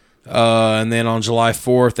 And then on July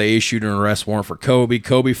 4th, they issued an arrest warrant for Kobe.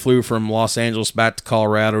 Kobe flew from Los Angeles back to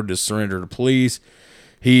Colorado to surrender to police.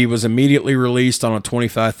 He was immediately released on a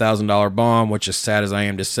 $25,000 bond, which is sad as I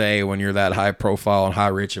am to say, when you're that high profile and high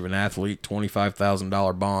rich of an athlete,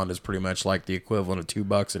 $25,000 bond is pretty much like the equivalent of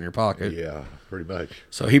 $2 in your pocket. Yeah, pretty much.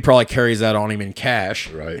 So he probably carries that on him in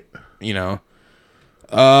cash. Right. You know.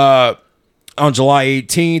 On July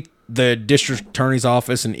 18th, the district attorney's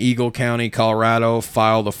office in Eagle County, Colorado,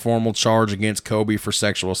 filed a formal charge against Kobe for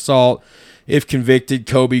sexual assault. If convicted,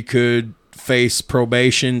 Kobe could face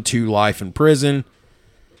probation to life in prison.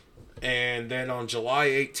 And then on July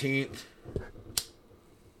 18th,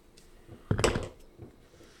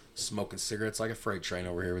 smoking cigarettes like a freight train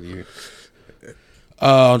over here with you.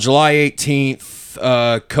 On July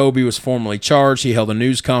 18th, Kobe was formally charged. He held a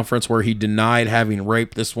news conference where he denied having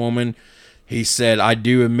raped this woman. He said, "I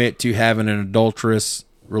do admit to having an adulterous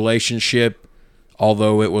relationship,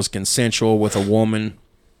 although it was consensual with a woman."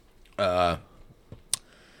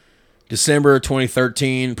 December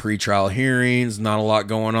 2013, pretrial hearings, not a lot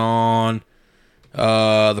going on.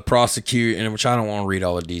 The prosecutor, which I don't want to read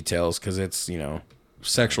all the details because it's,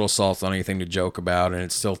 sexual assault's not anything to joke about, and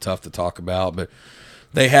it's still tough to talk about, but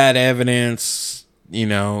they had evidence,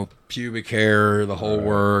 pubic hair, the whole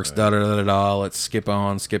works, da-da-da-da-da. Let's skip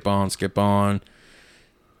on.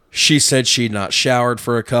 She said she'd not showered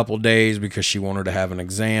for a couple days because she wanted to have an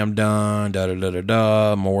exam done,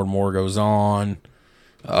 da-da-da-da-da. More and more goes on.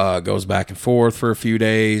 Goes back and forth for a few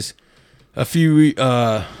days.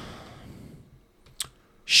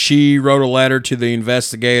 She wrote a letter to the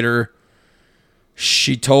investigator.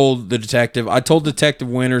 She told the detective, "I told Detective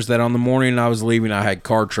Winters that on the morning I was leaving, I had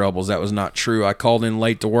car troubles. That was not true. I called in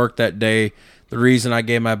late to work that day. The reason I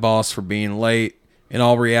gave my boss for being late. In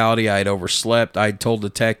all reality, I had overslept. I had told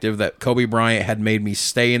Detective that Kobe Bryant had made me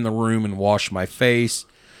stay in the room and wash my face.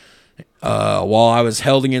 While I was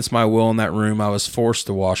held against my will in that room, I was forced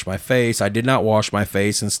to wash my face. I did not wash my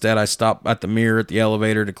face. Instead, I stopped at the mirror at the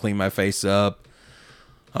elevator to clean my face up.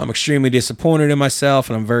 I'm extremely disappointed in myself,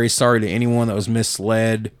 and I'm very sorry to anyone that was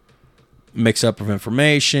misled, mix-up of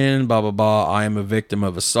information, blah, blah, blah. I am a victim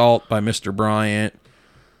of assault by Mr. Bryant.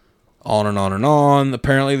 On and on and on.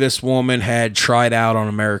 Apparently, this woman had tried out on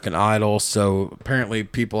American Idol, so apparently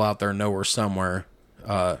people out there know her somewhere.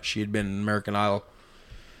 She had been in American Idol.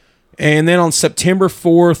 And then on September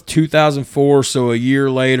 4th, 2004, so a year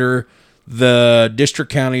later, the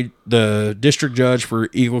district judge for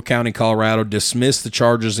Eagle County, Colorado, dismissed the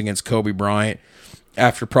charges against Kobe Bryant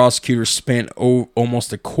after prosecutors spent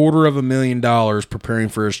almost $250,000 preparing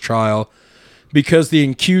for his trial, because the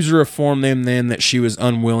accuser informed them then that she was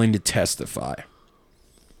unwilling to testify.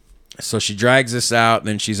 So she drags this out, and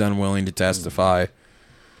then she's unwilling to testify.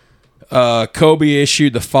 Kobe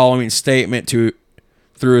issued the following statement through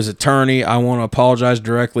his attorney. I want to apologize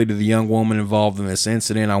directly to the young woman involved in this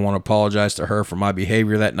incident. I want to apologize to her for my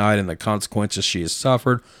behavior that night and the consequences she has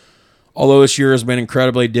suffered. Although this year has been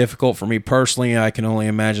incredibly difficult for me personally, I can only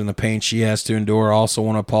imagine the pain she has to endure. I also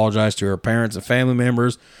want to apologize to her parents and family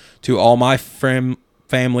members, to all my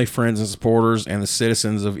family, friends, and supporters, and the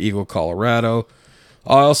citizens of Eagle, Colorado.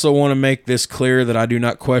 I also want to make this clear that I do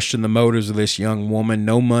not question the motives of this young woman.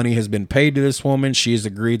 No money has been paid to this woman. She has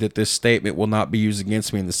agreed that this statement will not be used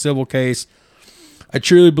against me in the civil case. I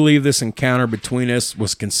truly believe this encounter between us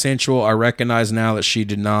was consensual. I recognize now that she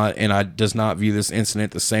did not, and I does not view this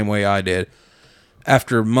incident the same way I did.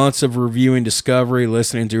 After months of reviewing discovery,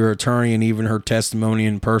 listening to her attorney, and even her testimony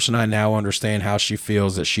in person, I now understand how she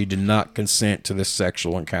feels that she did not consent to this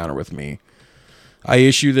sexual encounter with me. I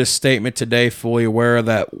issue this statement today fully aware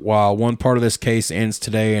that while one part of this case ends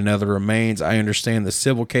today and another remains, I understand the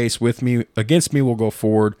civil case against me will go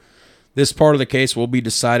forward. This part of the case will be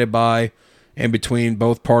decided by and between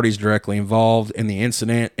both parties directly involved in the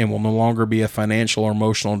incident and will no longer be a financial or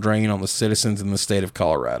emotional drain on the citizens in the state of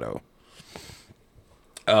Colorado.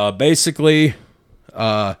 Basically,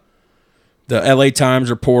 the LA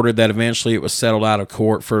Times reported that eventually it was settled out of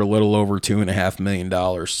court for a little over $2.5 million.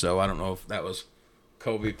 So I don't know if that was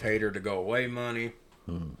Kobe paid her to go away money.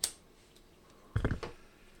 Do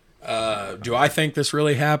I think this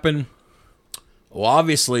really happened? Well,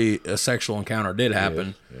 obviously a sexual encounter did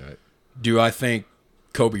happen. Yes. Yeah. Do I think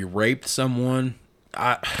Kobe raped someone?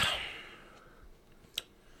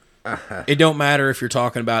 It don't matter if you're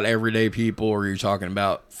talking about everyday people or you're talking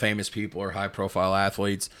about famous people or high-profile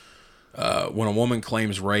athletes. When a woman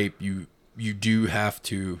claims rape, you do have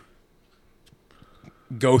to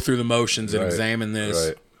go through the motions and examine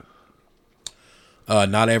this. Right.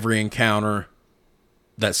 Not every encounter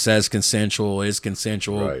that says consensual is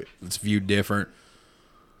consensual. Right. It's viewed different.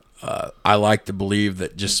 I like to believe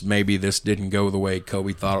that just maybe this didn't go the way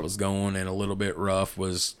Kobe thought it was going, and a little bit rough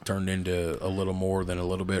was turned into a little more than a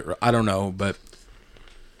little bit. I don't know, but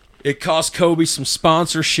it cost Kobe some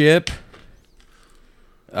sponsorship.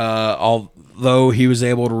 Although he was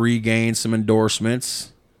able to regain some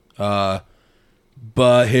endorsements,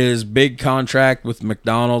 but his big contract with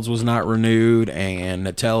McDonald's was not renewed, and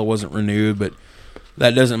Nutella wasn't renewed. But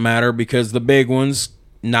that doesn't matter because the big ones,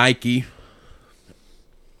 Nike,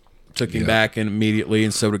 took him back and immediately,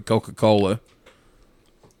 and so did Coca-Cola.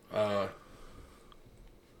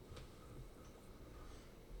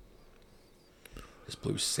 Just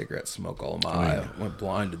blew cigarette smoke all in my eye. Went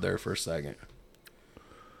blinded there for a second.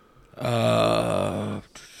 I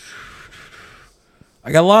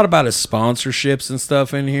got a lot about his sponsorships and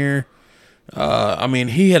stuff in here. I mean,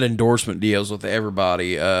 he had endorsement deals with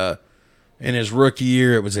everybody. In his rookie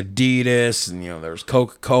year, it was Adidas, and there was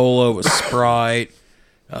Coca-Cola, it was Sprite.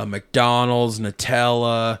 McDonald's,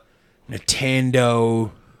 Nutella,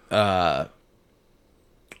 Nintendo, God.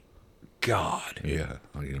 Yeah,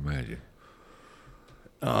 I can imagine.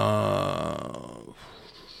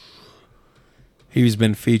 He's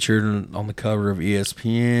been featured on the cover of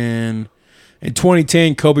ESPN. In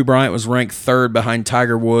 2010, Kobe Bryant was ranked third behind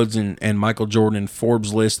Tiger Woods and Michael Jordan in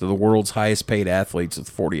Forbes' list of the world's highest paid athletes with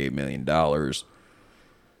 $48 million.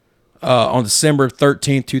 On December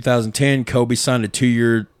 13th, 2010, Kobe signed a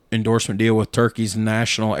 2-year endorsement deal with Turkey's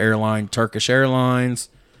national airline, Turkish Airlines.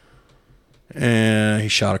 And he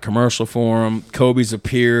shot a commercial for him. Kobe's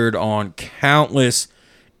appeared on countless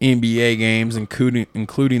NBA games,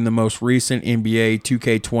 including the most recent NBA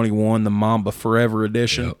 2K21, the Mamba Forever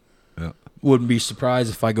Edition. Yep. Wouldn't be surprised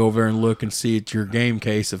if I go over and look and see it's your game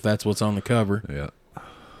case if that's what's on the cover. Yeah.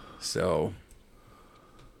 So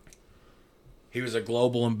he was a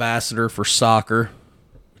global ambassador for soccer,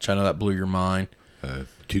 which I know that blew your mind.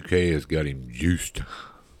 2K has got him juiced.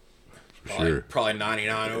 sure. Probably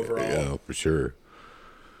 99 overall. Yeah, for sure.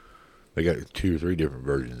 They got 2 or 3 different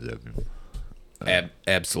versions of him.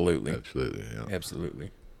 Absolutely. Absolutely, yeah.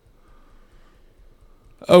 Absolutely.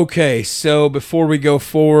 Okay, so before we go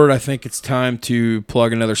forward, I think it's time to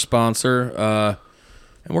plug another sponsor.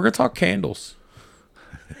 And we're going to talk candles.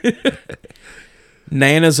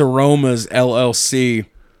 Nana's Aromas, LLC,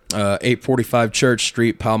 845 Church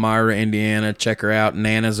Street, Palmyra, Indiana. Check her out,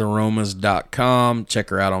 nanasaromas.com. Check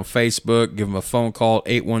her out on Facebook. Give them a phone call,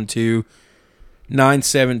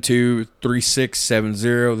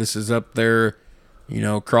 812-972-3670. This is up there,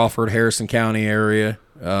 Crawford, Harrison County area.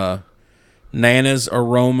 Nana's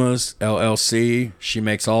Aromas, LLC. She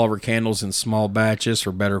makes all of her candles in small batches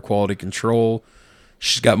for better quality control.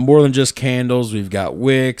 She's got more than just candles. We've got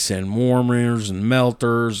wicks and warmers and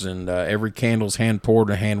melters, and every candle's hand poured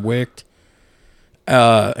and hand wicked.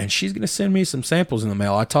 And she's going to send me some samples in the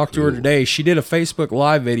mail. I talked to her today. She did a Facebook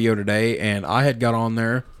Live video today, and I had got on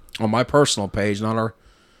there on my personal page, not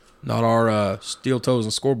our Steel Toes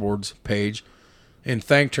and Scoreboards page, and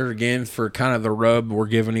thanked her again for kind of the rub we're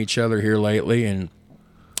giving each other here lately. And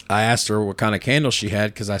I asked her what kind of candles she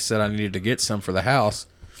had because I said I needed to get some for the house.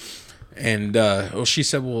 And she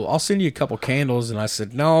said, well, I'll send you a couple candles. And I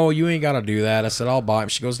said, no, you ain't got to do that. I said, I'll buy them.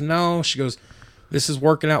 She goes, no. She goes, this is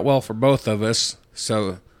working out well for both of us.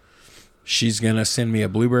 So she's going to send me a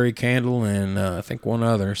blueberry candle and I think one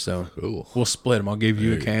other. So Cool. We'll split them. I'll give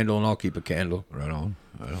you a candle and I'll keep a candle. Right on.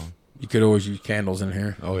 You could always use candles in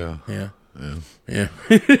here. Oh, yeah. Yeah.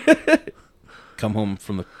 Come home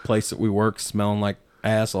from the place that we work smelling like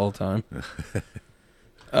ass all the time.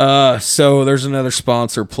 So there's another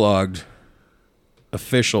sponsor plugged.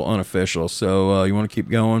 Official, unofficial. So you want to keep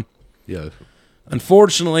going? Yeah.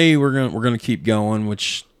 Unfortunately, we're gonna keep going,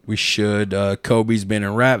 which we should. Kobe's been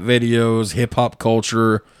in rap videos, hip hop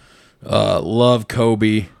culture. Love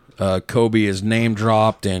Kobe. Kobe is name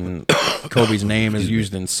dropped, and Kobe's name is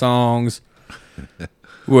used in songs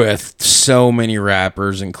with so many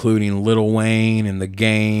rappers, including Lil Wayne and The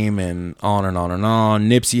Game, and on and on and on.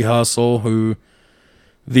 Nipsey Hussle, who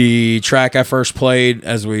the track I first played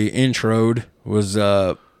as we introed was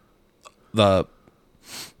the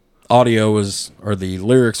audio was, or the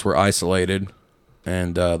lyrics were isolated,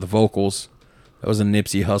 and the vocals, that was a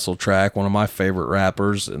Nipsey Hussle track, one of my favorite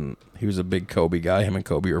rappers, and he was a big Kobe guy. Him and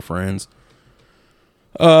Kobe are friends.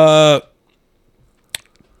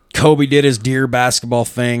 Kobe did his Dear basketball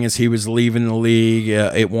thing as he was leaving the league.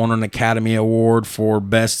 It won an Academy Award for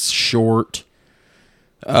Best Short.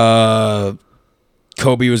 Kobe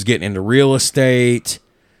was getting into real estate.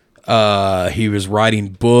 He was writing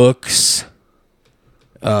books,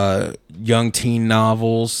 young teen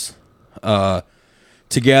novels.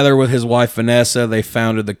 Together with his wife Vanessa, they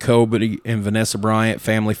founded the Kobe and Vanessa Bryant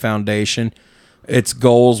Family Foundation. Its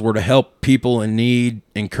goals were to help people in need,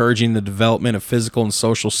 encouraging the development of physical and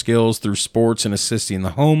social skills through sports and assisting the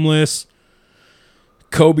homeless.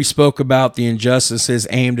 Kobe spoke about the injustices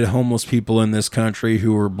aimed at homeless people in this country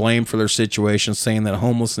who were blamed for their situation, saying that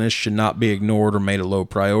homelessness should not be ignored or made a low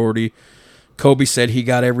priority. Kobe said he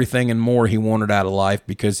got everything and more he wanted out of life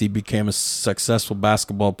because he became a successful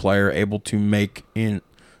basketball player, able to make in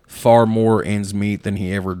far more ends meet than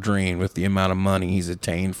he ever dreamed with the amount of money he's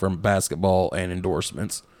attained from basketball and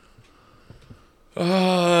endorsements.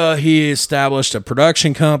 He established a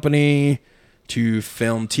production company to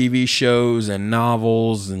film TV shows and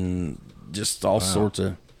novels and just all sorts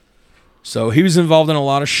of... So he was involved in a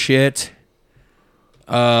lot of shit.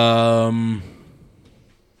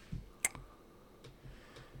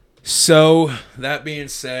 So that being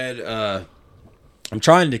said, I'm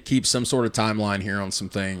trying to keep some sort of timeline here on some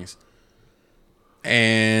things.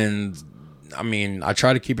 And, I mean, I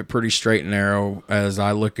try to keep it pretty straight and narrow. As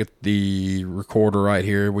I look at the recorder right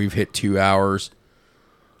here, we've hit 2 hours.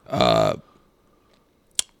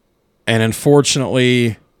 And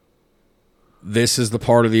unfortunately, this is the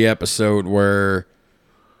part of the episode where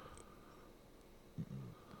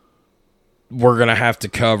we're going to have to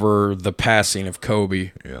cover the passing of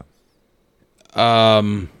Kobe. Yeah.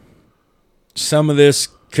 Some of this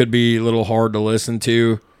could be a little hard to listen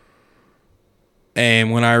to.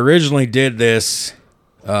 And when I originally did this,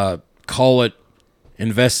 call it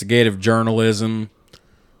investigative journalism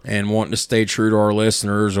and wanting to stay true to our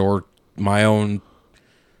listeners or my own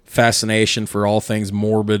fascination for all things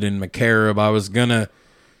morbid and macabre, I was going to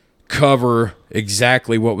cover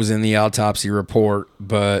exactly what was in the autopsy report.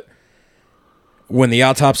 But when the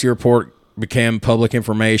autopsy report became public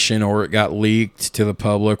information or it got leaked to the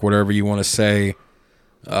public, whatever you want to say,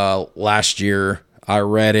 last year, I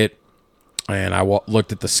read it and I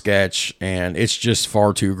looked at the sketch and it's just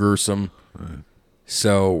far too gruesome.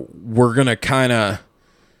 So we're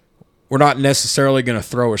not necessarily going to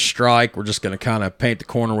throw a strike. We're just going to kind of paint the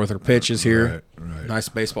corner with our pitches here. Right. Nice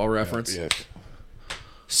baseball reference. Yes.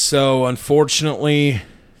 So unfortunately,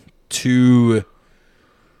 there's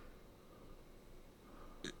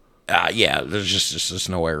just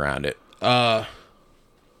no way around it.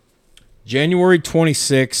 January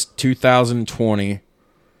 26, 2020,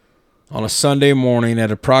 on a Sunday morning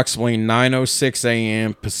at approximately 9:06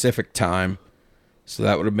 a.m. Pacific time, so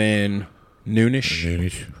that would have been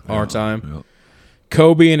noonish our time. Yep.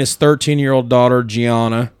 Kobe and his 13-year-old daughter,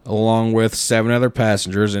 Gianna, along with 7 other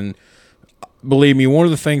passengers. And believe me, one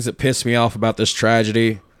of the things that pissed me off about this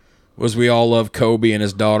tragedy was we all love Kobe and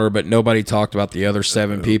his daughter, but nobody talked about the other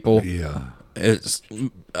 7 people. Yeah. It's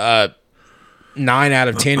 9 out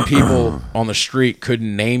of 10 people on the street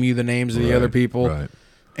couldn't name you the names of the other people. Right.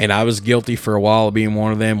 And I was guilty for a while of being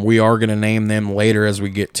one of them. We are going to name them later as we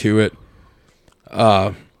get to it.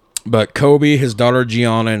 But Kobe, his daughter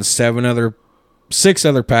Gianna, and 6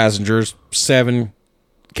 other passengers, 7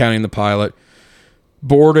 counting the pilot,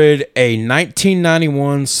 boarded a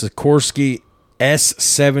 1991 Sikorsky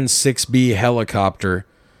S-76B helicopter.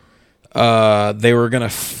 They were going to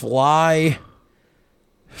fly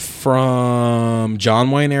from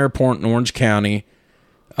John Wayne Airport in Orange County.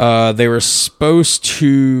 They were supposed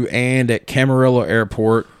to end at Camarillo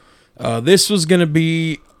Airport. This was going to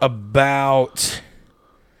be about...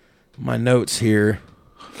 my notes here.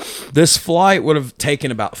 This flight would have taken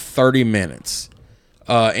about 30 minutes.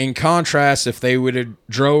 In contrast, if they would have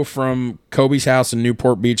drove from Kobe's house in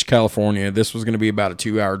Newport Beach, California, this was going to be about a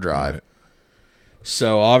 2-hour drive. Right.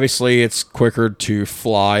 So obviously it's quicker to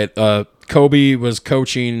fly. Kobe was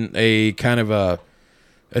coaching a kind of a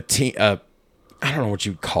team, I don't know what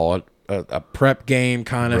you'd call it, a prep game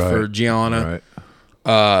kind of for Gianna.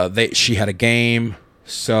 Right. She had a game,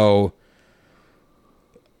 so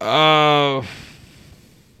and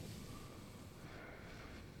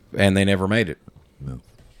they never made it.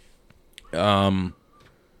 No.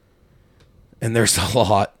 And there's a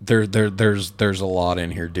lot. There's a lot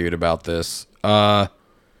in here, dude, about this.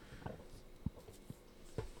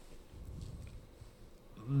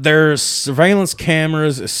 There's surveillance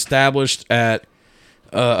cameras established at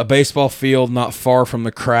a baseball field not far from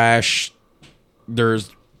the crash.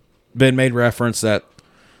 There's been made reference that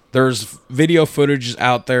there's video footage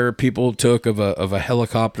out there people took of a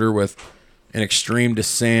helicopter with an extreme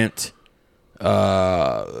descent.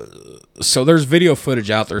 So there's video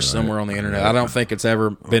footage out there somewhere on the internet. I don't think it's ever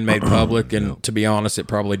been made public, and to be honest, it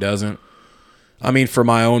probably doesn't. I mean, for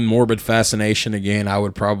my own morbid fascination, again, I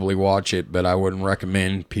would probably watch it, but I wouldn't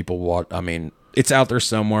recommend people watch. I mean, it's out there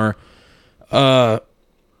somewhere. The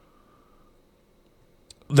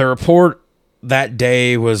report that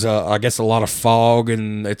day was, I guess, a lot of fog,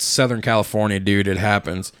 and it's Southern California, dude. It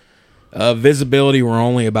happens. Visibility were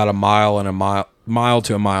only about a mile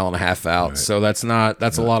to a mile and a half out. Right. So that's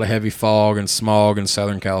a lot of heavy fog and smog in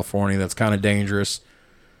Southern California. That's kind of dangerous.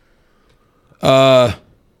 To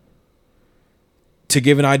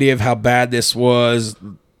give an idea of how bad this was,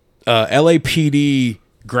 LAPD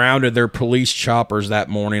grounded their police choppers that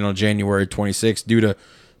morning on January 26th due to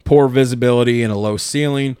poor visibility and a low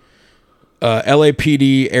ceiling.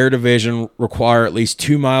 LAPD Air Division require at least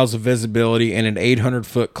 2 miles of visibility and an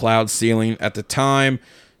 800-foot cloud ceiling. At the time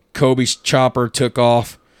Kobe's chopper took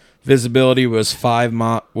off, visibility was 5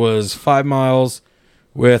 miles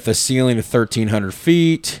with a ceiling of 1,300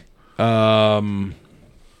 feet.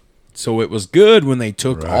 So it was good when they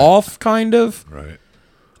took off, kind of. Right.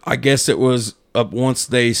 I guess it was once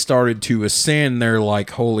they started to ascend, they're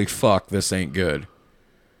like, holy fuck, this ain't good.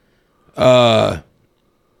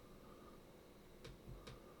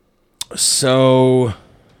 So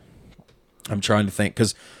I'm trying to think,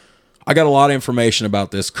 because I got a lot of information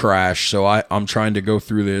about this crash, so I'm trying to go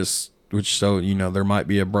through this, which, so, there might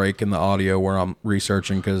be a break in the audio where I'm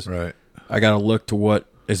researching, because I got to look to what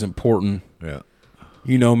is important. Yeah.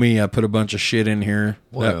 You know me, I put a bunch of shit in here.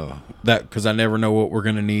 Well, that because I never know what we're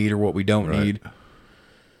going to need or what we don't need.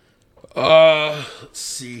 Let's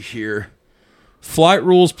see here. Flight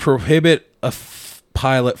rules prohibit a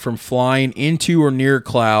pilot from flying into or near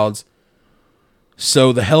clouds,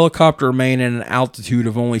 so the helicopter remained at an altitude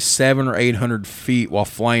of only 700 or 800 feet while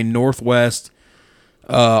flying northwest.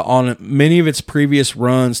 On many of its previous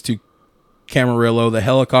runs to Camarillo, the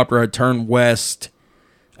helicopter had turned west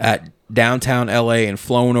at downtown LA and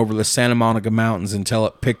flown over the Santa Monica Mountains until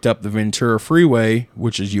it picked up the Ventura Freeway,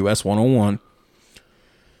 which is US 101.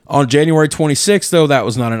 On January 26th, though, that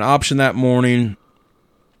was not an option that morning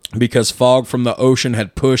because fog from the ocean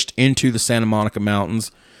had pushed into the Santa Monica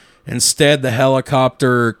Mountains, Instead, the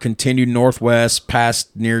helicopter continued northwest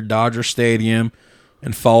past near Dodger Stadium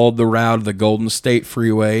and followed the route of the Golden State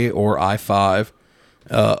Freeway, or I-5,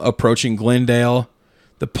 approaching Glendale.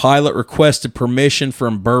 The pilot requested permission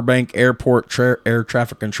from Burbank Airport air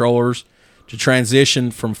traffic controllers to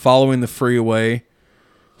transition from following the freeway.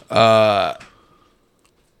 At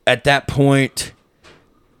that point,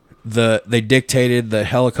 they dictated the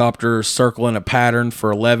helicopter circle in a pattern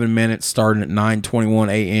for 11 minutes starting at 9:21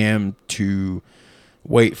 a.m. to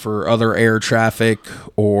wait for other air traffic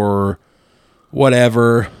or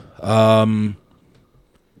whatever.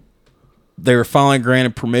 They were finally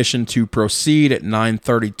granted permission to proceed at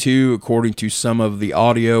 9:32, according to some of the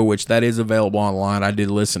audio, which that is available online. I did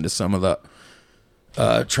listen to some of the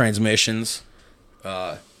transmissions.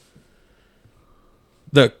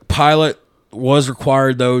 The pilot was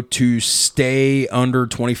required, though, to stay under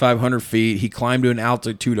 2,500 feet. He climbed to an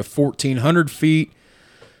altitude of 1,400 feet,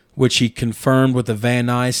 which he confirmed with the Van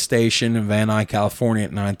Nuys station in Van Nuys, California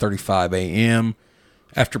at 9:35 a.m.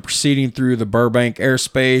 After proceeding through the Burbank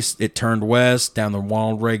airspace, it turned west down the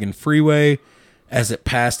Ronald Reagan Freeway as it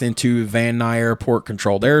passed into Van Nuys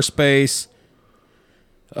Airport-controlled airspace.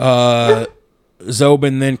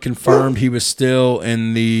 Zobin then confirmed he was still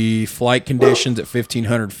in the flight conditions at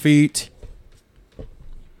 1,500 feet.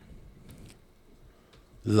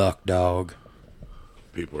 Luck, dog.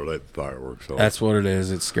 People are letting fireworks off. That's what it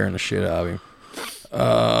is. It's scaring the shit out of him.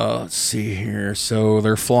 Let's see here. So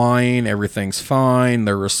they're flying. Everything's fine.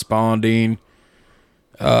 They're responding.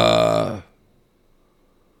 At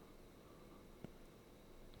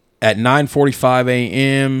 9:45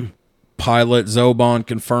 a.m., pilot Zobon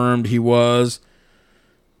confirmed he was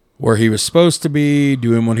where he was supposed to be,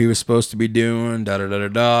 doing what he was supposed to be doing,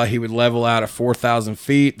 da-da-da-da-da. He would level out at 4,000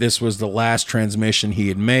 feet. This was the last transmission he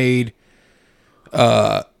had made.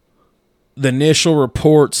 The initial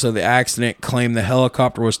reports of the accident claimed the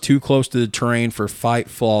helicopter was too close to the terrain for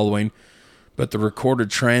fight following, but the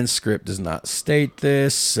recorded transcript does not state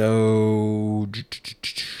this, so...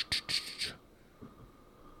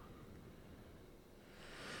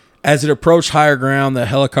 As it approached higher ground, the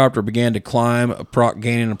helicopter began to climb,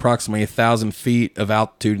 gaining approximately 1,000 feet of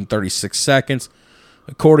altitude in 36 seconds.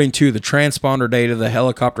 According to the transponder data, the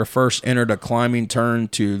helicopter first entered a climbing turn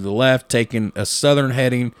to the left, taking a southern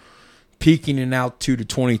heading, peaking in altitude of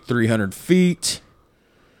 2,300 feet.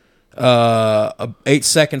 8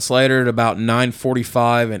 seconds later, at about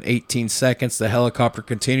 9:45 and 18 seconds, the helicopter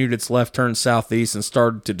continued its left turn southeast and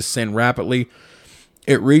started to descend rapidly.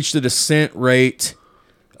 It reached a descent rate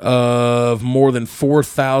of more than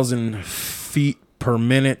 4,000 feet per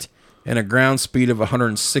minute and a ground speed of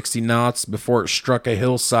 160 knots before it struck a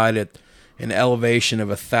hillside at an elevation of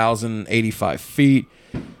 1,085 feet.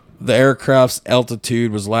 The aircraft's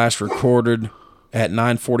altitude was last recorded at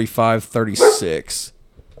 9:45:36.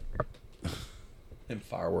 Them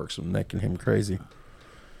fireworks were making him crazy.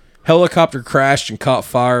 Helicopter crashed and caught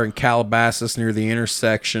fire in Calabasas near the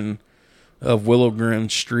intersection of Willowgren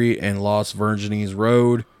Street and Los Virgenes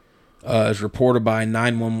Road. As reported by a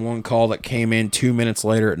 911 call that came in 2 minutes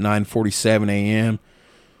later at 9:47 a.m.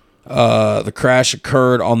 The crash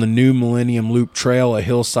occurred on the New Millennium Loop Trail, a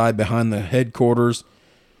hillside behind the headquarters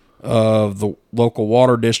of the local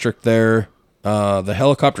water district there. The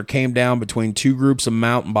helicopter came down between two groups of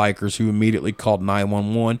mountain bikers who immediately called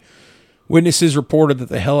 911. Witnesses reported that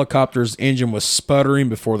the helicopter's engine was sputtering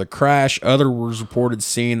before the crash. Others reported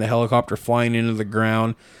seeing the helicopter flying into the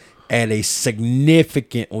ground at a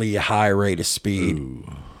significantly high rate of speed. Ooh.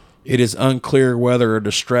 It is unclear whether a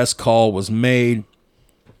distress call was made.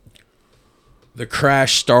 The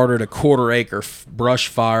crash started a quarter-acre brush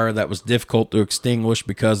fire that was difficult to extinguish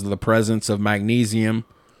because of the presence of magnesium,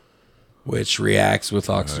 which reacts with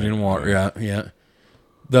oxygen and water. Yeah.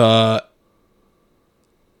 The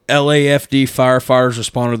LAFD firefighters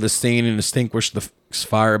responded to the scene and extinguished the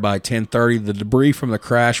fire by 10:30. The debris from the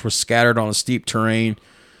crash was scattered on a steep terrain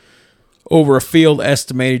over a field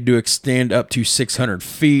estimated to extend up to 600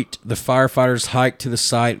 feet. The firefighters hiked to the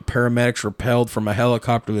site. Paramedics rappelled from a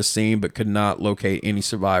helicopter to the scene but could not locate any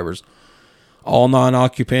survivors. All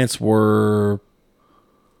non-occupants were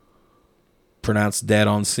pronounced dead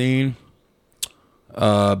on scene.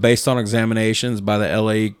 Based on examinations by the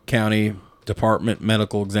LA County Department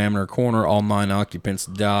Medical Examiner Coroner, all 9 occupants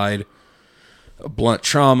died of blunt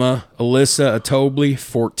trauma. Alyssa Atobley,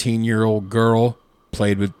 14-year-old girl,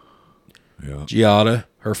 played with Giada.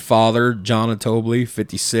 Her father, John Atobley,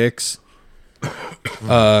 56.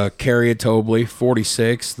 Carrie Atobley,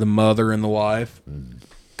 46. The mother and the wife.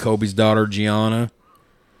 Kobe's daughter, Gianna,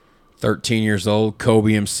 13 years old.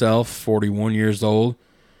 Kobe himself, 41 years old.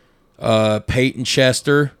 Peyton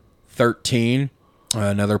Chester, 2013,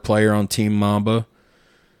 another player on Team Mamba.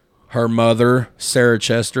 Her mother, Sarah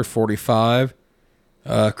Chester, 45.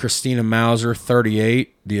 Christina Mauser,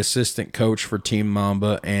 38, the assistant coach for Team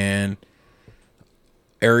Mamba. And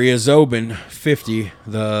Aria Zobin, 50,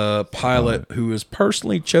 the pilot who was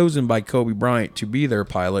personally chosen by Kobe Bryant to be their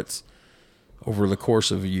pilots over the course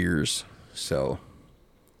of years. So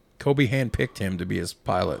Kobe handpicked him to be his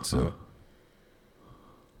pilot. So,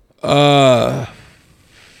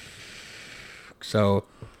 so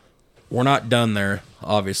we're not done there,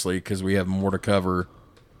 obviously, because we have more to cover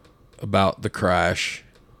about the crash.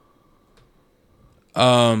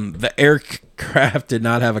 The aircraft did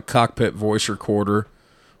not have a cockpit voice recorder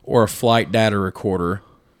or a flight data recorder.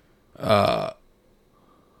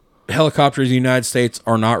 Helicopters in the United States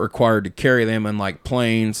are not required to carry them, unlike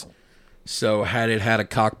planes. So had it had a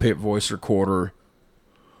cockpit voice recorder,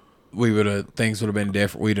 things would have been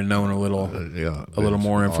different. We'd have known a little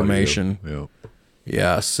more information. Audio.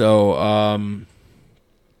 Yeah. So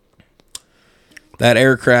that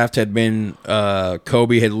aircraft had been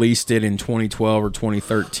Kobe had leased it in 2012 or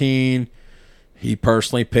 2013. He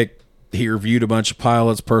reviewed a bunch of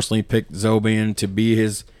pilots, personally picked Zobin to be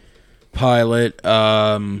his pilot.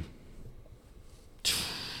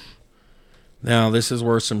 Now, this is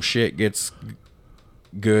where some shit gets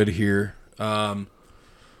good here.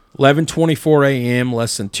 11:24 a.m.,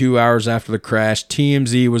 less than 2 hours after the crash,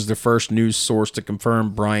 TMZ was the first news source to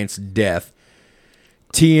confirm Bryant's death.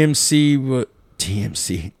 TMZ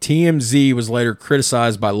was later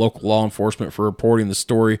criticized by local law enforcement for reporting the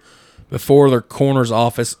story before their coroner's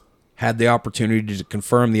office had the opportunity to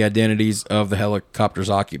confirm the identities of the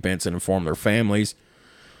helicopter's occupants and inform their families.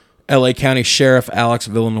 LA County Sheriff Alex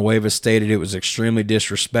Villanueva stated it was extremely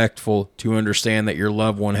disrespectful to understand that your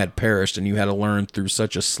loved one had perished and you had to learn through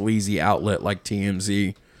such a sleazy outlet like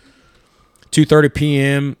TMZ. 2:30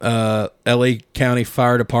 p.m., LA County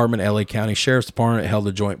Fire Department, LA County Sheriff's Department held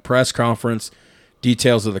a joint press conference.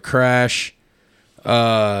 Details of the crash.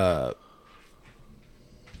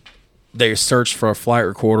 They searched for a flight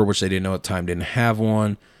recorder, which they didn't know at the time, didn't have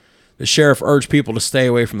one. The sheriff urged people to stay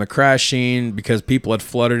away from the crash scene because people had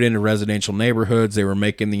flooded into residential neighborhoods. They were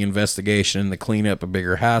making the investigation and the cleanup a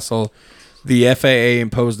bigger hassle. The FAA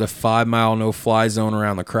imposed a 5-mile no-fly zone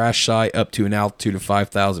around the crash site up to an altitude of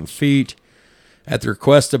 5,000 feet. At the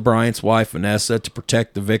request of Bryant's wife, Vanessa, to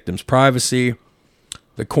protect the victim's privacy,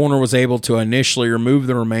 the coroner was able to initially remove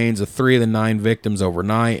the remains of 3 of the 9 victims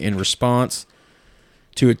overnight. In response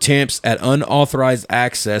to attempts at unauthorized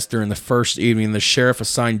access during the first evening, the sheriff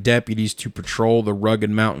assigned deputies to patrol the rugged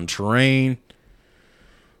mountain terrain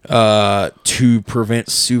to prevent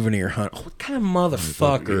souvenir hunt. What kind of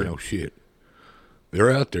motherfucker? No shit.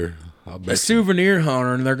 They're out there. I'll bet A souvenir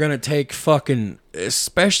hunter, and they're going to take fucking,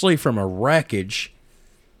 especially from a wreckage.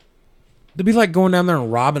 It'd be like going down there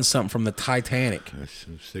and robbing something from the Titanic. There's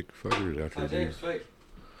some sick fuckers out there. Titanic's fake.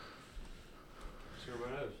 Sure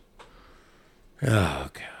everybody knows. Oh,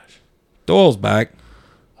 gosh. Doyle's back.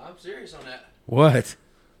 I'm serious on that. What?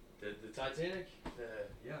 The Titanic,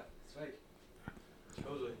 yeah, it's fake.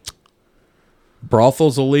 Supposedly.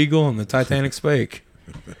 Brothel's illegal and the Titanic's fake.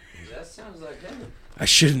 That sounds like him. I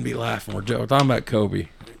shouldn't be laughing. We're talking about Kobe.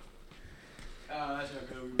 That's how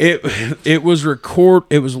Kobe. It was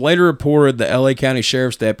later reported the LA County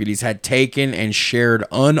Sheriff's deputies had taken and shared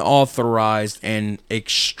unauthorized and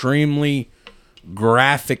extremely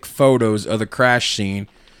graphic photos of the crash scene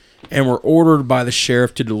and were ordered by the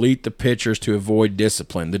sheriff to delete the pictures to avoid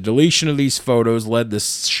discipline. The deletion of these photos led the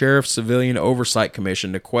Sheriff's Civilian Oversight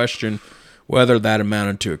Commission to question whether that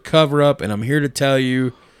amounted to a cover-up, and I'm here to tell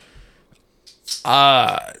you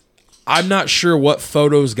I'm not sure what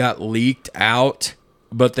photos got leaked out,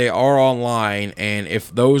 but they are online, and if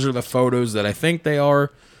those are the photos that I think they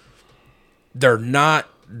are, they're not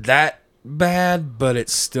that bad, but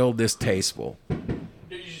it's still distasteful. Dude,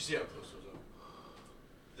 you should see how close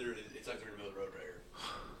those are. It's like they're in the middle of the road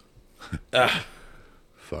right here.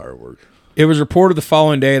 Fireworks. It was reported the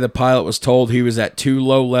following day the pilot was told he was at too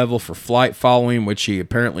low level for flight following, which he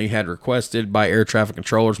apparently had requested by air traffic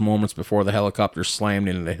controllers moments before the helicopter slammed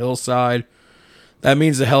into the hillside. That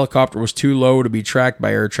means the helicopter was too low to be tracked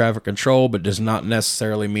by air traffic control, but does not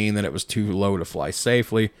necessarily mean that it was too low to fly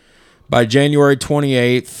safely. By January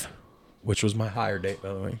 28th, which was my hire date,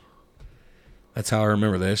 by the way. That's how I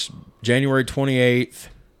remember this. January 28th,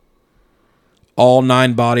 all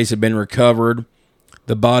 9 bodies had been recovered.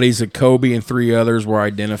 The bodies of Kobe and 3 others were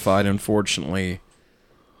identified, unfortunately,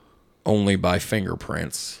 only by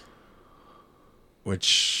fingerprints.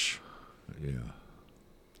 Which,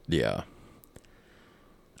 yeah.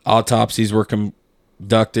 Autopsies were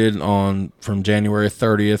conducted from January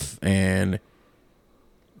 30th, and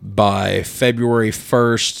by February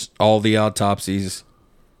 1st, all the autopsies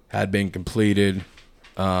had been completed.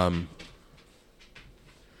 On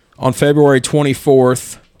February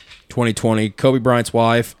 24th, 2020, Kobe Bryant's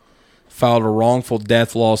wife filed a wrongful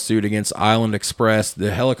death lawsuit against Island Express,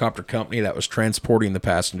 the helicopter company that was transporting the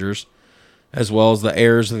passengers, as well as the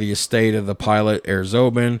heirs of the estate of the pilot, Air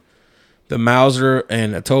Zobin. The Mauser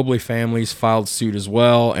and Atobley families filed suit as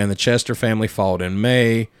well, and the Chester family followed in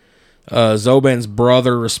May. Zobin's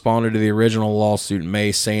brother responded to the original lawsuit in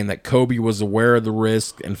May, saying that Kobe was aware of the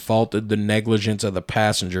risk and faulted the negligence of the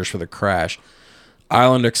passengers for the crash.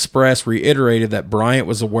 Island Express reiterated that Bryant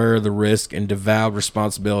was aware of the risk and disavowed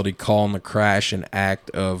responsibility, calling the crash an act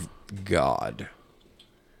of God.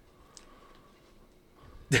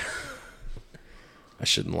 I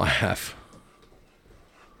shouldn't laugh.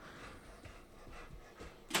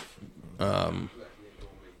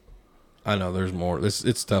 I know there's more.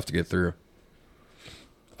 It's tough to get through.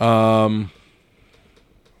 Hang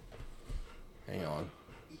on.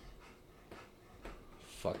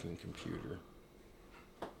 Fucking computer.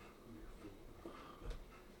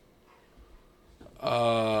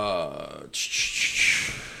 I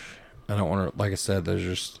don't want to, like I said, there's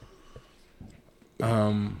just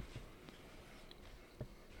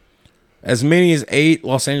as many as 8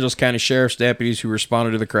 Los Angeles County Sheriff's deputies who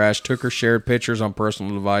responded to the crash took or shared pictures on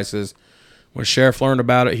personal devices. When Sheriff learned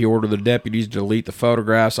about it, he ordered the deputies to delete the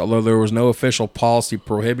photographs. Although there was no official policy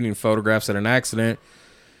prohibiting photographs at an accident,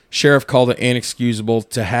 Sheriff called it inexcusable.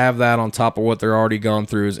 To have that on top of what they're already gone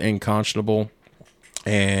through is unconscionable.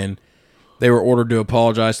 And they were ordered to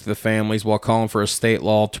apologize to the families while calling for a state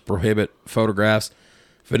law to prohibit photographs.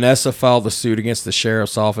 Vanessa filed the suit against the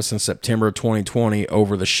sheriff's office in September of 2020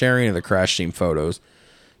 over the sharing of the crash scene photos.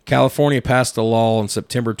 California passed a law on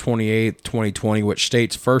September 28, 2020, which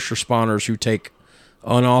states first responders who take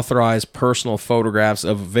unauthorized personal photographs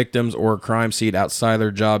of victims or a crime scene outside their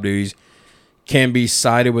job duties can be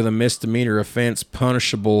cited with a misdemeanor offense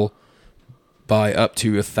punishable by up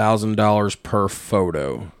to $1,000 per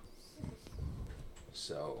photo.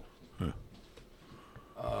 So,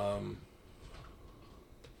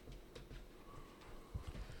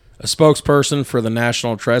 a spokesperson for the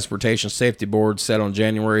National Transportation Safety Board said on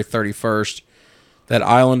January 31st that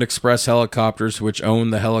Island Express Helicopters, which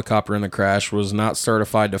owned the helicopter in the crash, was not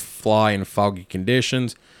certified to fly in foggy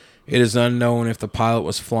conditions. It is unknown if the pilot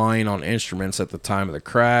was flying on instruments at the time of the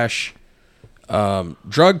crash.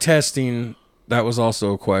 Drug testing, that was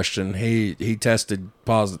also a question. He tested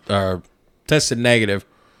tested negative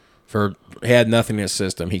for, he had nothing in his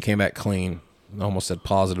system. He came back clean. Almost said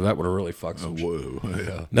positive. That would have really fucked some shit.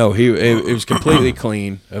 Yeah. No, it was completely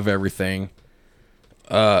clean of everything.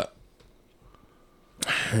 And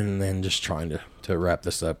then just trying to wrap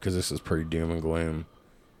this up because this is pretty doom and gloom.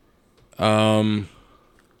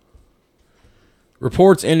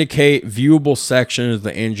 Reports indicate viewable sections of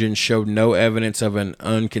the engine showed no evidence of an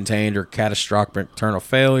uncontained or catastrophic internal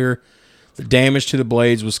failure. The damage to the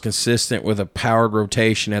blades was consistent with a powered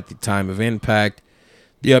rotation at the time of impact.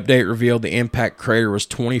 The update revealed the impact crater was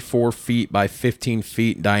 24 feet by 15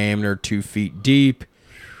 feet in diameter, 2 feet deep,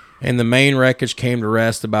 and the main wreckage came to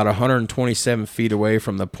rest about 127 feet away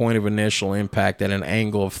from the point of initial impact at an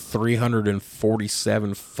angle of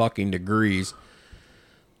 347 fucking degrees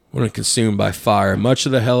when consumed by fire. Much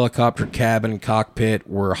of the helicopter cabin and cockpit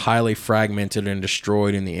were highly fragmented and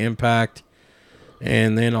destroyed in the impact.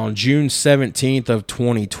 And then on June 17th of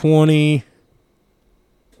 2020...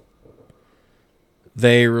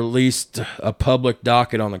 they released a public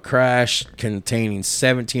docket on the crash containing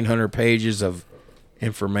 1,700 pages of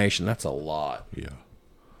information. That's a lot. Yeah.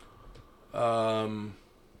 On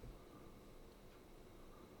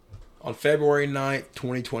February 9th,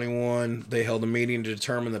 2021, they held a meeting to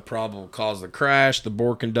determine the probable cause of the crash. The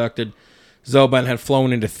board conducted. Zobin had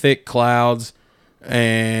flown into thick clouds,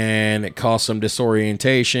 and it caused some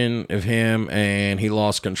disorientation of him, and he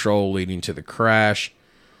lost control, leading to the crash.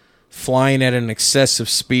 Flying at an excessive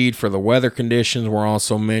speed for the weather conditions were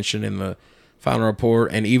also mentioned in the final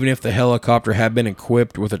report, and even if the helicopter had been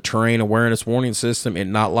equipped with a terrain awareness warning system, it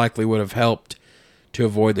not likely would have helped to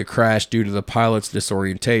avoid the crash due to the pilot's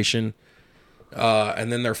disorientation. And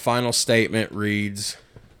then their final statement reads,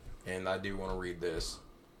 and I do want to read this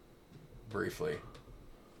briefly.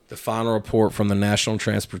 The final report from the National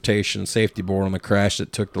Transportation Safety Board on the crash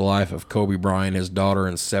that took the life of Kobe Bryant, his daughter,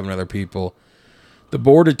 and 7 other people. The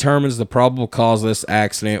board determines the probable cause of this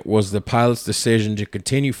accident was the pilot's decision to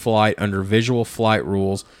continue flight under visual flight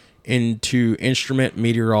rules into instrument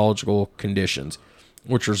meteorological conditions.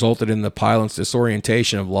 which resulted in the pilot's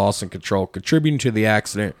disorientation of loss and control. Contributing to the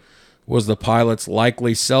accident was the pilot's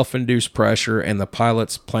likely self-induced pressure and the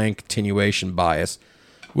pilot's plane continuation bias,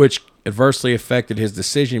 which adversely affected his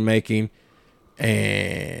decision-making,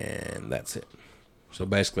 and that's it. So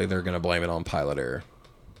basically, they're going to blame it on pilot error.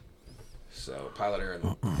 So pilot error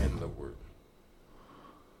and the word.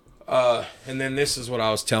 And then this is what I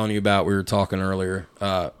was telling you about. We were talking earlier.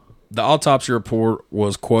 The autopsy report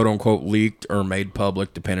was quote-unquote leaked or made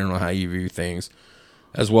public, depending on how you view things,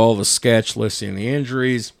 as well as a sketch listing the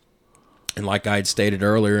injuries. And like I had stated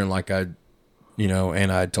earlier, and like I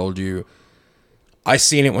told you, I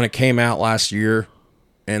seen it when it came out last year,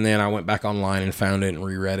 and then I went back online and found it and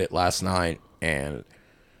reread it last night, and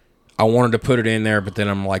I wanted to put it in there, but then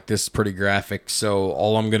I'm like, this is pretty graphic, so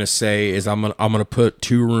all I'm gonna say is I'm gonna put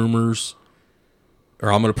two rumors,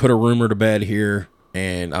 or I'm gonna put a rumor to bed here,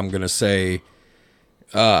 and I'm gonna say,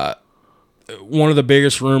 one of the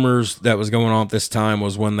biggest rumors that was going on at this time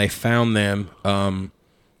was when they found them.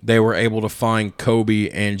 They were able to find Kobe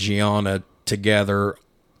and Gianna together,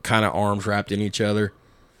 kind of arms wrapped in each other.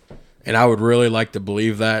 And I would really like to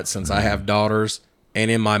believe that, since I have daughters. And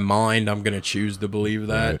in my mind, I'm going to choose to believe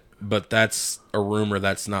that. Right. But that's a rumor,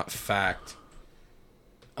 that's not fact.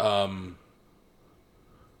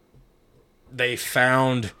 They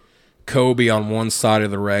found Kobe on one side of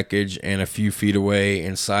the wreckage, and a few feet away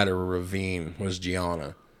inside a ravine was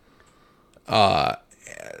Gianna.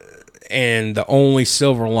 And the only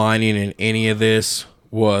silver lining in any of this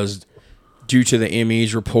was, due to the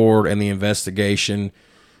ME's report and the investigation,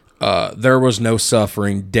 there was no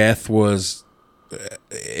suffering. Death was,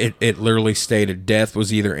 it literally stated death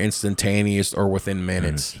was either instantaneous or within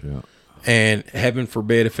minutes. Yeah. And heaven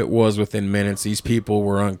forbid if it was within minutes. These people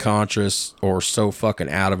were unconscious or so fucking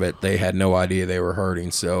out of it, they had no idea they were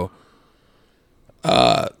hurting. So,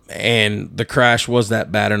 and the crash was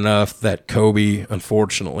that bad enough that Kobe,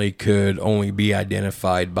 unfortunately, could only be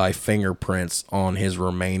identified by fingerprints on his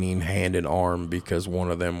remaining hand and arm, because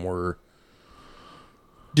one of them were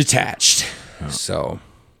detached. Oh. So,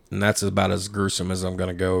 and that's about as gruesome as I'm going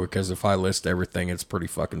to go, because if I list everything, it's pretty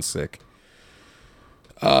fucking sick.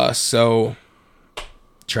 So,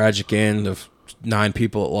 tragic end of 9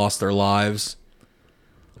 people that lost their lives.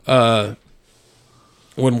 When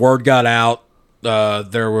word got out,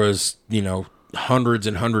 there was, hundreds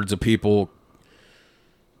and hundreds of people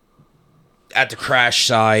at the crash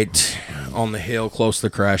site, on the hill close to the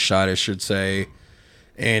crash site, I should say.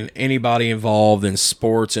 And anybody involved in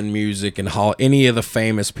sports and music and any of the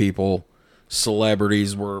famous people,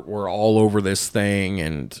 celebrities were all over this thing,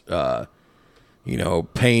 and,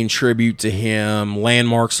 paying tribute to him,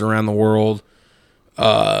 landmarks around the world.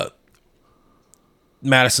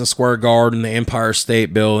 Madison Square Garden, the Empire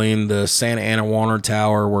State Building, the Santa Ana Water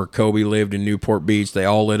Tower where Kobe lived in Newport Beach, they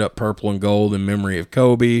all lit up purple and gold in memory of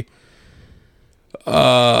Kobe.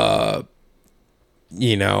 The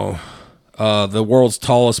world's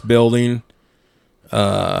tallest building,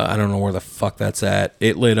 I don't know where the fuck that's at,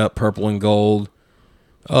 it lit up purple and gold.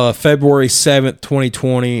 February 7th,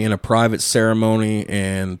 2020, in a private ceremony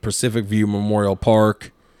in Pacific View Memorial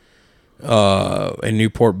Park in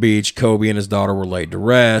Newport Beach, Kobe and his daughter were laid to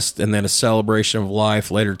rest, and then a celebration of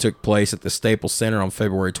life later took place at the Staples Center on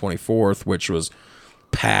February 24th, which was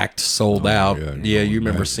packed, sold out. Yeah, you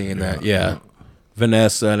remember seeing that. Yeah.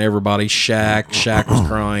 Vanessa and everybody, Shaq was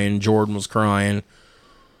crying, Jordan was crying.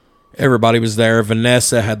 Everybody was there.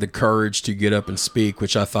 Vanessa had the courage to get up and speak,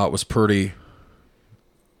 which I thought was pretty...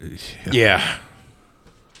 Yeah.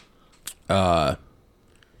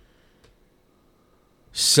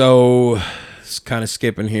 So, it's kind of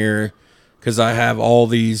skipping here, because I have all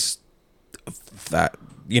these... I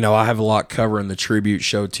have a lot covering the tribute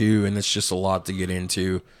show, too, and it's just a lot to get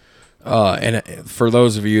into. And for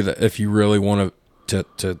those of you that, if you really want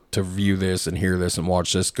to view this and hear this and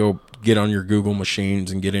watch this, go get on your Google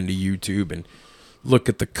machines and get into YouTube and look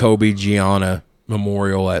at the Kobe Gianna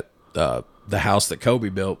Memorial at the house that Kobe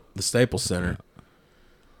built, the Staples Center.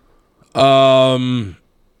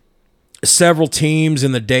 Several teams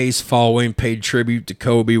in the days following paid tribute to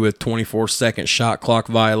Kobe with 24-second shot clock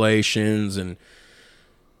violations and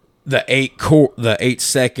the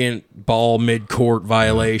 8-second ball mid-court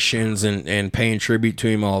violations and paying tribute to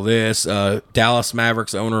him, all this. Dallas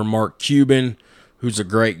Mavericks owner Mark Cuban, who's a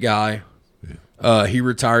great guy, he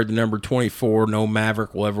retired the number 24. No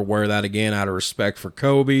Maverick will ever wear that again out of respect for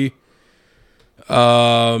Kobe.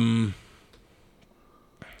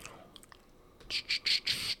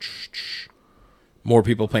 More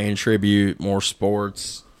people paying tribute, more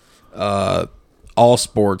sports, all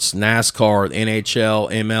sports, NASCAR,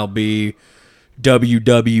 NHL, MLB,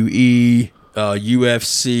 WWE,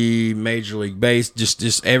 UFC, Major League Base,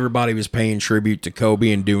 just everybody was paying tribute to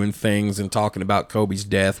Kobe and doing things and talking about Kobe's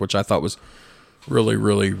death, which I thought was really,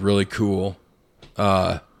 really, really cool.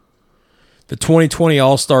 The 2020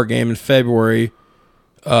 All-Star Game in February,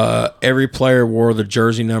 every player wore the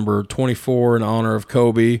jersey number 24 in honor of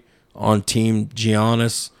Kobe on Team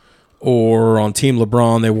Giannis, or on Team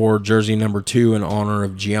LeBron, they wore jersey number 2 in honor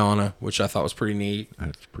of Gianna, which I thought was pretty neat.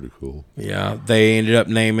 That's pretty cool. Yeah, they ended up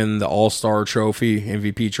naming the All-Star trophy,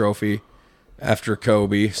 MVP trophy, after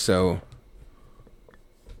Kobe, so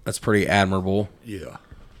that's pretty admirable. Yeah.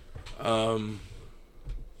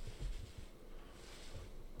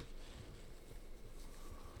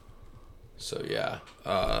 So yeah,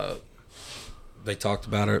 they talked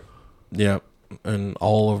about it. Yeah, and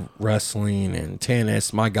all of wrestling and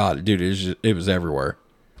tennis. My God, dude, it was everywhere.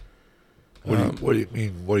 What do you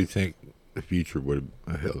mean? What do you think the future would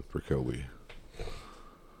have held for Kobe?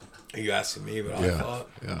 Are you asking me? But I Yeah. thought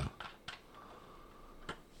Yeah.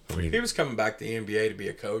 I mean, he was coming back to the NBA to be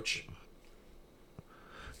a coach.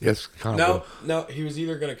 that's kind of No, he was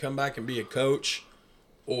either going to come back and be a coach,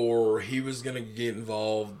 or he was going to get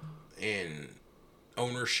involved in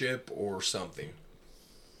ownership or something.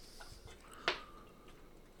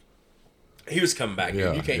 He was coming back. Yeah,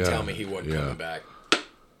 Dude. You can't yeah, tell me he wasn't yeah. coming back.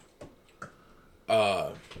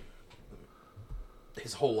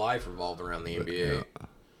 His whole life revolved around the NBA.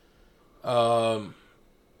 Yeah.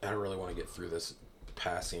 I don't really want to get through this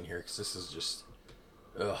passing here because this is just...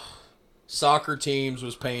 Ugh. Soccer teams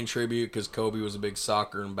was paying tribute because Kobe was a big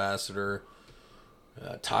soccer ambassador.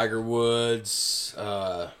 Tiger Woods.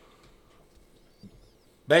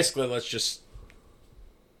 Basically, let's just...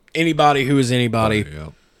 Anybody who is anybody Yeah.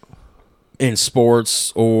 in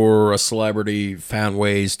sports or a celebrity found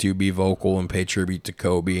ways to be vocal and pay tribute to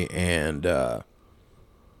Kobe. And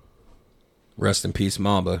rest in peace,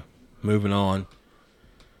 Mamba. Moving on.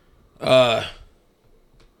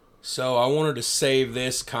 So I wanted to save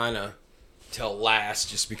this kind of till last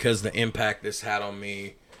just because the impact this had on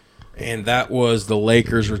me. And that was the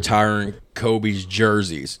Lakers retiring Kobe's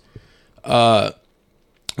jerseys.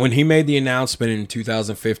 When he made the announcement in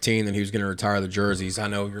 2015 that he was going to retire the jerseys, I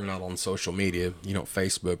know you're not on social media. You don't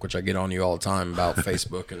Facebook, which I get on you all the time about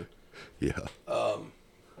Facebook. And Yeah.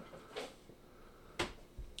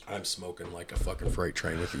 I'm smoking like a fucking freight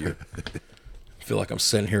train with you. I feel like I'm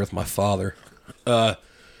sitting here with my father. All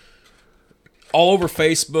over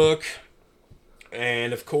Facebook,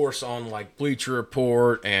 and of course on like Bleacher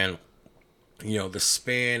Report and The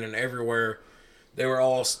Spin and everywhere.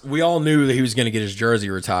 We all knew that he was going to get his jersey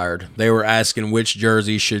retired. They were asking which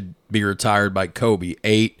jersey should be retired by Kobe,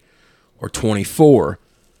 8 or 24.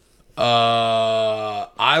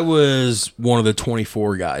 I was one of the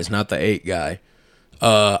 24 guys, not the 8 guy.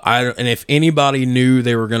 And if anybody knew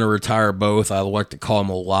they were going to retire both, I would like to call them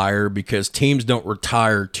a liar, because teams don't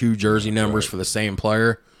retire 2 jersey numbers for the same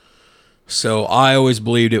player. So I always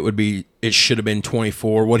believed it should have been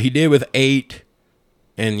 24. What he did with 8,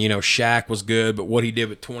 and Shaq was good, but what he did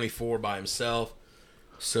with 24 by himself.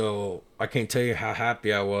 So I can't tell you how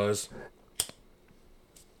happy I was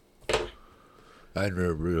I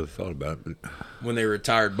never really thought about it, but when they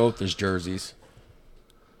retired both his jerseys.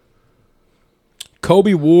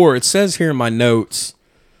 Kobe wore, it says here in my notes,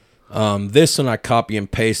 this one I copy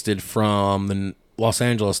and pasted from the Los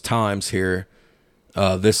Angeles Times here,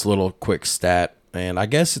 this little quick stat, and I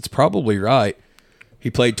guess it's probably right.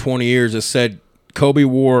 He played 20 years. It said Kobe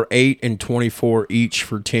wore 8 and 24 each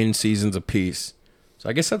for 10 seasons apiece. So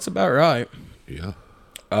I guess that's about right.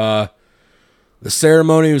 yeah. The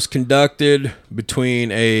ceremony was conducted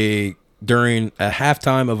during a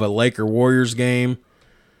halftime of a Laker Warriors game.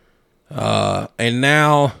 And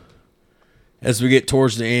now, as we get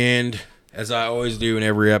towards the end, as I always do in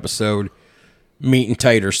every episode, meat and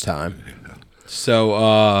taters time.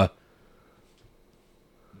 So,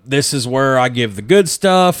 this is where I give the good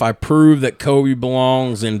stuff. I prove that Kobe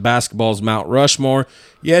belongs in basketball's Mount Rushmore.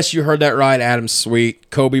 Yes, you heard that right, Adam Sweet.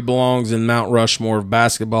 Kobe belongs in Mount Rushmore of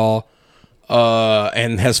basketball,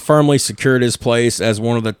 and has firmly secured his place as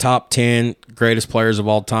one of the top 10 greatest players of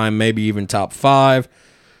all time, maybe even top 5.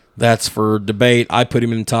 That's for debate. I put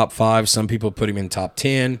him in top 5. Some people put him in top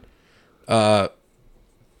 10. I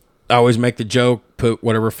always make the joke, put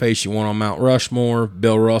whatever face you want on Mount Rushmore.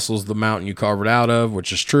 Bill Russell's the mountain you carve it out of,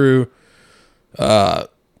 which is true. Jordan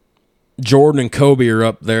and Kobe are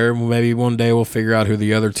up there. Maybe one day we'll figure out who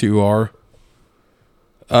the other 2 are.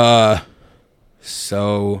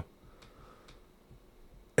 So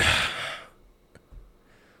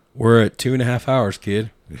we're at 2.5 hours,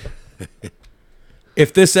 kid.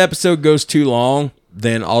 If this episode goes too long,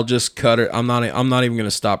 then I'll just cut it. I'm not even going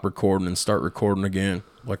to stop recording and start recording again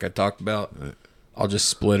like I talked about. Right. I'll just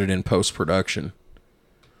split it in post-production.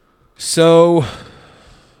 So,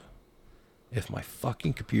 if my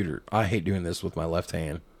fucking computer... I hate doing this with my left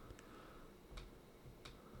hand.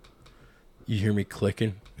 You hear me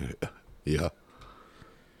clicking? Yeah.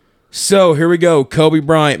 So, here we go. Kobe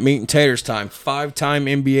Bryant, meat and taters time. 5-time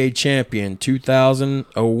NBA champion. 2000,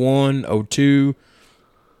 01, 02,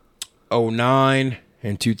 09,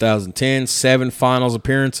 and 2010. 7 finals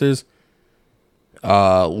appearances.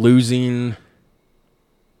 Losing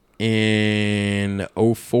in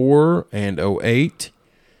 04 and 08.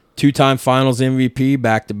 2-time finals MVP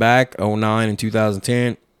back-to-back, 09 and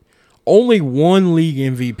 2010. Only one league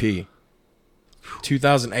MVP.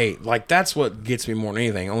 2008. Like, that's what gets me more than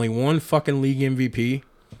anything. Only one fucking league MVP.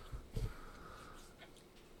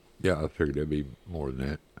 Yeah, I figured that'd be more than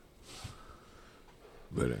that.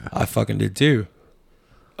 But I fucking did too.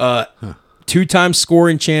 2-time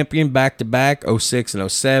scoring champion back-to-back, 06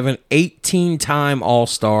 and 07. 18-time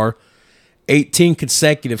All-Star. 18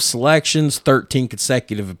 consecutive selections, 13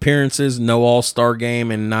 consecutive appearances. No All-Star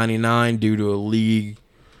game in 99 due to a league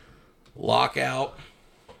lockout.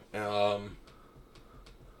 Damn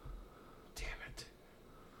it.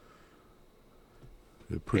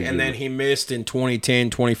 And then he missed in 2010,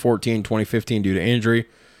 2014, 2015 due to injury.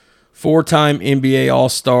 4-time NBA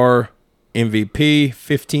All-Star MVP,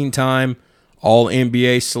 15-time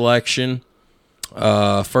All-NBA selection.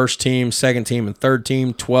 First team, second team, and third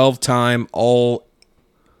team. 12-time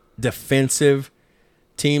All-Defensive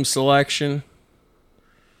team selection.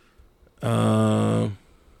 NBA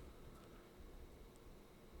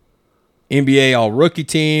All-Rookie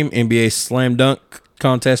team. NBA Slam Dunk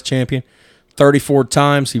Contest champion. 34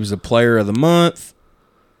 times. He was a player of the month.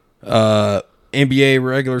 NBA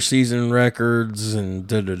regular season records and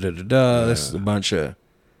da-da-da-da-da. This is a bunch of...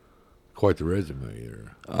 Quite the resume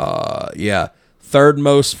there. Yeah. Third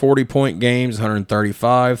most 40-point games,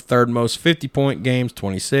 135. Third most 50-point games,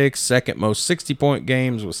 26. Second most 60-point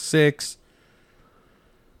games was 6.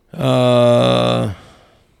 I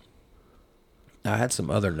had some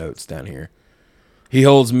other notes down here. He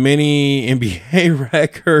holds many NBA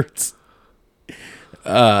records.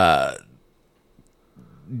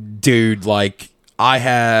 Dude, like, I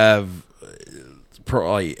have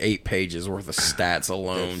probably 8 pages worth of stats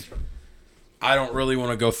alone. I don't really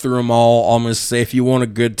want to go through them all. I'm going to say, if you want a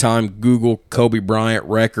good time, Google Kobe Bryant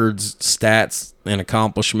records, stats, and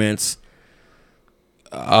accomplishments.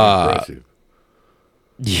 Impressive.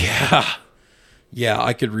 Yeah. Yeah,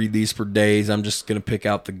 I could read these for days. I'm just going to pick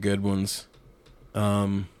out the good ones.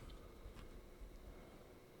 Hang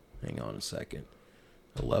on a second.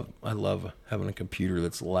 I love having a computer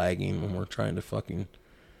that's lagging when we're trying to fucking...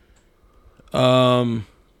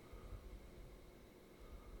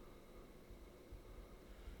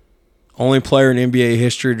 Only player in NBA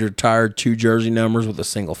history to retire 2 jersey numbers with a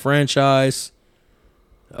single franchise.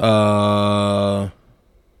 All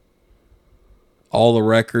the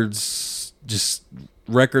records, just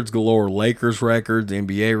records galore. Lakers records,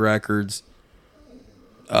 NBA records.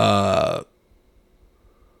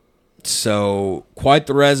 So, quite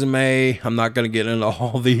the resume. I'm not going to get into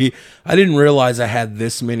all the... I didn't realize I had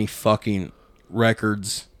this many fucking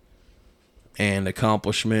records and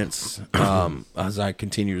accomplishments as I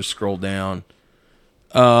continue to scroll down.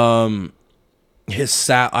 I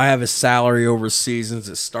have his salary over seasons.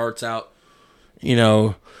 It starts out,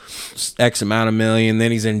 X amount of million.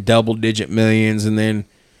 Then he's in double-digit millions. And then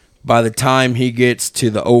by the time he gets to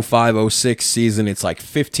the 05-06 season, it's like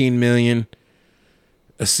 $15 million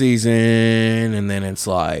a season. And then it's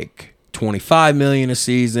like $25 million a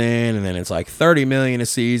season. And then it's like $30 million a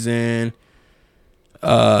season.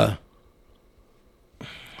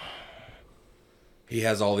 He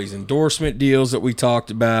has all these endorsement deals that we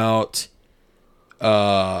talked about.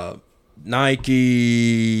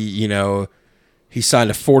 Nike, he signed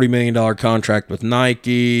a $40 million contract with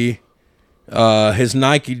Nike. His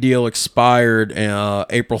Nike deal expired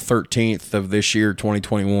April 13th of this year,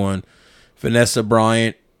 2021. Vanessa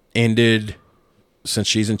Bryant ended, since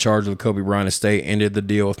she's in charge of the Kobe Bryant estate, ended the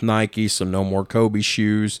deal with Nike, so no more Kobe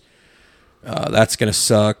shoes. That's going to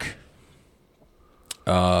suck.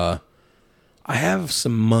 I have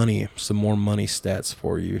some more money stats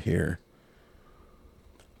for you here.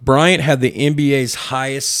 Bryant had the NBA's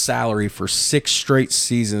highest salary for 6 straight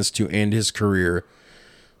seasons to end his career.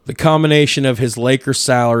 The combination of his Lakers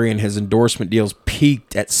salary and his endorsement deals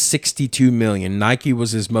peaked at $62 million. Nike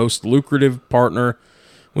was his most lucrative partner.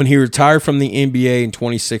 When he retired from the NBA in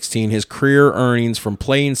 2016, his career earnings from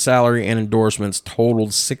playing salary and endorsements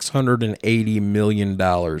totaled $680 million.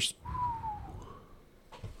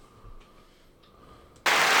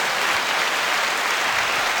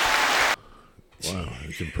 Wow,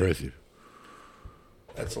 that's impressive.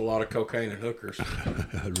 That's a lot of cocaine and hookers.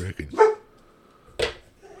 I reckon.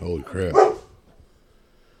 Holy crap.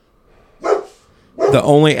 The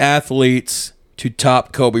only athletes to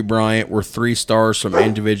top Kobe Bryant were 3 stars from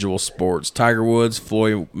individual sports: Tiger Woods,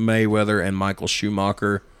 Floyd Mayweather, and Michael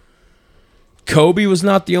Schumacher. Kobe was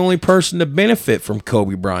not the only person to benefit from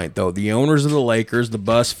Kobe Bryant, though. The owners of the Lakers, the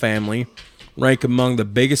Buss family, rank among the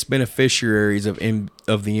biggest beneficiaries of the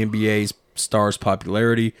NBA's stars'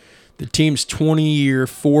 popularity. The team's 20-year,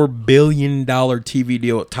 $4 billion TV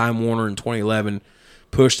deal at Time Warner in 2011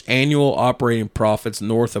 pushed annual operating profits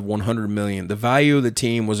north of $100 million. The value of the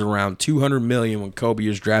team was around $200 million when Kobe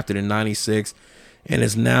was drafted in '96 and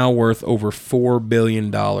is now worth over $4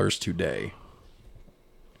 billion today.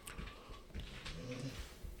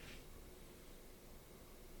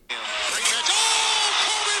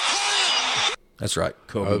 That's right,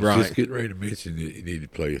 Kobe I was Bryant. just getting ready to mention that you need to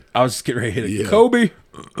play. I was just getting ready to hit it. Yeah. Kobe.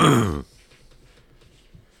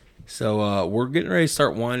 So we're getting ready to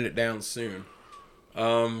start winding it down soon.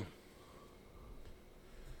 Kobe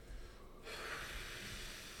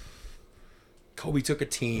took a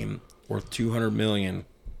team worth $200 million.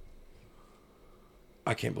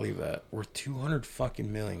 I can't believe that. Worth $200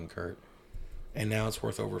 fucking million, Kurt. And now it's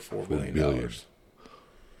worth over $4 billion.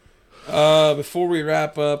 Before we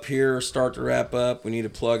wrap up here, start to wrap up, we need to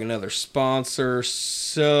plug another sponsor.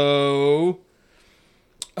 So,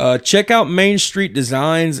 check out Main Street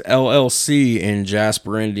Designs, LLC in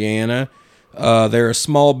Jasper, Indiana. They're a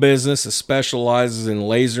small business that specializes in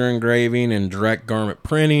laser engraving and direct garment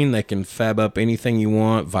printing. They can fab up anything you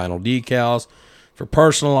want, vinyl decals, for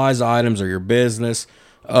personalized items or your business.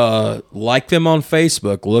 Like them on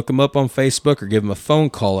Facebook. Look them up on Facebook or give them a phone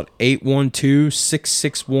call at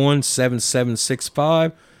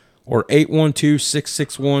 812-661-7765 or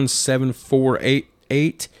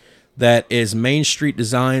 812-661-7488. That is Main Street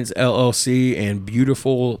Designs, LLC in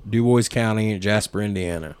beautiful DuBois County, Jasper,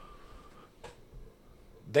 Indiana.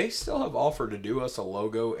 They still have offered to do us a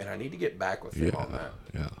logo, and I need to get back with them on that.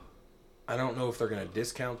 Yeah. I don't know if they're going to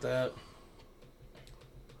discount that.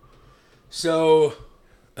 So,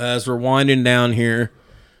 as we're winding down here,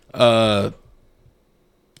 Kobe's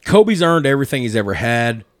earned everything he's ever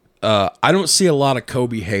had. I don't see a lot of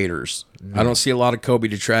Kobe haters. I don't see a lot of Kobe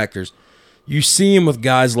detractors. You see him with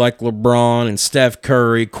guys like LeBron and Steph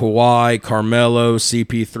Curry, Kawhi, Carmelo,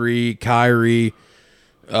 CP3, Kyrie,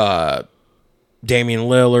 Damian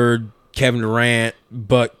Lillard, Kevin Durant.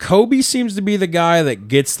 But Kobe seems to be the guy that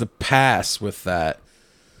gets the pass with that.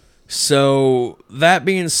 So, that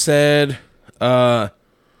being said, I'm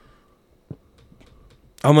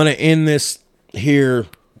going to end this here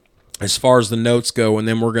as far as the notes go, and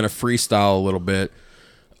then we're going to freestyle a little bit.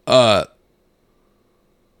 What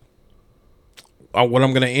I'm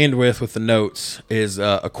going to end with the notes is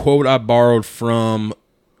a quote I borrowed from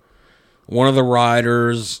one of the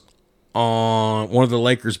writers on one of the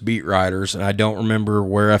Lakers beat writers, and I don't remember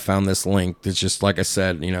where I found this link. It's just like I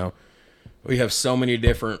said, we have so many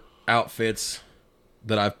different outfits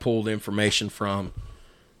that I've pulled information from.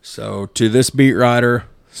 So to this beat writer,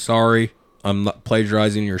 sorry, I'm not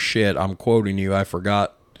plagiarizing your shit. I'm quoting you. I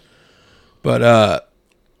forgot. But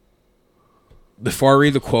before I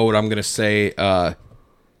read the quote, I'm going to say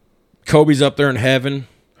Kobe's up there in heaven,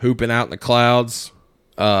 hooping out in the clouds.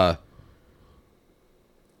 None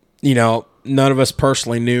of us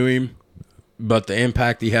personally knew him, but the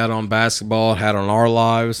impact he had on basketball, had on our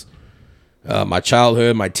lives, my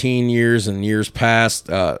childhood, my teen years, and years past,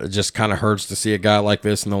 it just kind of hurts to see a guy like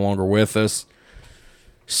this no longer with us.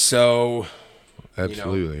 So,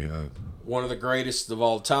 Absolutely. one of the greatest of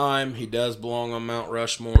all time. He does belong on Mount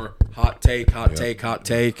Rushmore. Hot take. I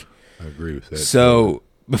agree with that. So,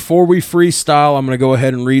 before we freestyle, I'm going to go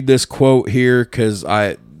ahead and read this quote here because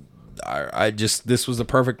I just, this was the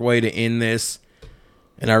perfect way to end this,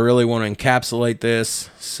 and I really want to encapsulate this.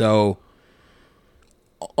 So,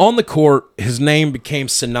 on the court, his name became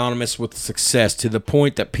synonymous with success to the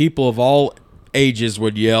point that people of all ages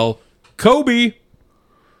would yell, "Kobe!"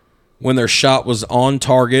 when their shot was on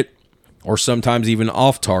target or sometimes even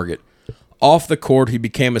off target. Off the court, he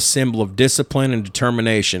became a symbol of discipline and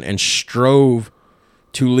determination and strove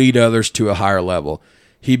to lead others to a higher level.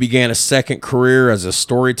 He began a second career as a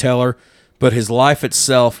storyteller, but his life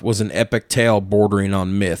itself was an epic tale bordering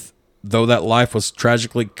on myth. Though that life was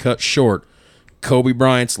tragically cut short, Kobe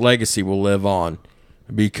Bryant's legacy will live on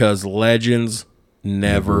because legends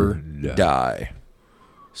never die.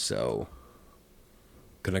 So,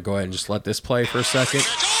 gonna go ahead and just let this play for a second.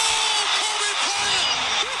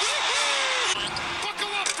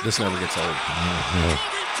 This never gets old.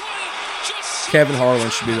 Kevin Harlan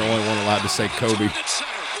should be the only one allowed to say Kobe.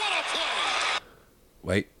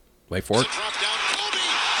 Wait for it.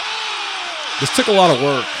 This took a lot of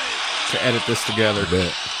work to edit this together.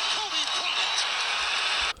 Bet.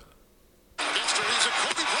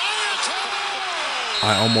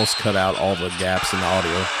 I almost cut out all the gaps in the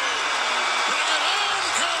audio.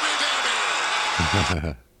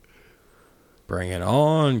 Bring it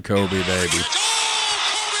on, Kobe, baby.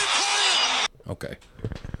 Okay.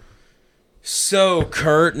 So,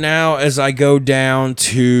 Kurt, now as I go down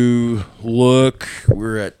to look,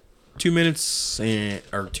 we're at 2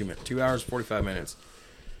 hours, 45 minutes.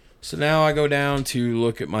 So now I go down to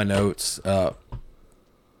look at my notes. You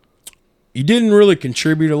didn't really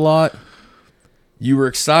contribute a lot. You were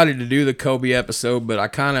excited to do the Kobe episode, but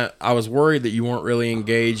I was worried that you weren't really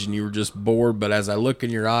engaged and you were just bored. But as I look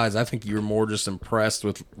in your eyes, I think you were more just impressed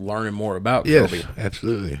with learning more about Kobe. Yes,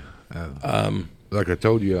 absolutely. Like I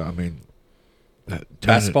told you, I mean,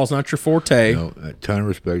 basketball's not your forte. A ton of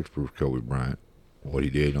respect for Kobe Bryant, what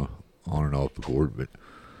he did on and off the court, but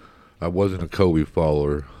I wasn't a Kobe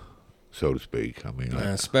follower, so to speak. I mean,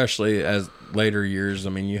 especially as later years.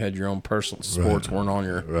 I mean, you had your own personal sports weren't on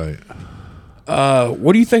your right.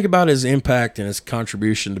 What do you think about his impact and his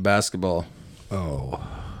contribution to basketball? Oh,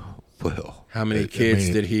 well. How many kids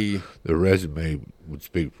did he... The resume would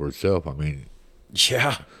speak for itself. I mean...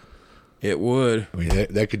 Yeah, it would. I mean,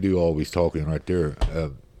 that could do all he's talking right there.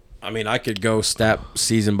 I mean, I could go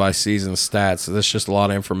season by season stats. So that's just a lot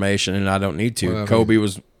of information, and I don't need to. Well, Kobe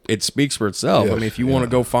it speaks for itself. Yes, I mean, if you want to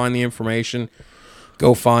go find the information...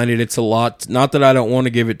 Go find it. It's a lot. Not that I don't want to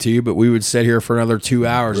give it to you, but we would sit here for another 2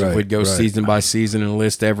 hours if we'd go season by season and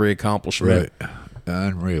list every accomplishment. Right.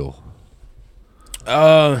 Unreal.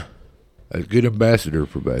 A good ambassador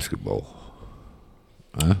for basketball.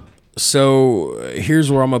 Huh? So here's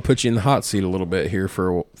where I'm going to put you in the hot seat a little bit here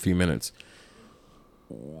for a few minutes.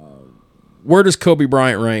 Where does Kobe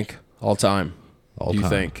Bryant rank all time? Do you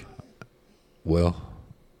think? Well...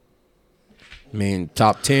 I mean,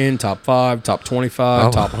 top 10, top 5, top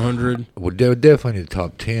 25, top 100. Well, definitely the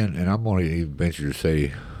top 10, and I'm going to even venture to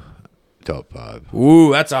say top 5.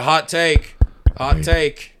 Ooh, that's a hot take.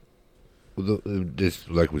 Take. Well, this,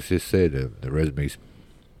 like we just said,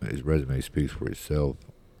 his resume speaks for itself.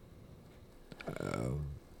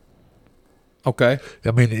 Okay.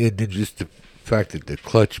 I mean, and just the fact that the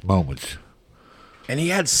clutch moments. And he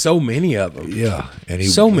had so many of them. Yeah, and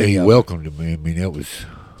he welcomed him. I mean, it was...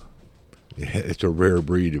 It's a rare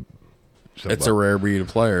breed of somebody. It's a rare breed of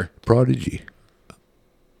player. Prodigy.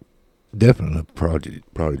 Definitely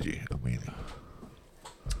prodigy. I mean.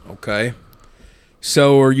 Okay.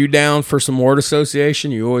 So are you down for some word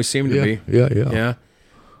association? You always seem to be. Yeah.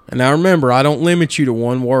 And now remember, I don't limit you to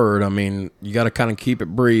one word. I mean, you got to kind of keep it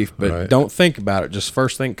brief, but don't think about it. Just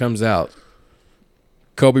first thing comes out.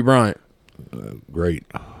 Kobe Bryant. Great.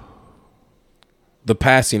 The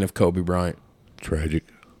passing of Kobe Bryant. Tragic.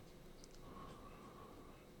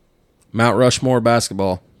 Mount Rushmore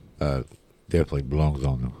basketball. Definitely belongs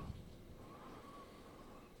on them.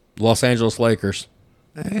 Los Angeles Lakers.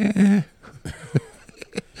 That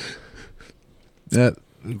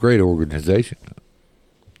great organization.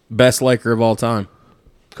 Best Laker of all time.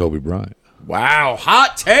 Kobe Bryant. Wow,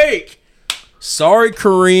 hot take. Sorry,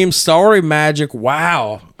 Kareem. Sorry, Magic.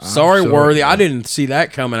 Wow. Sorry, Worthy. I didn't see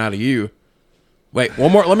that coming out of you. Wait,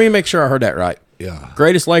 one more. Let me make sure I heard that right. Yeah.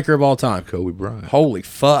 Greatest Laker of all time. Kobe Bryant. Holy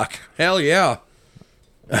fuck. Hell yeah.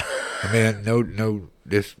 I mean, no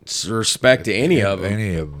disrespect to any of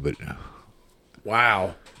them. But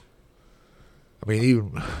wow. I mean,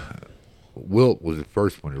 even Wilt was the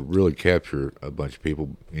first one to really capture a bunch of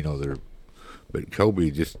people, but Kobe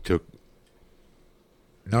just took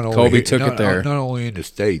not only it there. Not only in the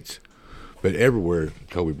States, but everywhere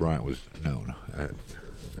Kobe Bryant was known.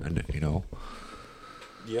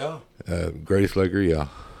 Yeah. Greatest Laker, yeah.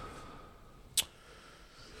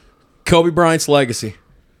 Kobe Bryant's legacy.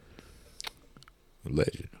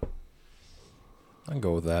 Legend. I can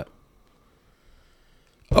go with that.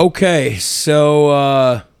 Okay,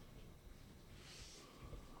 so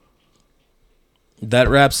that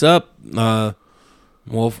wraps up.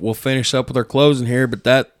 We'll finish up with our closing here, but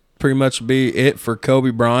that pretty much will be it for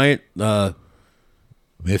Kobe Bryant.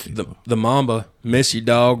 Miss you. The Mamba. Miss you,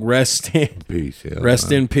 dog. Rest in peace. Yeah,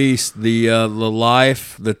 rest in peace. The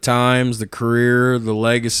life, the times, the career, the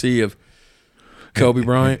legacy of Kobe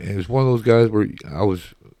Bryant. It was one of those guys where I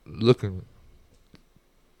was looking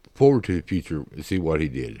forward to the future to see what he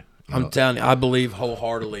did. I'm telling you, I believe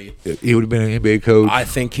wholeheartedly. He would have been an NBA coach. I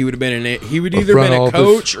think he would have been he would either been a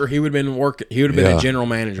coach or he would have been a general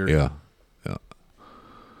manager. Yeah,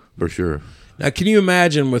 for sure. Now, can you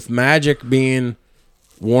imagine with Magic being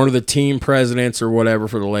one of the team presidents or whatever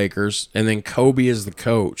for the Lakers, and then Kobe is the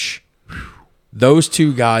coach? Those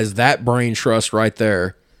two guys, that brain trust right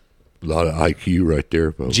there. A lot of IQ right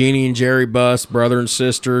there, folks. Jeannie and Jerry Buss, brother and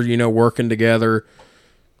sister, working together.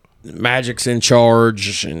 Magic's in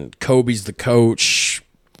charge, and Kobe's the coach.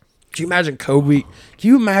 Can you imagine Kobe? Can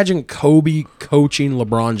you imagine Kobe coaching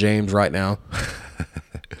LeBron James right now?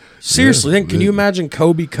 Seriously, then can you imagine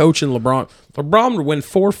Kobe coaching LeBron? LeBron would win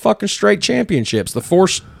 4 fucking straight championships.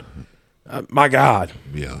 My God.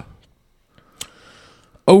 Yeah.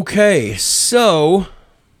 Okay, so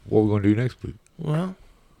what are we going to do next week? Well,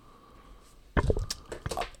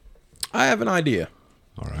 I have an idea.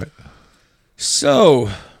 All right.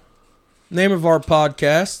 So, name of our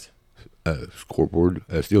podcast? Scoreboard.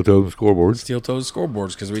 Steel Toes and Scoreboards. Steel Toes and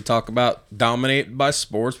Scoreboards, because we talk about dominated by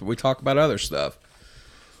sports, but we talk about other stuff.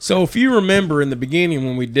 So, if you remember in the beginning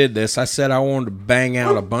when we did this, I said I wanted to bang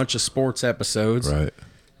out a bunch of sports episodes. Right.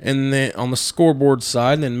 And then on the scoreboard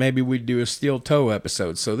side, and then maybe we'd do a steel toe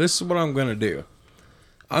episode. So, this is what I'm going to do.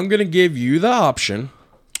 I'm going to give you the option.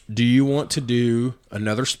 Do you want to do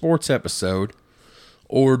another sports episode,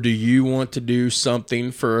 or do you want to do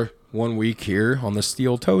something for 1 week here on the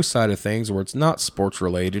steel toe side of things where it's not sports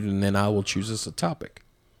related, and then I will choose us a topic?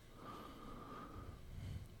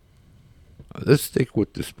 Let's stick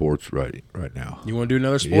with the sports right now. You want to do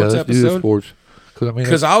another sports episode? Do the sports.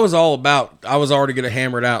 Because I was already going to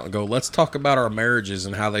hammer it out and go, let's talk about our marriages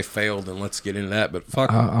and how they failed, and let's get into that. But fuck,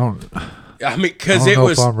 because it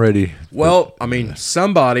was. If I'm ready. Well,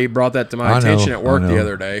 somebody brought that to my attention at work the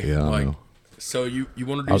other day. Yeah, I know. So you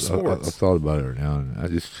want to do sports? I thought about it right now, and I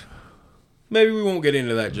just. Maybe we won't get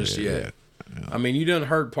into that just yet. Yeah. You done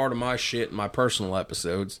heard part of my shit in my personal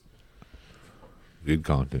episodes. Good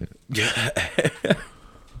content.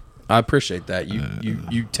 I appreciate that.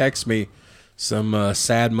 You text me some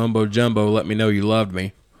sad mumbo jumbo, let me know you loved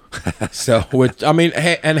me. So, I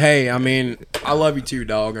love you too,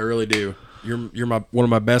 dog. I really do. You're one of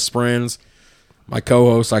my best friends, my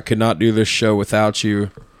co-host. I could not do this show without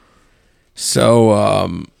you. So, I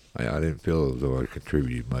didn't feel as though I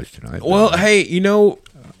contributed much tonight. Well, hey,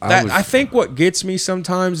 I think what gets me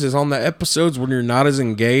sometimes is on the episodes when you're not as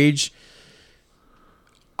engaged.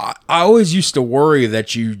 I always used to worry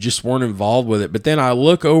that you just weren't involved with it, but then I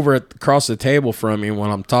look over across the table from you when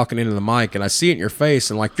I'm talking into the mic, and I see it in your face,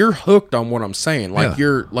 and you're hooked on what I'm saying,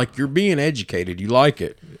 you're being educated. You like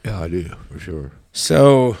it. Yeah, I do for sure.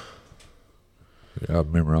 So, I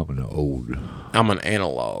remember I'm an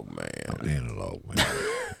analog man.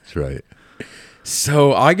 That's right.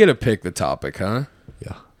 So I get to pick the topic, huh?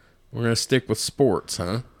 Yeah. We're gonna stick with sports,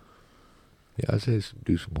 huh? Yeah, I say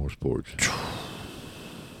do some more sports.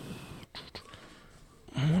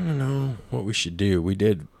 I want to know what we should do. We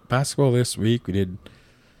did basketball this week. We did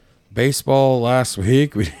baseball last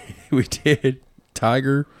week. We did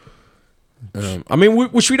Tiger.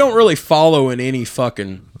 Which we don't really follow in any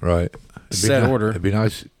fucking set order. It'd be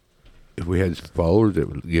nice if we had some followers that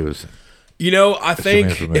would give us. I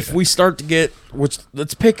think if we start to get, which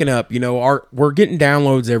that's picking up. We're getting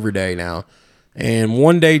downloads every day now. And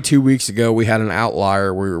one day, 2 weeks ago, we had an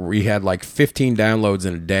outlier where we had 15 downloads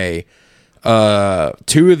in a day. 2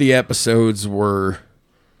 of the episodes were,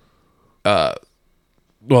 2 of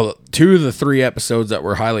the 3 episodes that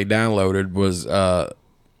were highly downloaded was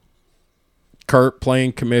Kurt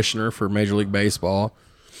playing commissioner for Major League Baseball,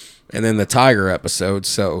 and then the Tiger episode.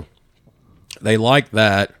 So they like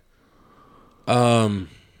that. I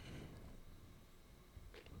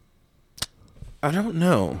don't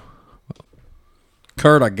know.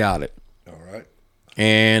 Kurt, I got it. All right.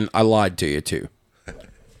 And I lied to you too.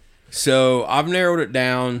 So I've narrowed it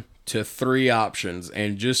down to 3 options,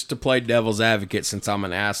 and just to play devil's advocate, since I'm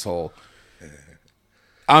an asshole,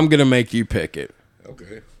 I'm going to make you pick it.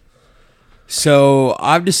 Okay. So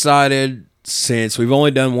I've decided, since we've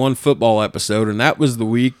only done 1 football episode, and that was the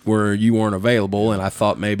week where you weren't available, and I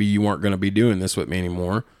thought maybe you weren't going to be doing this with me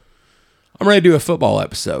anymore, I'm ready to do a football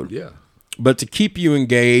episode. Yeah. But to keep you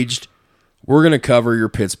engaged, we're going to cover your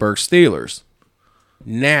Pittsburgh Steelers.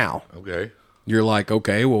 Now. Okay. You're like,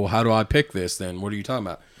 okay, well, how do I pick this then? What are you talking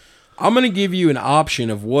about? I'm going to give you an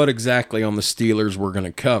option of what exactly on the Steelers we're going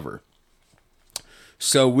to cover.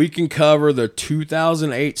 So we can cover the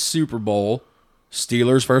 2008 Super Bowl,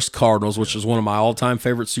 Steelers versus Cardinals, which is one of my all-time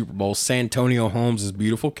favorite Super Bowls. Santonio Holmes'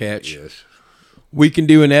 beautiful catch. Yes. We can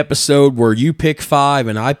do an episode where you pick 5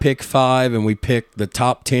 and I pick 5, and we pick the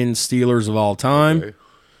top 10 Steelers of all time. Okay.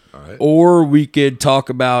 All right. Or we could talk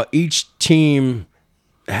about each team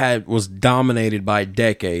was dominated by a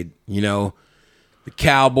decade. the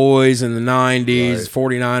Cowboys in the 90s, Right.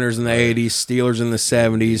 49ers in the 80s, Steelers in the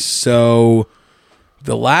 70s. So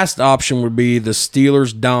the last option would be the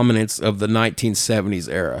Steelers' dominance of the 1970s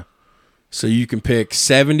era. So you can pick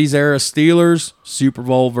 70s era Steelers, Super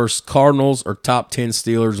Bowl versus Cardinals, or top 10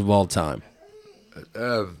 Steelers of all time.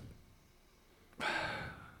 Well,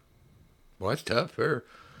 that's tough. Fair.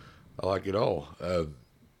 I like it all.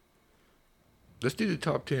 Let's do the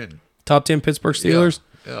top 10. Top 10 Pittsburgh Steelers?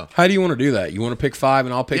 Yeah. How do you want to do that? You want to pick 5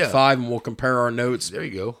 and I'll pick Yeah. 5 and we'll compare our notes There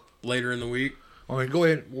you go. later in the week? I mean, go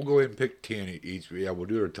ahead. We'll go ahead and pick 10 each. Yeah, we'll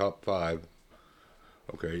do our top 5.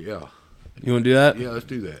 Okay, yeah. You want to do that? Yeah, let's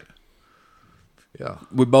do that. Yeah.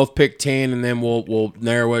 We both pick 10 and then we'll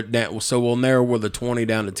narrow it down. So we'll narrow the 20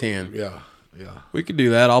 down to 10. Yeah. Yeah. We could do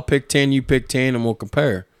that. I'll pick 10, you pick 10, and we'll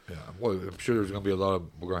compare. Yeah. Well, I'm sure there's going to be a lot of,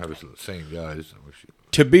 we're going to have the same guys.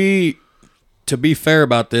 To be fair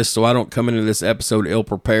about this, so I don't come into this episode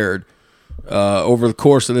ill-prepared, over the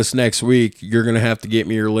course of this next week, you're going to have to get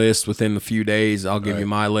me your list within a few days. I'll give you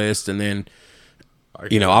my list, and then,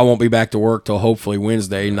 I won't be back to work till hopefully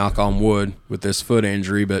Wednesday, knock on wood, with this foot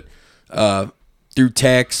injury, but through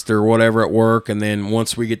text or whatever at work, and then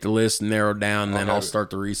once we get the list narrowed down, then I'll start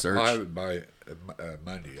the research. I'll have it by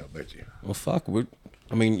Monday, I'll bet you. Well, fuck. You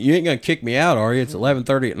ain't going to kick me out, are you? It's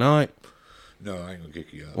 11:30 at night. No, I ain't going to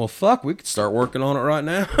kick you out. Well, fuck. We could start working on it right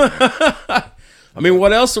now. I mean,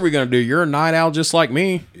 what else are we going to do? You're a night owl just like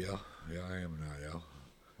me. Yeah, I am a night owl.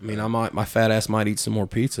 I mean, my fat ass might eat some more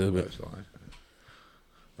pizza, but That's fine.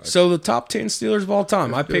 so the top 10 Steelers of all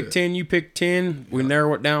time. Let's I picked 10, you picked 10. We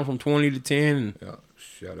narrow it down from 20 to 10. Yeah,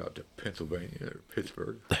 shout out to Pennsylvania or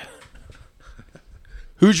Pittsburgh.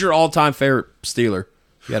 Who's your all-time favorite Steeler?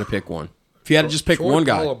 If you had to pick one. If you had to just pick one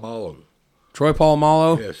guy. Polamalu. Troy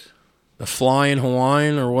Polamalu? Yes. The Flying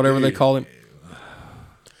Hawaiian or whatever they call him.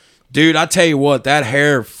 Dude, I tell you what, that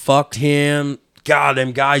hair fucked him. God,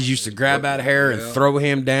 them guys used to grab that hair and throw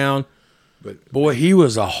him down. But Boy, he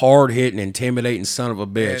was a hard-hitting, intimidating son of a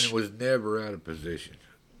bitch. and was never out of position.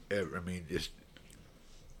 Ever. I mean, he's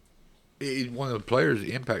one of the players,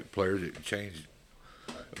 the impact players that changed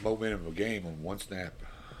the momentum of a game on one snap.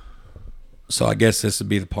 So I guess this would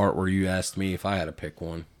be the part where you asked me if I had to pick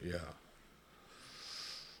one. Yeah.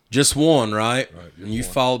 Just one, right? Right, just And you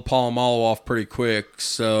one. followed Polamalu off pretty quick,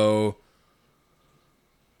 so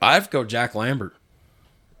I have to go Jack Lambert.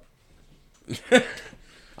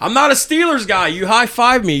 I'm not a Steelers guy. You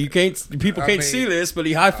high-five me. People can't see this, but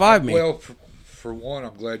he high-fived me. Well, for one,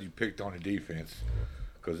 I'm glad you picked on the defense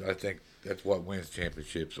because I think that's what wins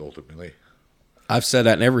championships ultimately. I've said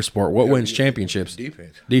that in every sport. What wins championships?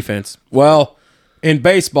 Defense. Defense. Well, in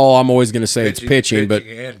baseball, I'm always going to say it's pitching, but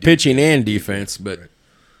and pitching and defense. But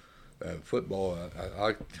football,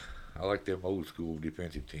 I like them old school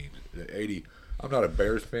defensive teams. The 80. I'm not a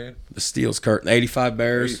Bears fan. the Steel's curtain, 85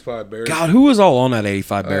 Bears. 85 Bears. God, who was all on that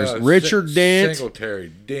 85 Bears? Richard Dent, Singletary,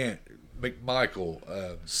 Dent,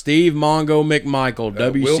 McMichael, Steve Mongo McMichael,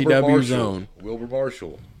 Wilbur WCW Marshall, Zone. Wilbur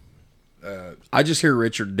Marshall. I just hear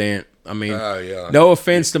Richard Dent. I mean, Yeah. no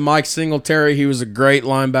offense to Mike Singletary. He was a great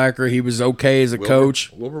linebacker. He was okay as a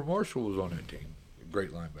coach. Wilbur Marshall was on that team.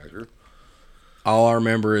 Great linebacker. All I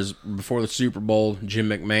remember is before the Super Bowl, Jim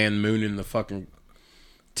McMahon mooning the fucking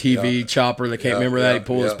TV chopper. They can't remember that. He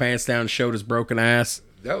pulled his pants down and showed his broken ass.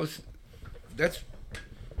 That's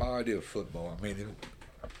my idea of football. I mean,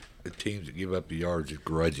 the teams that give up the yards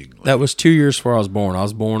grudgingly. That was 2 years before I was born. I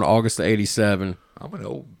was born August of 87. I'm an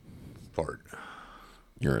old part.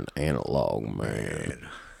 You're an analog man.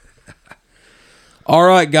 All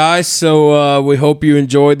right, guys. So we hope you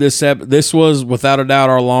enjoyed this. This was, without a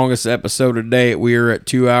doubt, our longest episode to date. We are at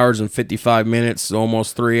 2 hours and 55 minutes,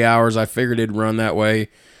 almost 3 hours. I figured it'd run that way,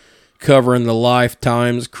 covering the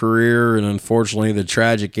lifetimes, career, and unfortunately the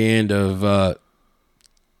tragic end of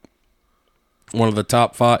one of the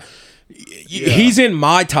top 5. He's in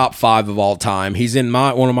my top 5 of all time. He's in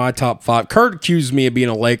one of my top 5. Kurt accused me of being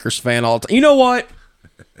a Lakers fan all the time. You know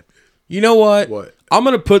what? What? I'm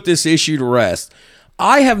going to put this issue to rest.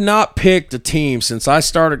 I have not picked a team since I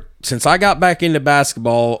got back into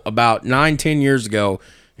basketball about 9-10 years ago,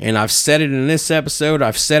 and I've said it in this episode.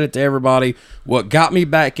 I've said it to everybody. What got me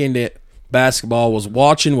back into basketball was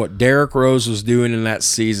watching what Derrick Rose was doing in that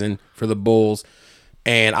season for the Bulls.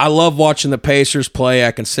 And I love watching the Pacers play.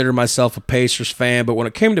 I consider myself a Pacers fan. But when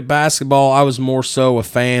it came to basketball, I was more so a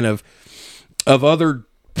fan of other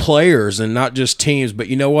players and not just teams. But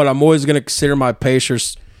you know what? I'm always going to consider my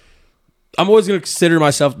Pacers. I'm always going to consider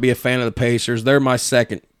myself to be a fan of the Pacers. They're my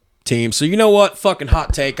second team. So you know what? Fucking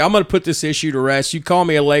hot take. I'm going to put this issue to rest. You call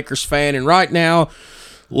me a Lakers fan. And right now,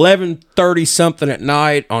 11:30 something at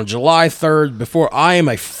night on July 3rd. Before I am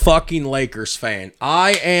a fucking Lakers fan.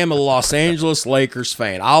 I am a Los Angeles Lakers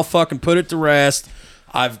fan. I'll fucking put it to rest.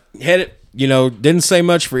 I've had it. Didn't say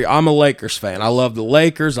much for you. I'm a Lakers fan. I love the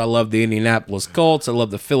Lakers. I love the Indianapolis Colts. I love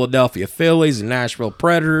the Philadelphia Phillies and Nashville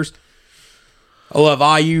Predators. I love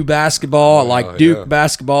IU basketball. I like Duke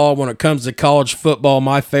basketball. When it comes to college football,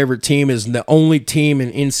 my favorite team is the only team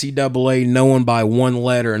in NCAA known by one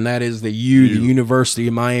letter, and that is the University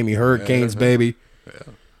of Miami Hurricanes, baby.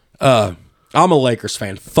 Yeah. I'm a Lakers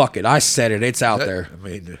fan. Fuck it. I said it. It's out there. I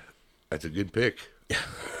mean, that's a good pick.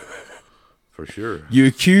 For sure. You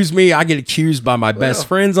accuse me, I get accused by my best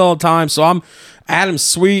friends all the time. So I'm Adam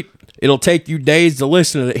Sweet. It'll take you days to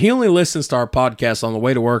listen to it. He only listens to our podcast on the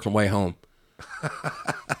way to work and way home.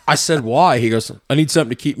 I said, why? He goes, I need something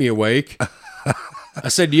to keep me awake. I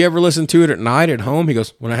said, do you ever listen to it at night at home? He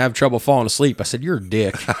goes, when I have trouble falling asleep. I said, you're a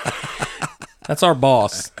dick. That's our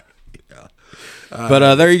boss.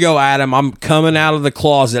 But there you go, Adam. I'm coming out of the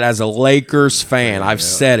closet as a Lakers fan. I've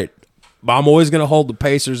said it. But I'm always going to hold the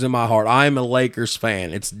Pacers in my heart. I'm a Lakers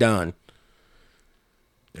fan. It's done.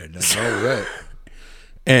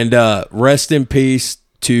 And rest in peace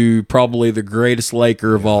to probably the greatest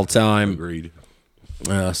Laker of all time. Agreed.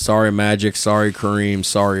 Sorry, Magic. Sorry, Kareem.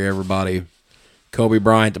 Sorry, everybody. Kobe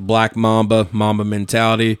Bryant, the Black Mamba, Mamba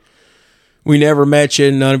mentality. We never met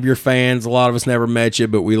you. None of your fans. A lot of us never met you,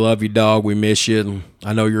 but we love you, dog. We miss you. And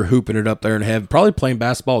I know you're hooping it up there in heaven. Probably playing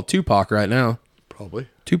basketball with Tupac right now. Probably.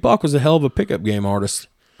 Tupac was a hell of a pickup game artist.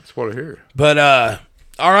 That's what I hear. But,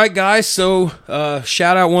 all right, guys. So,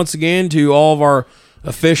 shout out once again to all of our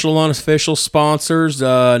official, unofficial sponsors,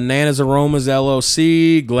 Nana's Aromas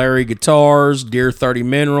LLC, Glary Guitars, Deer 30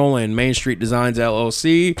 Mineral, and Main Street Designs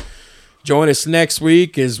LLC. Join us next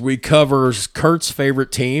week as we cover Kurt's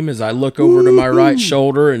favorite team as I look over to my right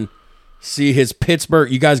shoulder and see his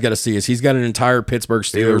Pittsburgh. You guys got to see us. He's got an entire Pittsburgh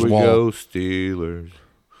Steelers wall. Here we go, Steelers.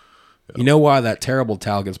 You know why that terrible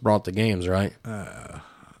towel gets brought to games, right?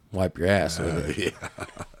 Wipe your ass with it.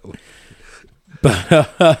 Yeah.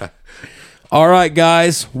 But, all right,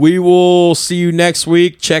 guys. We will see you next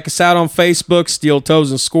week. Check us out on Facebook, Steel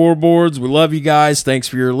Toes and Scoreboards. We love you guys. Thanks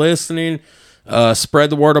for your listening. Spread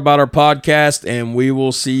the word about our podcast, and we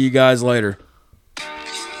will see you guys later.